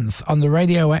 7th on the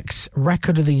Radio X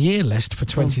Record of the Year list for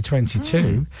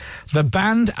 2022. The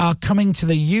band are coming to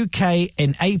the UK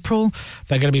in April.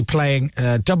 They're going to be playing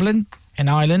Dublin in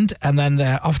Ireland, and then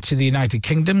they're off to the United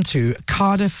Kingdom to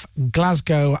Cardiff,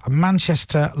 Glasgow,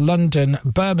 Manchester, London,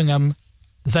 Birmingham,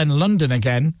 then London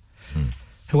again.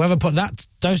 Whoever put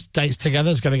those dates together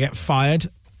is going to get fired.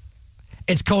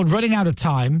 It's called Running Out of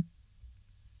Time,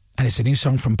 and it's a new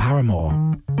song from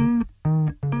Paramore.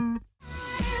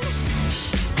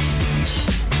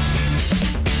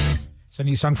 It's a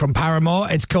new song from Paramore.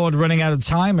 It's called Running Out of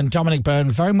Time, and Dominic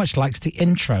Byrne very much likes the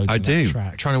intro to I do. that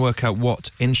track. Trying to work out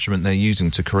what instrument they're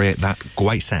using to create that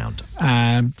great sound.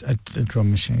 A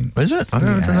drum machine. Is it? I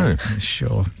don't know.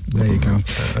 Sure. There you go.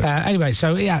 Anyway,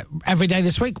 so yeah, every day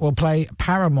this week we'll play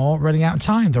Paramore Running Out of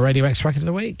Time, the Radio X Record of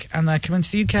the Week, and they're coming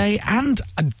to the UK and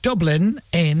Dublin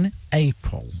in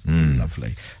April.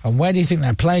 Lovely. And where do you think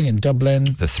they're playing in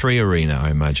Dublin? The 3 Arena, I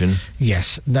imagine.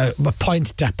 Yes. No,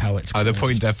 Point Depot. It's called. The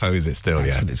Point Depot, is it still?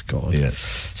 That's what it's called. Yeah.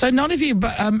 So none of you,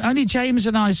 but only James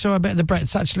and I saw a bit of the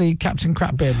Brits. Actually, Captain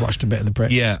Crapbeard watched a bit of the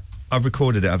Brits. Yeah. I've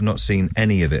recorded it. I've not seen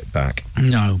any of it back.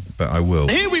 No. But I will.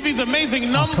 Here with his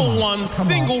amazing number one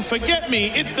single, Forget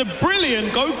Me. It's the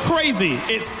brilliant Go Crazy.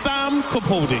 It's Sam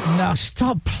Capaldi. No,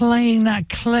 stop playing that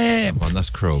clip. Come on, that's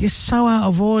cruel. You're so out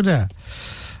of order.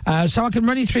 So I can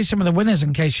run you through some of the winners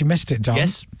in case you missed it, Dom.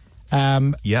 Yes.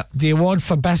 Yeah. The award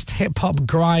for Best Hip Hop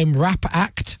Grime Rap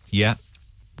Act. Yeah.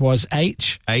 Was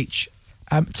H.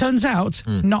 Turns out,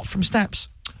 not from Steps.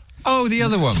 Oh, the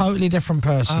other one. Totally different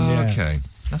person. Oh, okay.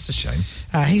 That's a shame.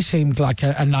 He seemed like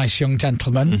a nice young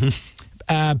gentleman.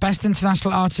 Best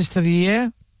International Artist of the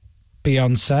Year,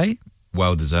 Beyonce.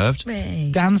 Well deserved.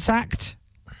 Dance Act,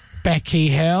 Becky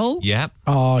Hill. Yeah.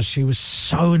 Oh, she was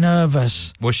so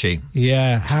nervous. Was she?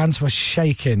 Yeah, hands were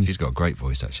shaking. She's got a great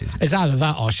voice, actually. It's either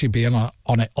that or she'd be on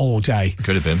it all day.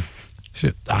 Could have been.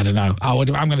 I don't know. I'm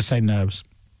going to say nerves.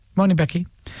 Morning, Becky.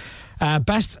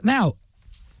 Now,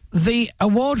 the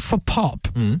award for pop.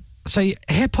 So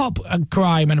hip-hop and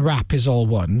grime and rap is all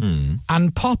one,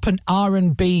 and pop and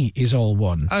R&B is all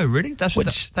one. Oh, really? They're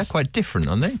quite different,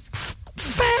 aren't they?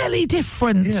 Fairly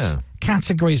different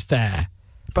categories there,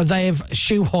 but they have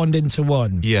shoehorned into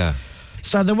one. Yeah.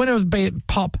 So the winner of the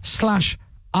pop/R&B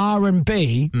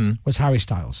was Harry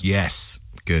Styles. Yes.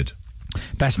 Good.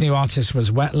 Best New Artist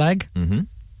was Wet Leg.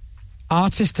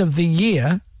 Artist of the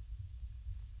Year...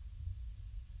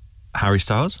 Harry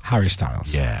Styles? Harry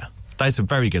Styles. Yeah. That's a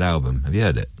very good album. Have you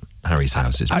heard it? Harry's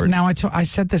House. It's now, I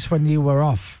said this when you were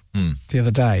off the other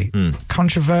day.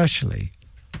 Controversially,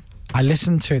 I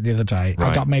listened to it the other day. Right.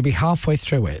 I got maybe halfway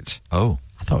through it. Oh.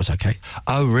 I thought it was okay.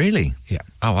 Oh, really? Yeah.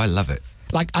 Oh, I love it.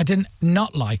 Like, I didn't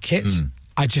not like it.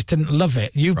 I just didn't love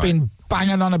it. You've been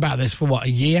banging on about this for, what, a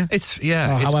year?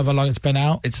 However long it's been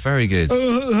out. It's very good.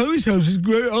 Harry's House is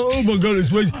great. Oh, my God,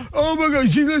 it's great. Oh, my God.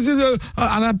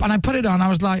 And I put it on. I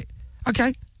was like,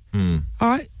 okay. All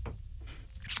right.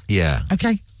 Yeah.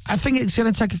 Okay. I think it's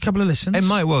going to take a couple of listens. It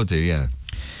might well do, yeah.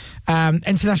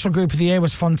 International Group of the Year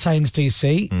was Fontaines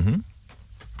DC.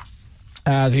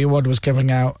 The award was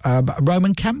giving out...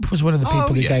 Roman Kemp was one of the people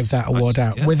who gave that award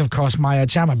out, with, of course, Maya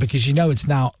Jama, because you know it's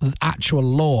now actual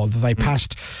law that they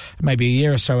passed maybe a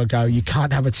year or so ago. You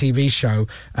can't have a TV show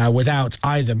without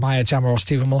either Maya Jama or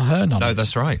Stephen Mulhern on it. No,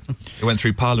 that's right. It went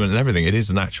through Parliament and everything. It is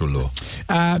an actual law.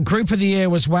 Group of the Year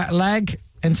was Wet Leg.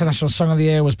 International Song of the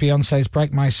Year was Beyonce's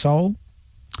Break My Soul.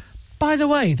 By the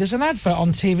way, there's an advert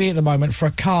on TV at the moment for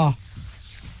a car.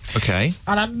 Okay.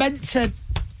 And I meant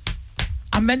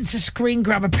to screen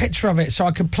grab a picture of it so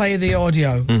I could play the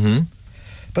audio.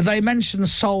 But they mention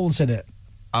souls in it.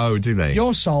 Oh, do they?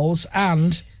 Your souls,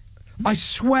 and I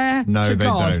swear to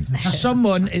God,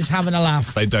 someone is having a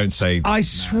laugh. They don't say... I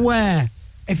swear.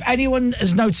 If anyone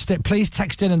has noticed it, please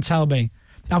text in and tell me.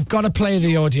 I've got to play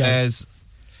the audio. There's...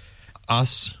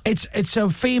 us. It's a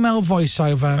female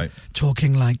voiceover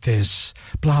talking like this,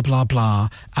 blah, blah, blah,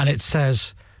 and it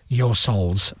says, your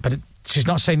souls. But she's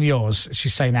not saying yours,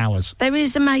 she's saying ours. There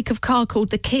is a make of car called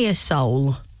the Kia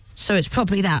Soul, so it's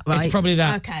probably that, right? It's probably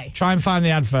that. Okay. Try and find the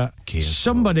advert.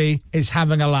 Somebody is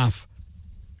having a laugh.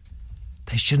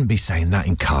 They shouldn't be saying that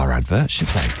in car adverts, should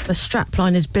they? The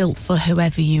strapline is built for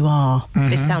whoever you are.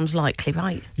 This sounds likely,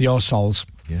 right? Your souls.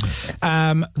 Yeah.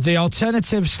 The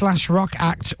alternative/rock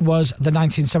act was the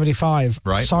 1975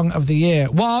 Song of the Year.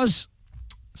 Was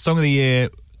Song of the Year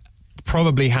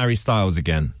probably Harry Styles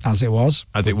again. As it was.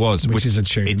 Which is a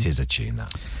tune. It is a tune,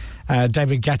 that.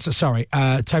 David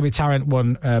Guetta, Toby Tarrant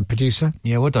won producer.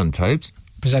 Yeah, well done, Tobes.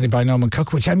 Presented by Norman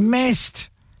Cook, which I missed.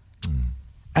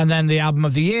 And then the album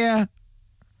of the year,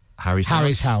 Harry's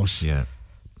House. Yeah.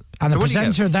 And So the what do you get?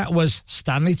 presenter of that was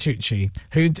Stanley Tucci,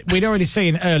 who we'd already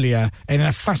seen earlier in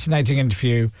a fascinating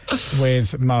interview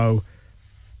with Mo.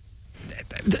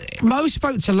 Mo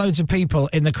spoke to loads of people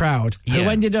in the crowd who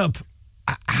ended up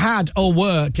had or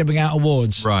were giving out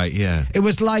awards. Right, yeah. It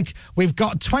was like, we've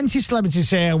got 20 celebrities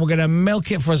here and we're going to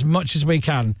milk it for as much as we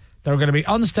can. They're going to be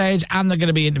on stage and they're going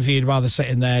to be interviewed while they're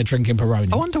sitting there drinking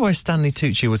Peroni. I wonder why Stanley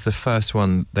Tucci was the first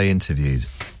one they interviewed.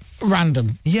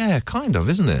 Random. Yeah, kind of,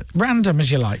 isn't it? Random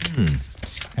as you like.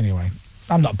 Anyway,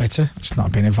 I'm not bitter. I've just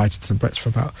not been invited to the Brits for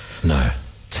about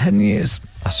 10 years.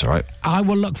 That's all right. I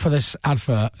will look for this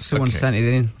advert. Someone sent it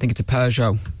in. I think it's a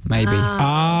Peugeot, maybe.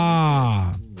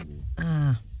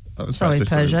 Sorry,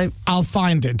 Peugeot. I'll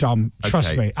find it, Dom.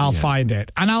 Trust me, I'll find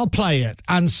it. And I'll play it.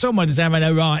 And someone's having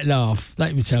a right laugh.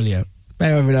 Let me tell you.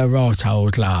 They're having a right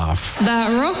old laugh.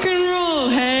 That rock and roll,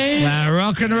 hey. That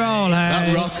rock and roll, hey.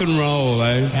 That rock and roll,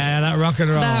 eh? Yeah, that rock and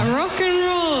roll. That rock and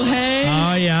roll, hey.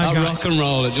 Oh, yeah. That rock and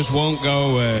roll, it just won't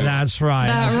go away. That's right.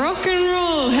 That rock and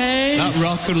roll, hey. That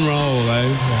rock and roll, eh?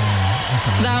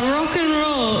 That rock and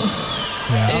roll.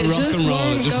 That It rock just and roll,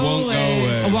 won't it just go won't away. go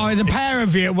away. Well, the pair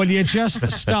of you, will you just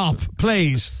stop,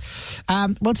 please?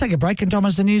 We'll take a break and Dom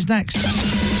has the news next.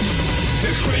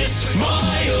 The Chris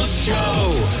Miles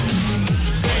Show.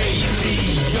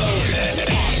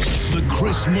 The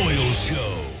Chris Moyle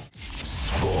Show.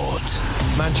 Sport.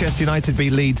 Manchester United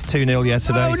beat Leeds 2-0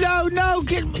 yesterday. Oh, no.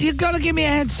 You've got to give me a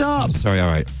heads up. Sorry,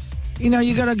 all right. You know,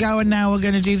 you got to go and now we're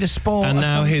going to do the sport And or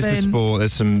now here's the something. sport.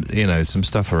 There's some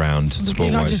stuff around. You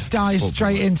can't just dive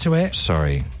straight into it.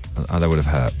 Sorry. That would have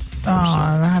hurt.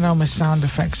 I had all my sound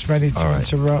effects ready to All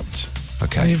right. interrupt.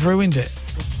 Okay. And you've ruined it.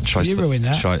 You ruined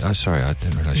that. Sorry, I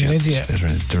didn't realise. You're an idiot.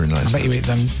 Didn't realise. I bet you eat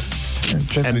them.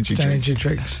 Energy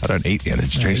drinks. I don't eat the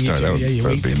energy drinks. you No, do. that You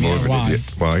would eat be them, more of an why? idiot.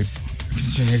 Why?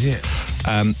 Because you're an idiot.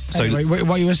 So Anyway,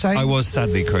 what you were saying? I was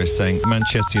sadly, Chris, saying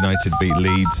Manchester United beat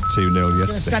Leeds 2-0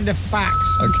 yesterday. Send a fax.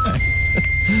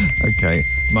 Okay.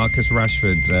 Marcus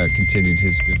Rashford continued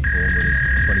his good form with his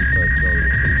 21st goal of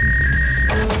the season.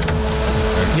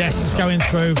 Yes, it's going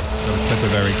through. Got a clip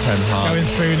of Eric Ten Hag. Going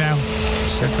through now.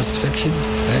 Satisfaction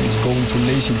is going to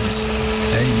laziness. You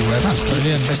have That's to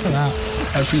brilliant. invest Look at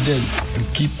every day and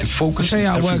keep the I'll focus. show you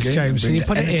how it every works, game James. So and you bring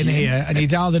put the it in energy here and you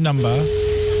dial the number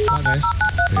like this.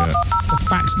 Yeah. The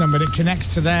fax number, and it connects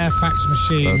to their fax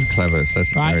machine. That's clever.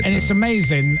 That's Right, very and it's clever.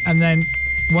 amazing. And then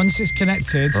once it's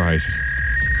connected, Right.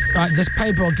 this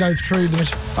paper will go through the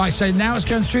machine. Right, so now it's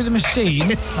going through the machine,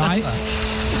 right?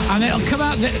 And it'll come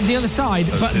out the other side,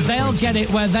 but they'll get it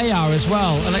where they are as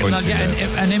well. And they'll get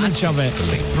an image of it.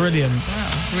 It's brilliant.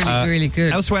 Really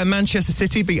good. Elsewhere, Manchester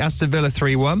City beat Aston Villa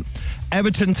 3-1.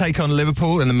 Everton take on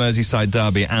Liverpool in the Merseyside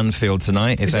derby at Anfield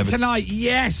tonight. Is it tonight?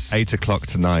 Yes. 8 o'clock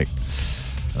tonight.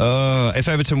 If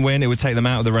Everton win, it would take them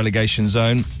out of the relegation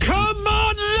zone. Come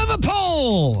on,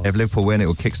 Liverpool! If Liverpool win, it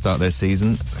will kickstart their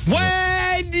season.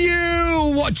 When you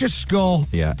just score.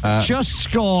 Yeah. Just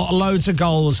score loads of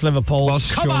goals, Liverpool.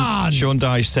 Come on! Sean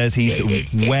Dyche says he's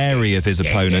wary of his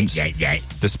opponents,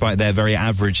 despite their very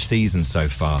average season so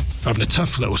far. Having a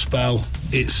tough little spell.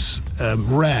 It's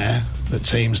rare that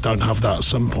teams don't have that at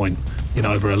some point,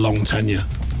 over a long tenure,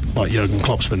 like Jurgen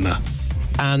Klopp's been there.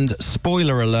 And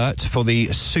spoiler alert for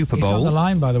the Super Bowl. He's on the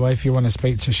line, by the way, if you want to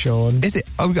speak to Sean. Is it?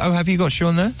 Oh, have you got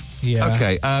Sean there? Yeah.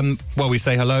 Okay. Well, we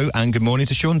say hello and good morning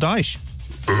to Sean Dyche.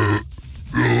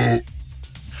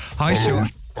 Hi, Sean.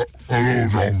 Hello,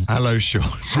 John. Hello, Sean.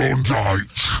 Sean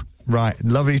Dyche. Right,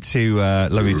 lovely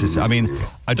to see. I mean,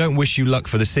 I don't wish you luck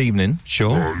for this evening,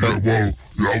 Sean. But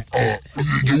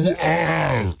you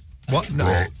are. What? No,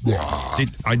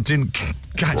 I didn't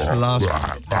catch the last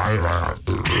one.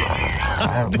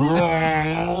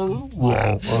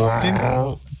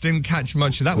 Didn't catch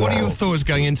much of that. What are your thoughts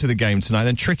going into the game tonight?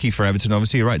 Then tricky for Everton,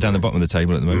 obviously. You're right down the bottom of the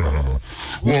table at the moment.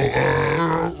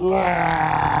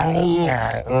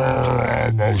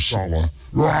 No summer.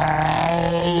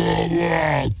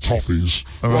 Toffees.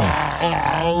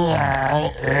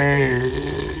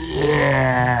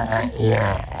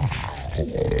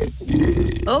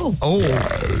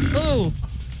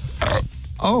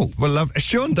 Well, love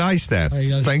Sean Dyche there.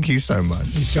 Thank you so much.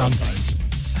 He's Sean Dyche.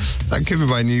 That could be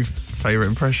my new favourite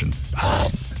impression.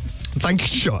 Thank you,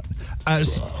 Sean.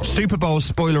 Super Bowl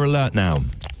spoiler alert now.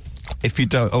 If you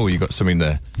don't... Oh, you got something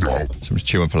there. Something to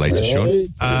chew on for later, Sean.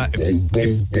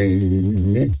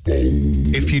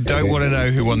 If you don't want to know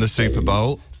who won the Super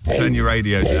Bowl, turn your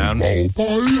radio down. Sean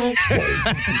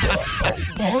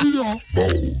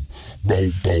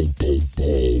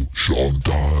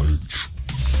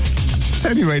Dyche.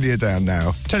 Turn your radio down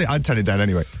now. I'd turn it down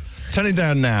anyway. Turn it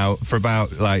down now for about,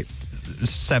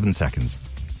 7 seconds.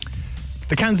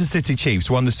 The Kansas City Chiefs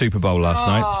won the Super Bowl last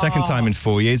night. Second time in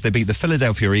 4 years. They beat the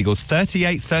Philadelphia Eagles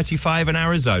 38-35 in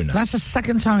Arizona. That's the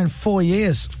second time in 4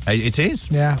 years. It is?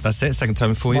 Yeah. That's it, second time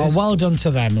in 4 years. Well done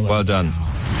to them. Well done.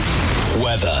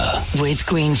 Weather. With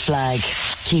Green Flag,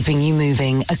 keeping you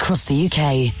moving across the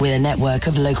UK with a network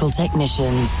of local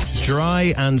technicians.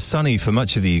 Dry and sunny for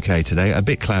much of the UK today. A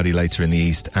bit cloudy later in the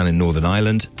east and in Northern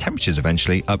Ireland. Temperatures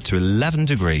eventually up to 11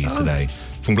 degrees today.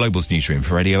 From Global's Newsroom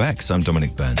for Radio X, I'm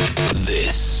Dominic Byrne.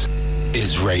 This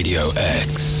is Radio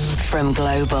X. From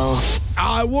Global.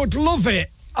 I would love it.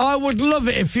 I would love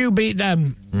it if you beat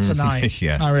them tonight.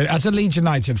 Yeah. I really, as a Leeds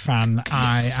United fan,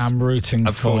 I am rooting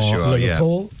Of for course you are,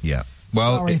 Liverpool. Yeah.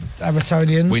 Well, Sorry,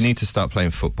 Evertonians. we need to start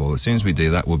playing football. As soon as we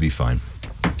do that, we'll be fine.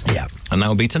 Yeah. And that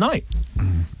will be tonight.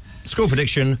 Score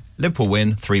prediction, Liverpool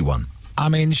win 3-1. I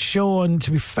mean, Sean,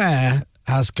 to be fair,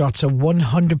 has got a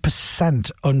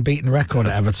 100% unbeaten record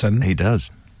at Everton. He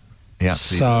does. Yeah.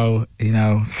 So, you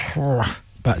know,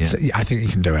 but I think he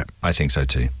can do it. I think so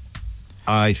too.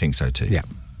 Yeah.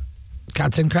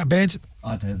 Captain Crapbeard?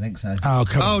 I don't think so. Oh,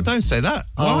 come on. Oh, don't say that.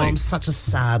 Oh, Why? I'm such a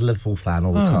sad Liverpool fan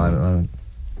all the time at the moment.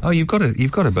 Oh, you've got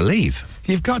to believe.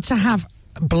 You've got to have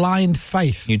blind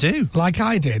faith. You do. Like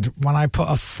I did when I put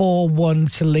a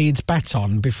 4-1 to Leeds bet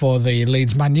on before the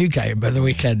Leeds Man U game at the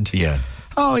weekend. Yeah.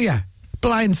 Oh, yeah.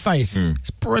 Blind faith.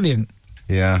 It's brilliant.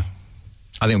 Yeah.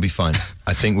 I think we'll be fine.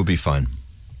 I think we'll be fine.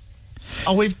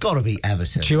 Oh, we've got to beat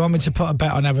Everton. Do you want me to put a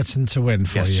bet on Everton to win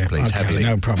for you? Yes, please, okay, heavily.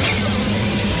 No problem.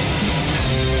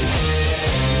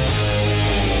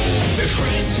 The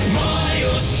Chris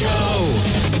Miles Show.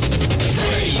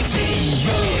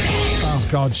 Radio. Oh,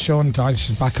 God, Sean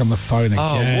Dyche is back on the phone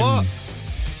again. Oh, what?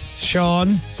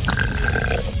 Sean.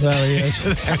 There he is.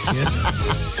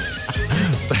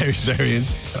 There he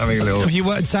is. Having a little... Have you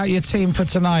worked out your team for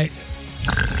tonight?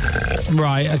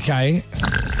 Right, okay.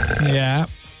 Yeah.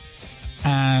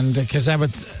 And because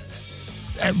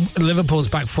Liverpool's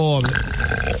back four.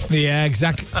 Yeah,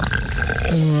 exactly.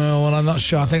 Well, I'm not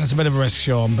sure. I think that's a bit of a risk,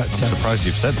 Sean. But I'm surprised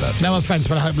you've said that. No offence,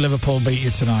 but I hope Liverpool beat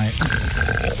you tonight.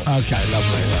 Okay,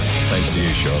 lovely. Same to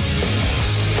you, Sean.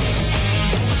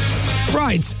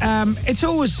 Right. It's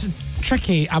always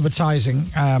tricky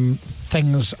advertising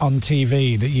things on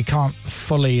TV that you can't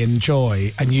fully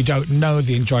enjoy and you don't know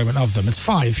the enjoyment of them. It's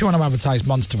fine. If you want to advertise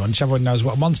Monster Munch, everyone knows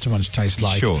what Monster Munch tastes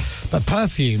like. Sure. But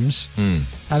perfumes,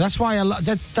 that's why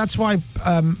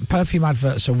perfume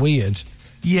adverts are weird.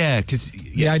 Yeah, because...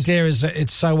 The idea is that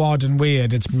it's so odd and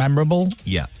weird, it's memorable.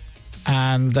 Yeah.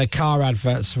 And the car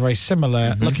adverts are very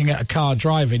similar. Looking at a car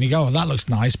driving, you go, oh, that looks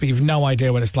nice, but you've no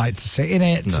idea what it's like to sit in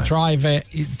it, to drive it,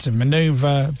 to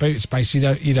manoeuvre, boot space.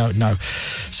 You don't know.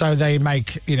 So they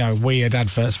make, weird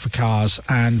adverts for cars.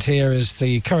 And here is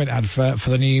the current advert for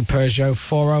the new Peugeot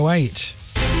 408.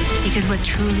 Because what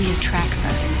truly attracts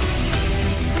us,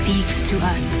 speaks to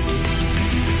us,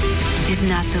 is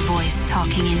not the voice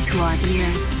talking into our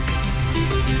ears,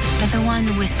 but the one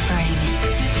whispering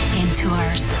into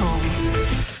our souls.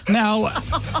 Now,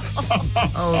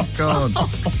 oh God!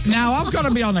 Now I've got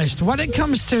to be honest. When it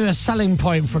comes to a selling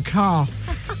point for a car,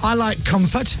 I like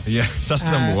comfort. Yeah, that's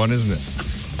number one, isn't it?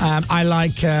 I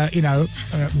like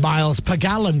miles per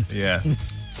gallon. Yeah.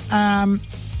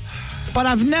 But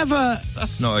I've never.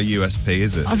 That's not a USP,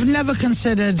 is it? I've never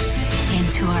considered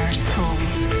into our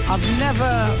souls. I've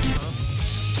never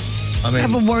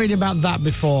worried about that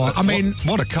before.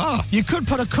 What a car! You could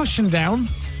put a cushion down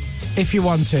if you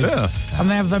wanted, and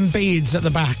they have them beads at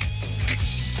the back.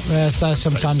 They're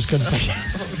sometimes good for you.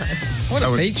 What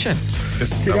a feature!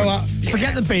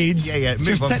 Forget the beads. Yeah.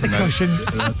 Just take the cushion.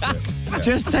 That's it.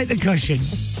 Just take the cushion.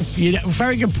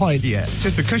 Very good point. Yeah,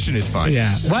 just the cushion is fine.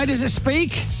 Yeah. Where does it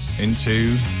speak?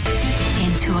 Into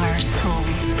our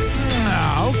souls.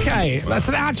 Oh, okay. That's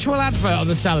an actual advert on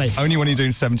the telly. Only when you're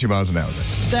doing 70 miles an hour.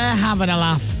 They're having a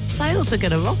laugh. Sales are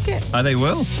going to rocket. They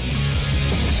will.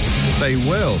 They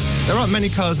will. There aren't many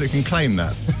cars that can claim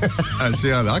that.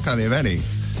 Actually, I can't think of any.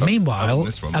 Meanwhile,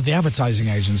 at the advertising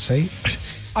agency,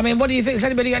 what do you think? Has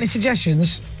anybody got any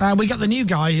suggestions? We got the new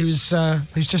guy who's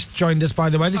just joined us, by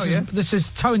the way. This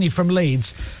is Tony from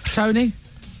Leeds. Tony?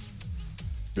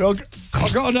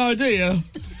 I've got an idea.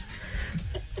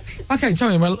 Okay,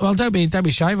 Tony, well don't be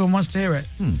shy. Everyone wants to hear it.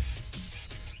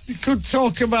 You could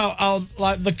talk about how,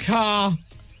 the car,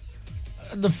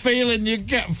 the feeling you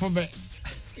get from it.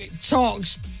 It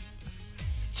talks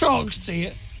to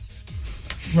you.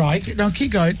 Right, now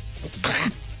keep going.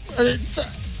 It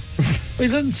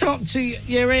doesn't talk to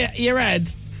your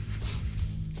head.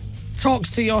 Talks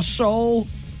to your soul.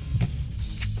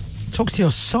 Talks to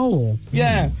your soul?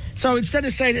 Yeah. So instead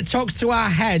of saying it talks to our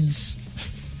heads,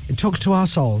 it talks to our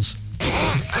souls.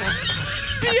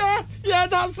 Yeah,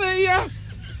 don't see you.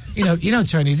 You know,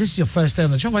 Tony, this is your first day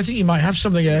on the job. I think you might have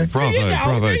something here.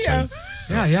 Bravo, Tony.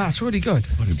 Yeah, it's really good.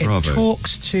 Bravo. It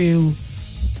talks to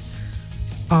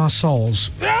our souls.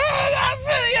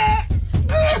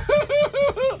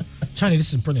 Tony,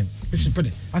 this is brilliant.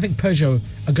 I think Peugeot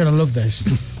are going to love this.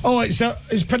 Oh,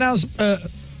 it's pronounced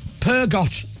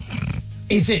Purgot.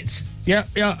 Is it? Yeah.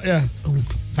 Oh,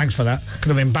 thanks for that. Could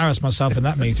have embarrassed myself in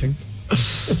that meeting.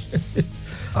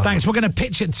 Thanks. We're going to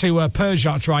pitch it to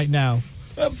Peugeot right now.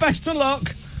 Best of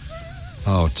luck.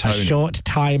 Oh, Tony. A short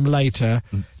time later.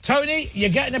 Tony, you're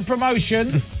getting a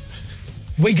promotion.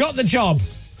 We got the job.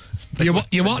 You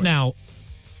what now?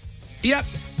 Yep.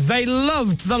 They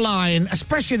loved the line,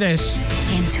 especially this.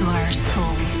 Into our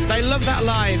souls. They love that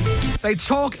line. They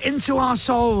talk into our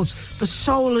souls. The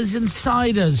soul is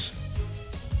inside us.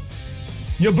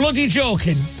 You're bloody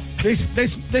joking.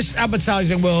 This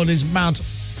advertising world is mad.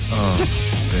 Oh,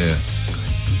 dear.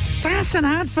 That's an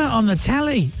advert on the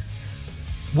telly.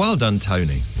 Well done,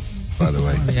 Tony, by the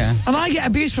way. Yeah. And I get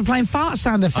abused for playing fart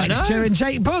sound effects during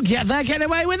Jake Bugg, yet they're getting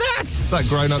away with that. That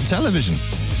grown-up television.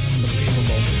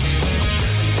 Unbelievable.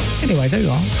 Anyway, there you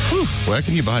are. Whew. Where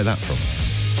can you buy that from?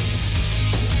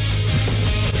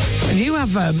 And you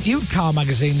have car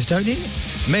magazines, don't you?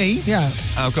 Me? Yeah.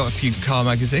 I've got a few car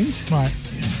magazines. Right.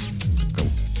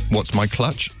 What's my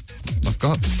clutch? I've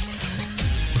got.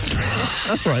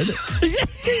 That's right.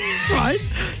 Right.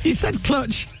 You said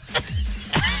clutch.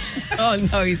 Oh,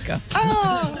 no, he's gone.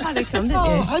 Oh, panic on, didn't you?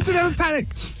 I didn't have a panic.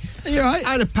 Are you all right?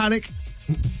 I had a panic.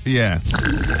 Yeah.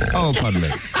 Oh, pardon me.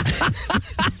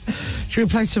 Should we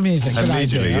play some music?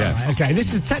 Immediately, yeah. Right, okay,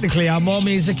 this is technically our More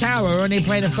Music Hour. We're only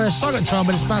playing the first song at 12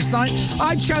 minutes past 9.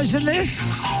 I've chosen this.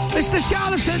 It's the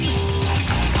Charlatans.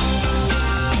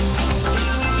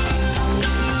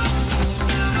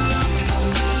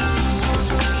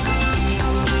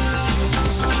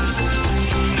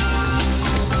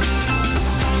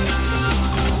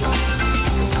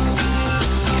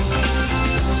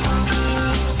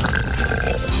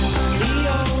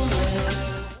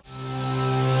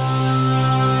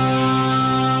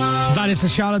 It's the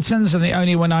Charlatans and the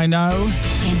only one I know.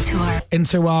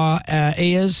 Into our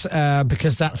ears,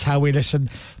 because that's how we listen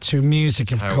to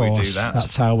music, of course. We do that.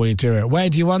 That's how we do it. Where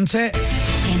do you want it?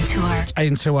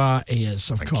 Into our ears,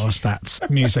 of course. That's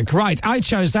music. Right, I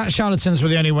chose that. Charlatans were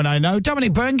the only one I know.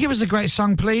 Dominic Byrne, give us a great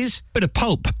song, please. Bit of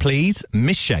pulp, please.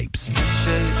 Misshapes.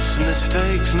 Misshapes,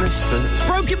 mistakes, misfits.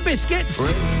 Broken biscuits.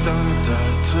 Raised on a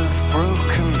diet of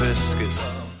broken biscuits.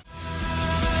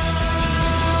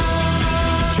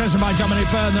 Chosen by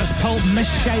Dominic Byrne, that's Pulp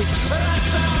Misshapes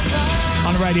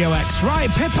on Radio X. Right,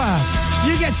 Pippa,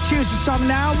 you get to choose a song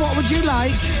now. What would you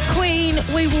like? Queen,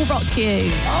 We Will Rock You.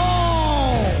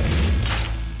 Oh!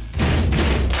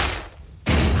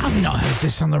 I've not heard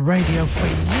this on the radio for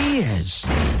years.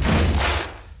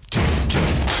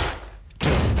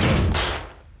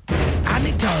 And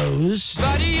it goes...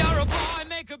 Buddy, you're a boy,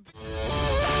 make a...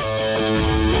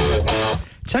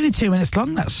 It's only 2 minutes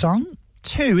long, that song.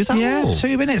 2, is that all? Yeah,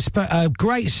 2 minutes, but a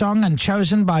great song and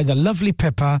chosen by the lovely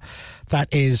Pippa.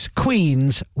 That is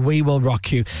Queen's We Will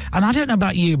Rock You. And I don't know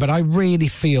about you, but I really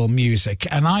feel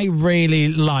music and I really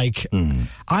like,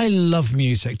 I love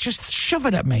music. Just shove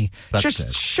it at me.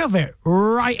 Shove it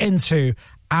right into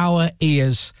our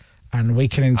ears and we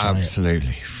can enjoy Absolutely.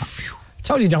 it.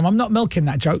 Told you, Dom, I'm not milking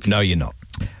that joke. No, you're not.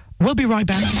 We'll be right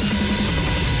back.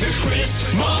 The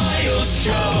Chris Miles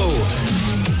Show.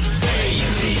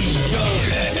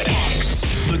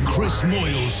 The Chris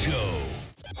Moyle Show.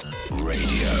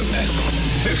 Radio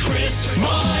X. The Chris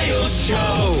Miles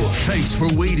Show. Thanks for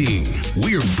waiting.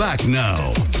 We're back now.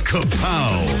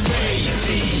 Kapow.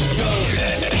 Radio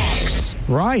X.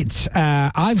 Right.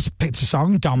 I've picked a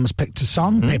song. Dom's picked a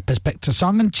song. Pippa's picked a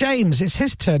song. And James, it's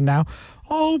his turn now.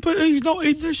 Oh, but he's not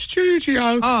in the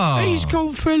studio. Oh. He's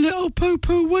gone for a little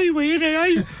poo-poo wee-wee, isn't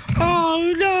he? Eh?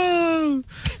 Oh, no.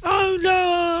 Oh,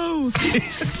 no.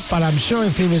 But I'm sure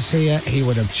if he was here, he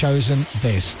would have chosen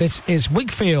this. This is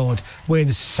Wakefield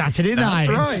with Saturday Night.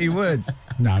 That's right, he would.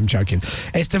 No, I'm joking.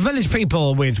 It's the Village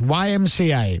People with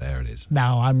YMCA. There it is.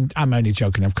 No, I'm only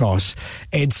joking, of course.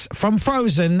 It's from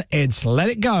Frozen. It's Let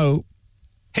It Go.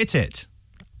 Hit it.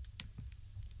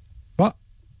 What?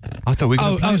 I thought we were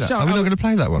going to play that. Sorry. Are we not going to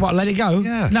play that one? What, Let It Go?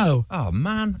 Yeah. No. Oh,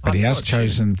 man. But he has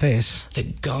chosen this. They're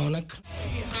gonna...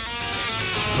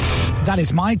 That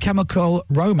is My Chemical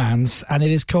Romance, and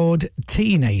it is called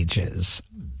Teenagers.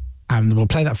 and we'll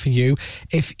play that for you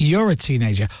if you're a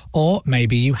teenager, or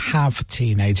maybe you have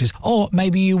teenagers, or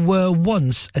maybe you were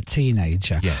once a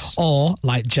teenager. Yes. Or,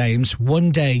 like James,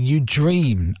 one day you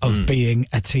dream of being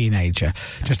a teenager.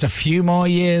 Just a few more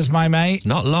years, my mate.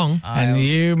 Not long. And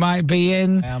you might be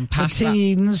in the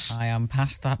teens. I am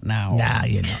past that now. Nah,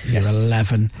 you're not. You're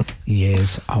 11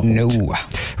 years old. No.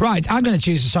 Right, I'm going to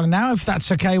choose a song now, if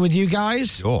that's okay with you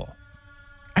guys. Sure.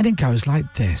 And it goes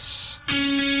like this.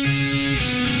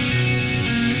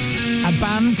 A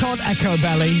band called Echo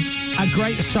Belly, a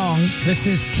great song. This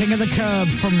is King of the Curb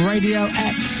from Radio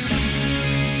X.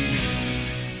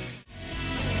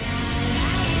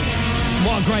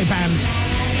 What a great band.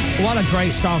 What a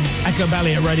great song. Echo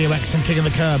Belly at Radio X and King of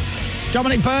the Curb.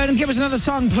 Dominic Byrne, give us another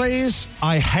song, please.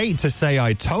 I hate to say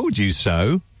I told you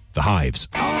so. The Hives.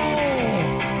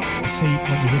 See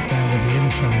what you did there with the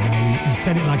intro there. You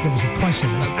said it like it was a question.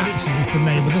 It's actually the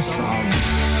name of the song.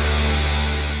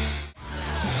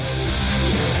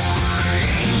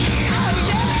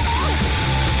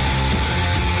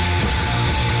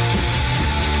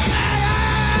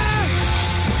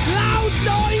 Loud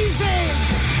noises!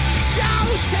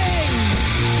 Shouting!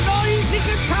 Noisy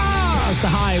guitars! The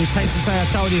Hives, hate to say I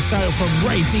told you so, from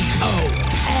Radio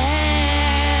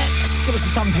X. Give us a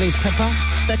song, please, Pippa.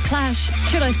 The Clash,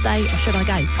 Should I Stay or Should I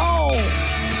Go? Oh!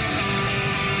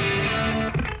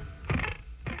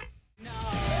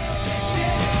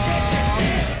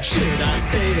 Should I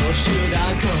stay or should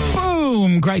I go?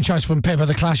 Boom! Great choice from Pippa.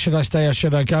 The Clash, Should I Stay or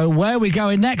Should I Go? Where are we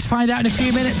going next? Find out in a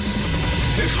few minutes.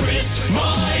 The Chris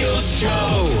Miles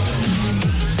Show.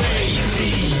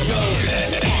 Radio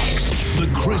X. The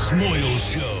Chris Moyle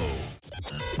Show.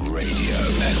 Radio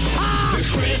X. The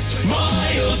Chris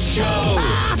Miles Show.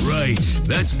 Right,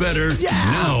 that's better. Yeah.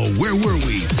 Now, where were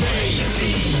we? Radio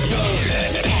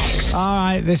X. All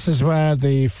right, this is where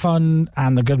the fun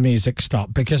and the good music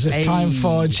stop, because it's time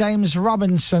for James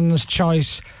Robinson's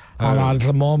choice on our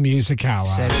little More Music Hour.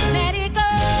 Let it go.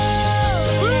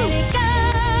 Let it go.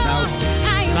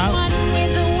 No. One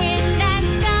with the wind and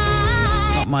sky.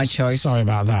 It's not my choice. Sorry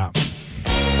about that.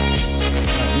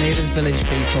 Neither's Village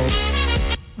People.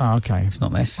 Oh, okay. It's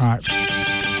not this. All right.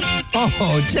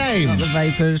 Oh, James. It's not the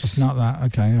Vapors. It's not that.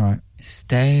 Okay, all right.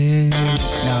 Stay. No.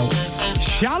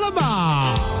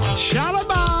 Shalimar!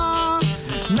 Shalimar!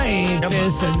 Made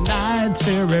this a night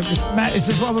to Matt, is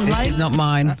this what we're This playing? is not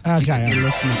mine. Okay. You're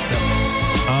listening to them.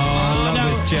 Oh, I love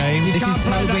this, James. This is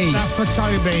Toby. That's for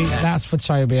Toby. Yeah. That's for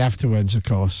Toby afterwards, of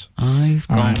course. I've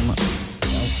All gone. right.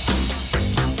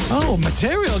 Oh,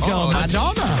 Material Girl,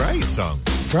 Madonna. Great song.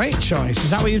 Great choice. Is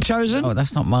that what you've chosen? Oh,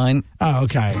 that's not mine. Oh,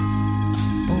 okay.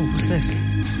 Oh, what's this?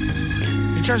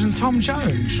 You've chosen Tom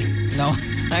Jones. No,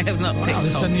 I have not picked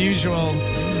This is Tom. unusual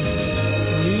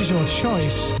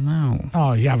choice. No.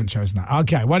 Oh, you haven't chosen that.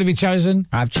 Okay, what have you chosen?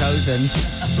 I've chosen.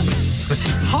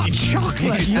 Hot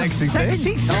chocolate. You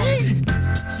sexy thing.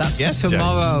 That's Yes, for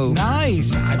tomorrow.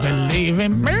 Nice. I believe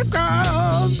in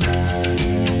miracles.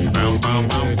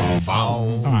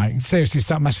 All right, seriously,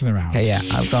 stop messing around. Okay, yeah,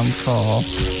 I've gone for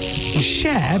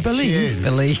Share, believe.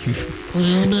 Believe.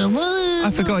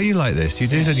 I forgot you like this. You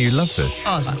did, and you love this.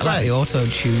 Oh, it's I like the auto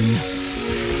tune.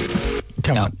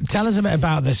 Come No. on, tell us a bit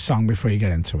about this song before you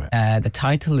get into it. The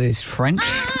title is French.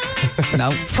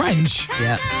 No. French?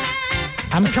 Yeah.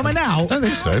 I'm coming out. I don't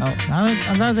think so.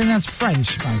 I don't think that's French.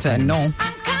 C'est non.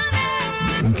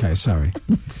 Okay, sorry.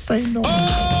 Say no.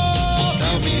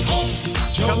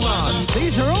 Come on.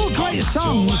 These are all great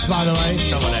songs, by the way.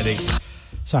 Come on, Eddie.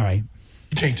 Sorry.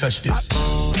 You can't touch this.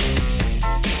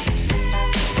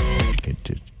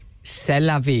 C'est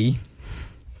la vie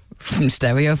from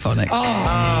Stereophonics.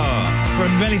 For a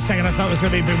millisecond, I thought it was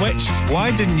going to be Bewitched.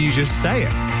 Why didn't you just say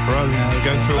it rather than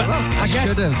go through all that? I guess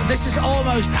should've. this is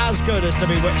almost as good as the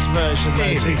Bewitched version,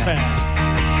 though, to be fair.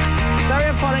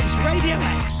 Stereophonics, Radio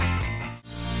X.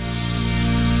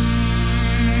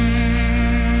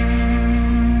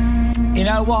 You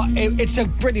know what? It's a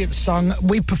brilliant song.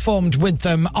 We performed with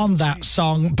them on that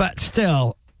song, but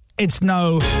still, it's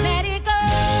no... Let it go.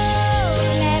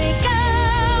 Let it go.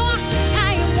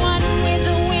 I am one with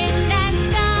the wind and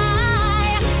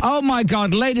sky. Oh my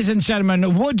God, ladies and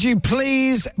gentlemen, would you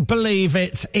please believe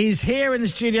it? He's here in the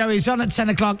studio. He's on at 10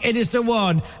 o'clock. It is the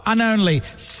one and only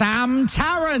Sam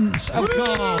Tarrant, of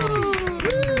course.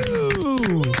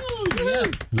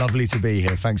 Lovely to be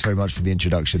here. Thanks very much for the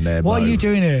introduction there. What Mo. are you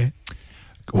doing here?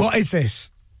 What is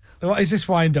this? What is this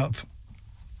wind up?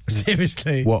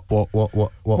 Seriously. What has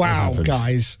Wow, happened?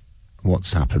 guys.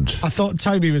 What's happened? I thought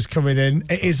Toby was coming in.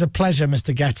 It is a pleasure,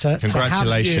 Mr. Getter.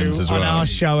 Congratulations to have you as well. on our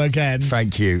show again.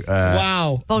 Thank you.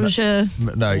 Wow. Bonjour.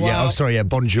 No, yeah, Wow.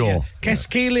 bonjour. Qu'est-ce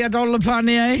qu'il y a dans le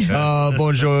panier?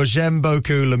 Bonjour, j'aime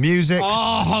beaucoup la musique.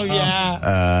 Oh,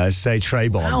 yeah. Say Trey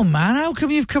Bon. Oh, man, how come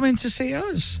you've come in to see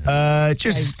us?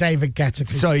 Just David Guetta.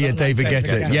 Sorry, yeah, David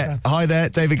Guetta. Yeah, hi there,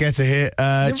 David Guetta here.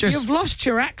 You've lost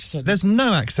your accent. There's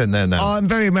no accent there now. I'm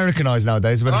very Americanised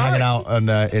nowadays. I've been hanging out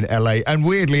in LA, and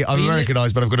weirdly, I'm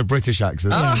Americanised, but I've got a British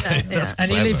accent.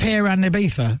 And you live here and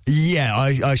Ibiza? Yeah,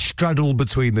 I straddle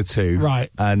between the two. Right.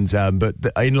 And but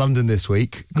in London this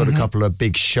week, got a couple of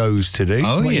big shows to do.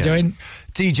 Oh, What are you doing?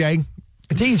 DJing.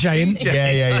 DJing?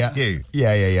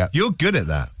 Yeah. You're good at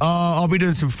that. I'll be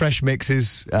doing some fresh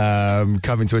mixes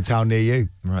coming to a town near you.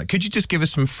 Right. Could you just give us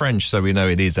some French so we know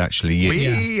it is actually you?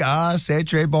 Oui, c'est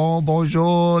très bon.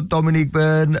 Bonjour, Dominique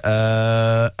Byrne.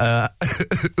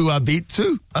 Où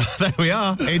habites-tu? There we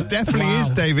are. It definitely is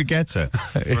David Guetta.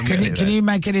 Can you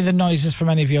make any of the noises from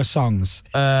any of your songs?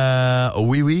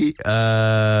 Oui.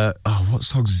 What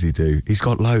songs does he do? He's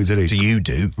got loads, hasn't he? Do you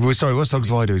do? Well, sorry, what songs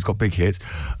do I do? He's got big hits.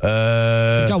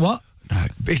 He's got what? No,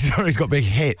 sorry, he's got big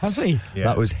hits. Has he? Yeah.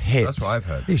 That was hits. That's what I've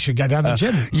heard. You should go down the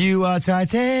gym. You are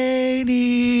titanium,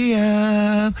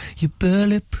 you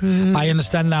bulletproof. I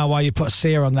understand now why you put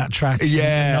Sia on that track.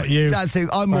 Yeah, Not you. That's it.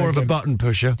 I'm Very more of a good. button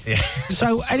pusher. Yeah.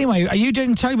 So, anyway, are you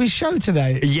doing Toby's show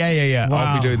today? Yeah. Wow.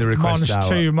 I'll be doing the request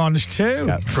hour. Monge 2.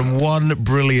 Yeah, from one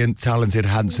brilliant, talented,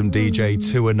 handsome DJ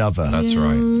to another. That's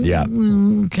right. Yeah.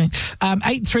 Okay.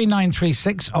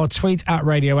 83936 or tweet at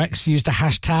Radio X. Use the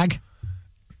hashtag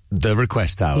The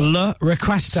request hour. Le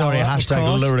Request Sorry, Hour.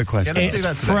 hashtag Le Request Yeah, Hour. let's do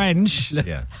It's that today. French.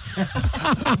 Yeah.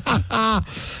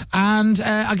 And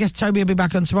I guess Toby will be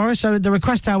back on tomorrow. So the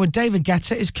request hour with David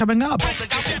Guetta is coming up.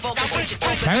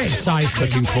 Very exciting.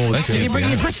 Looking forward to Did it. you bring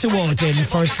your Brit Award in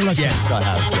for us to look Yes, at? I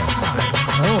have, yes.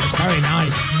 Oh, it's very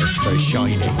nice. It's very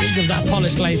shiny. We'll give that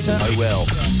polish later. I will.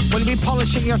 Will you be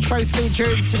polishing your trophy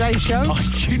during today's show? Oh,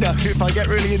 do you know, if I get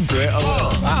really into it, I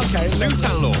will. Okay. Do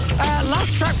tell Law.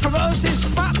 Last track from us is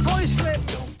Fatboy Slim.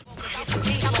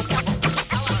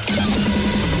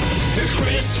 The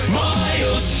Chris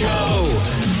Miles Show.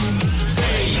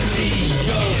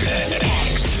 Radio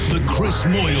X. The Chris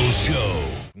Moyle Show.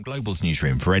 From Global's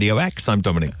newsroom for Radio X, I'm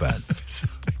Dominic Byrne.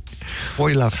 What are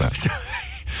you laughing at?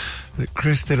 That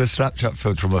Chris did a Snapchat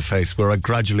filter on my face where I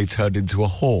gradually turned into a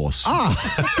horse.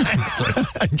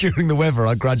 And during the weather,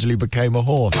 I gradually became a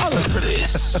horse.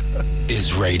 This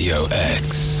is Radio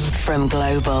X. From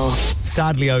Global.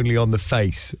 Sadly, only on the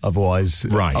face. Otherwise,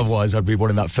 I'd be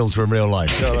wanting that filter in real life.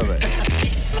 Do you know what I mean?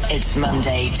 It's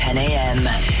Monday, 10 a.m.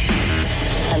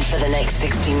 And for the next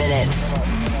 60 minutes,